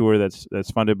Live Tour that's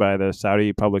funded by the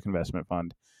Saudi Public Investment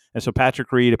Fund, and so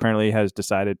Patrick Reed apparently has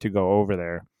decided to go over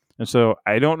there, and so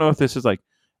I don't know if this is like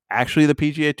actually the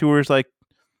PGA Tour's like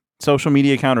social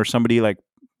media account or somebody like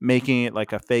making it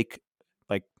like a fake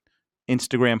like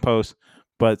Instagram post,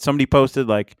 but somebody posted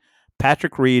like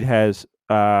Patrick Reed has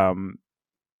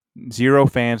 0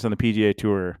 fans on the PGA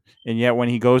Tour, and yet when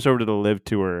he goes over to the Live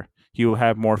Tour, he will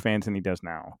have more fans than he does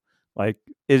now. Like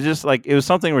it's just like it was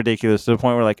something ridiculous to the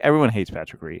point where like everyone hates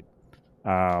Patrick Reed.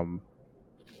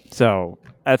 So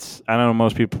that's I don't know.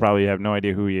 Most people probably have no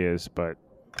idea who he is, but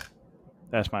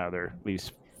that's my other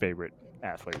least favorite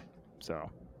athlete. So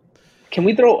Can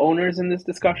we throw owners in this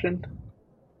discussion?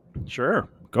 sure,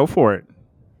 go for it.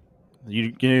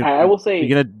 I will say,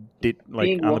 you're gonna like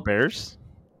being on the Bears.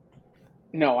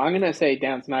 No, I'm gonna say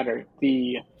Dan Snyder,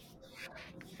 the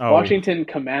Oh, Washington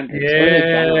Commanders. What are the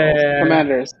Generals? Yeah.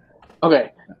 Commanders.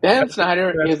 Okay, Dan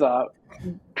Snyder is a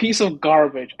piece of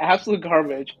garbage, absolute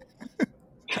garbage.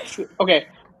 Okay,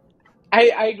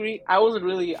 I agree. I wasn't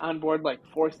really on board like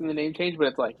forcing the name change, but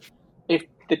it's like if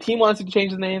the team wants you to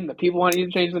change the name, the people want you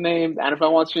to change the name, the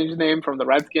NFL wants to change the name from the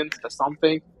Redskins to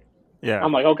something. yeah.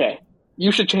 I'm like, okay,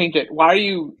 you should change it. Why are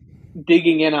you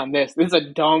digging in on this? This is a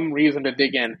dumb reason to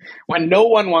dig in when no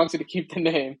one wants you to keep the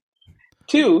name.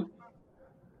 2,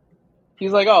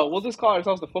 he's like, oh, we'll just call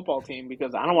ourselves the football team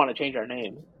because I don't want to change our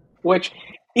name, which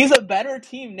is a better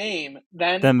team name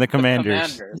than the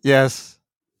Commanders. Commanders. Yes.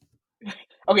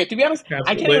 Okay, to be honest,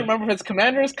 Absolutely. I can't even remember if it's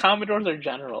Commanders, Commodores, or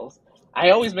Generals.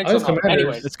 I always mix them up. Commanders.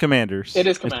 Anyways, It's Commanders. it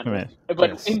is Commanders. But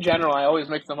yes. in general, I always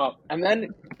mix them up. And then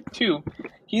 2,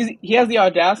 he has the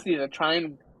audacity to try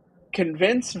and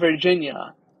convince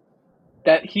Virginia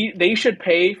that they should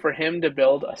pay for him to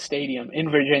build a stadium in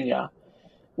Virginia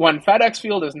when FedEx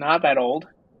Field is not that old,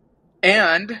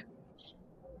 and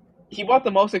he bought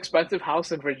the most expensive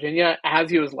house in Virginia as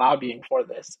he was lobbying for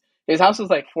this. His house was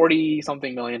like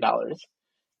 $40-something million.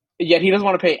 Yet he doesn't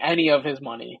want to pay any of his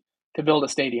money to build a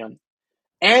stadium.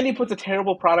 And he puts a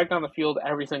terrible product on the field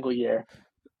every single year.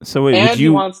 So wait, and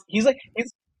he's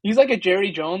like a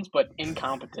Jerry Jones, but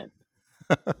incompetent.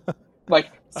 Like,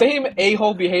 same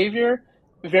a-hole behavior,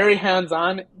 very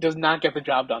hands-on, does not get the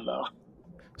job done, though.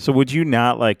 So would you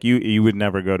not, like, you would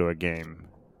never go to a game?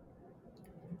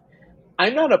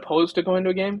 I'm not opposed to going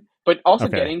to a game, but also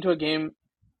Okay. getting to a game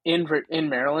in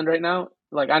Maryland right now,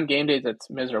 like, on game days, it's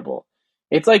miserable.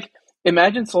 It's like,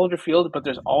 imagine Soldier Field, but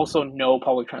there's also no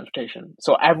public transportation.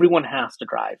 So everyone has to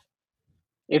drive.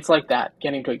 It's like that,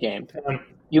 getting to a game.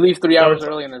 You leave 3 hours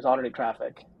early and there's already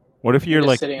traffic. What if you're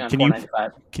like, sitting on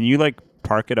can you like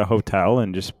park at a hotel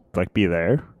and just like be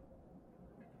there?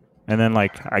 And then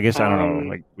like, I guess, I don't know,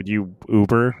 like, would you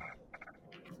Uber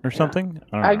or something?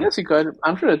 I guess you could.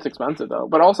 I'm sure it's expensive though.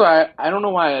 But also, I don't know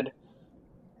why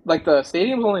like, the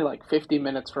stadium's only like 50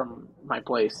 minutes from my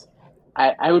place.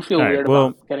 I would feel weird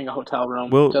about getting a hotel room.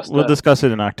 We'll discuss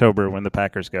it in October when the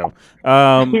Packers go.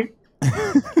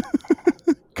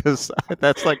 Because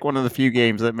that's like one of the few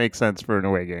games that makes sense for an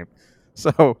away game.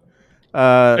 So,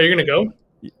 are you gonna go?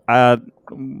 I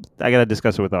gotta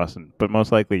discuss it with Austin, but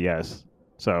most likely yes.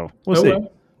 So we'll see.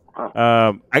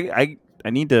 I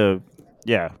need to,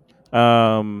 yeah.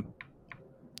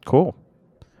 Cool.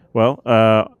 Well,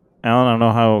 Alan, I don't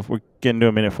know how, if we're getting to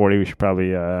a minute 40, we should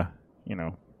probably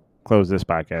close this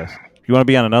podcast. If you want to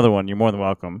be on another one, you're more than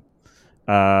welcome.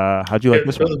 How'd you like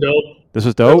this one? This was dope. This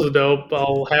was dope? This was dope.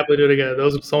 I'll happily do it again. That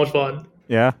was so much fun.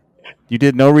 Yeah? You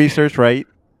did no research, right?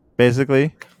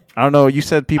 Basically? I don't know. You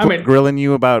said people were grilling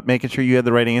you about making sure you had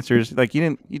the right answers. Like,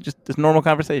 you just, it's normal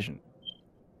conversation.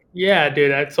 Yeah,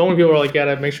 dude. So many people are like,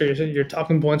 gotta make sure your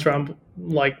talking points are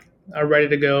ready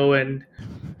to go and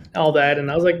all that. And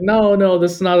I was like, no,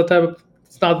 this is not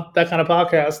it's not that kind of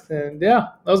podcast. And yeah,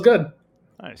 that was good.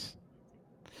 Nice.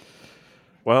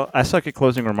 Well, I suck at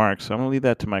closing remarks, so I'm going to leave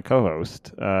that to my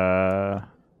co-host, Austin.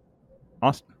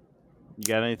 You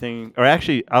got anything? Or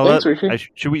actually,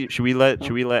 should we let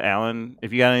Alan,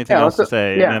 if you got anything else to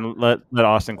say, and then let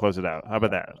Austin close it out. How about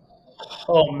that?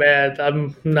 Oh man,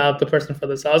 I'm not the person for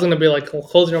this. I was going to be like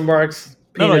closing remarks.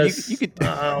 Penis, you could.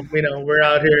 We're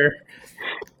out here.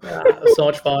 So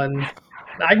much fun.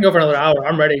 I can go for another hour.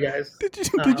 I'm ready, guys.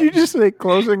 Did you just say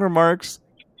closing remarks?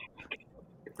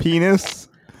 Penis.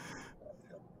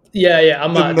 Yeah.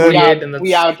 I'm not.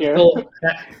 We out here.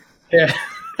 Yeah.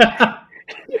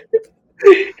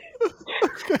 Okay.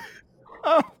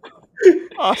 Oh,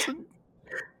 awesome.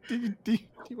 Do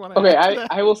you want to? Okay,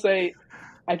 I will say,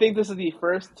 I think this is the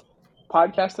first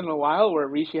podcast in a while where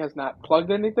Rishi has not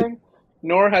plugged anything,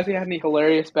 nor has he had any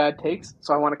hilarious bad takes.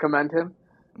 So I want to commend him.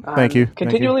 Thank you.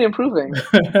 Continually improving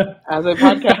as a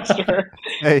podcaster.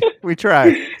 Hey, we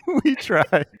try. We try.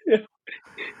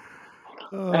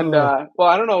 And, well,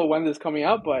 I don't know when this is coming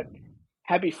out, but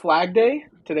happy Flag Day.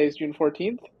 Today's June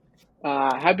 14th.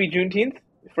 Happy Juneteenth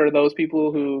for those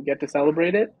people who get to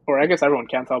celebrate it. Or I guess everyone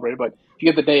can celebrate it, but if you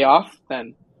get the day off,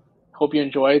 then hope you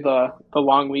enjoy the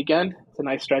long weekend. It's a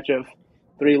nice stretch of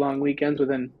 3 long weekends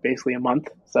within basically a month.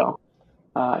 So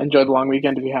enjoy the long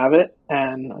weekend if you have it.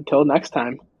 And until next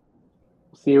time,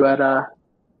 see you at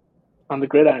on the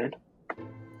gridiron.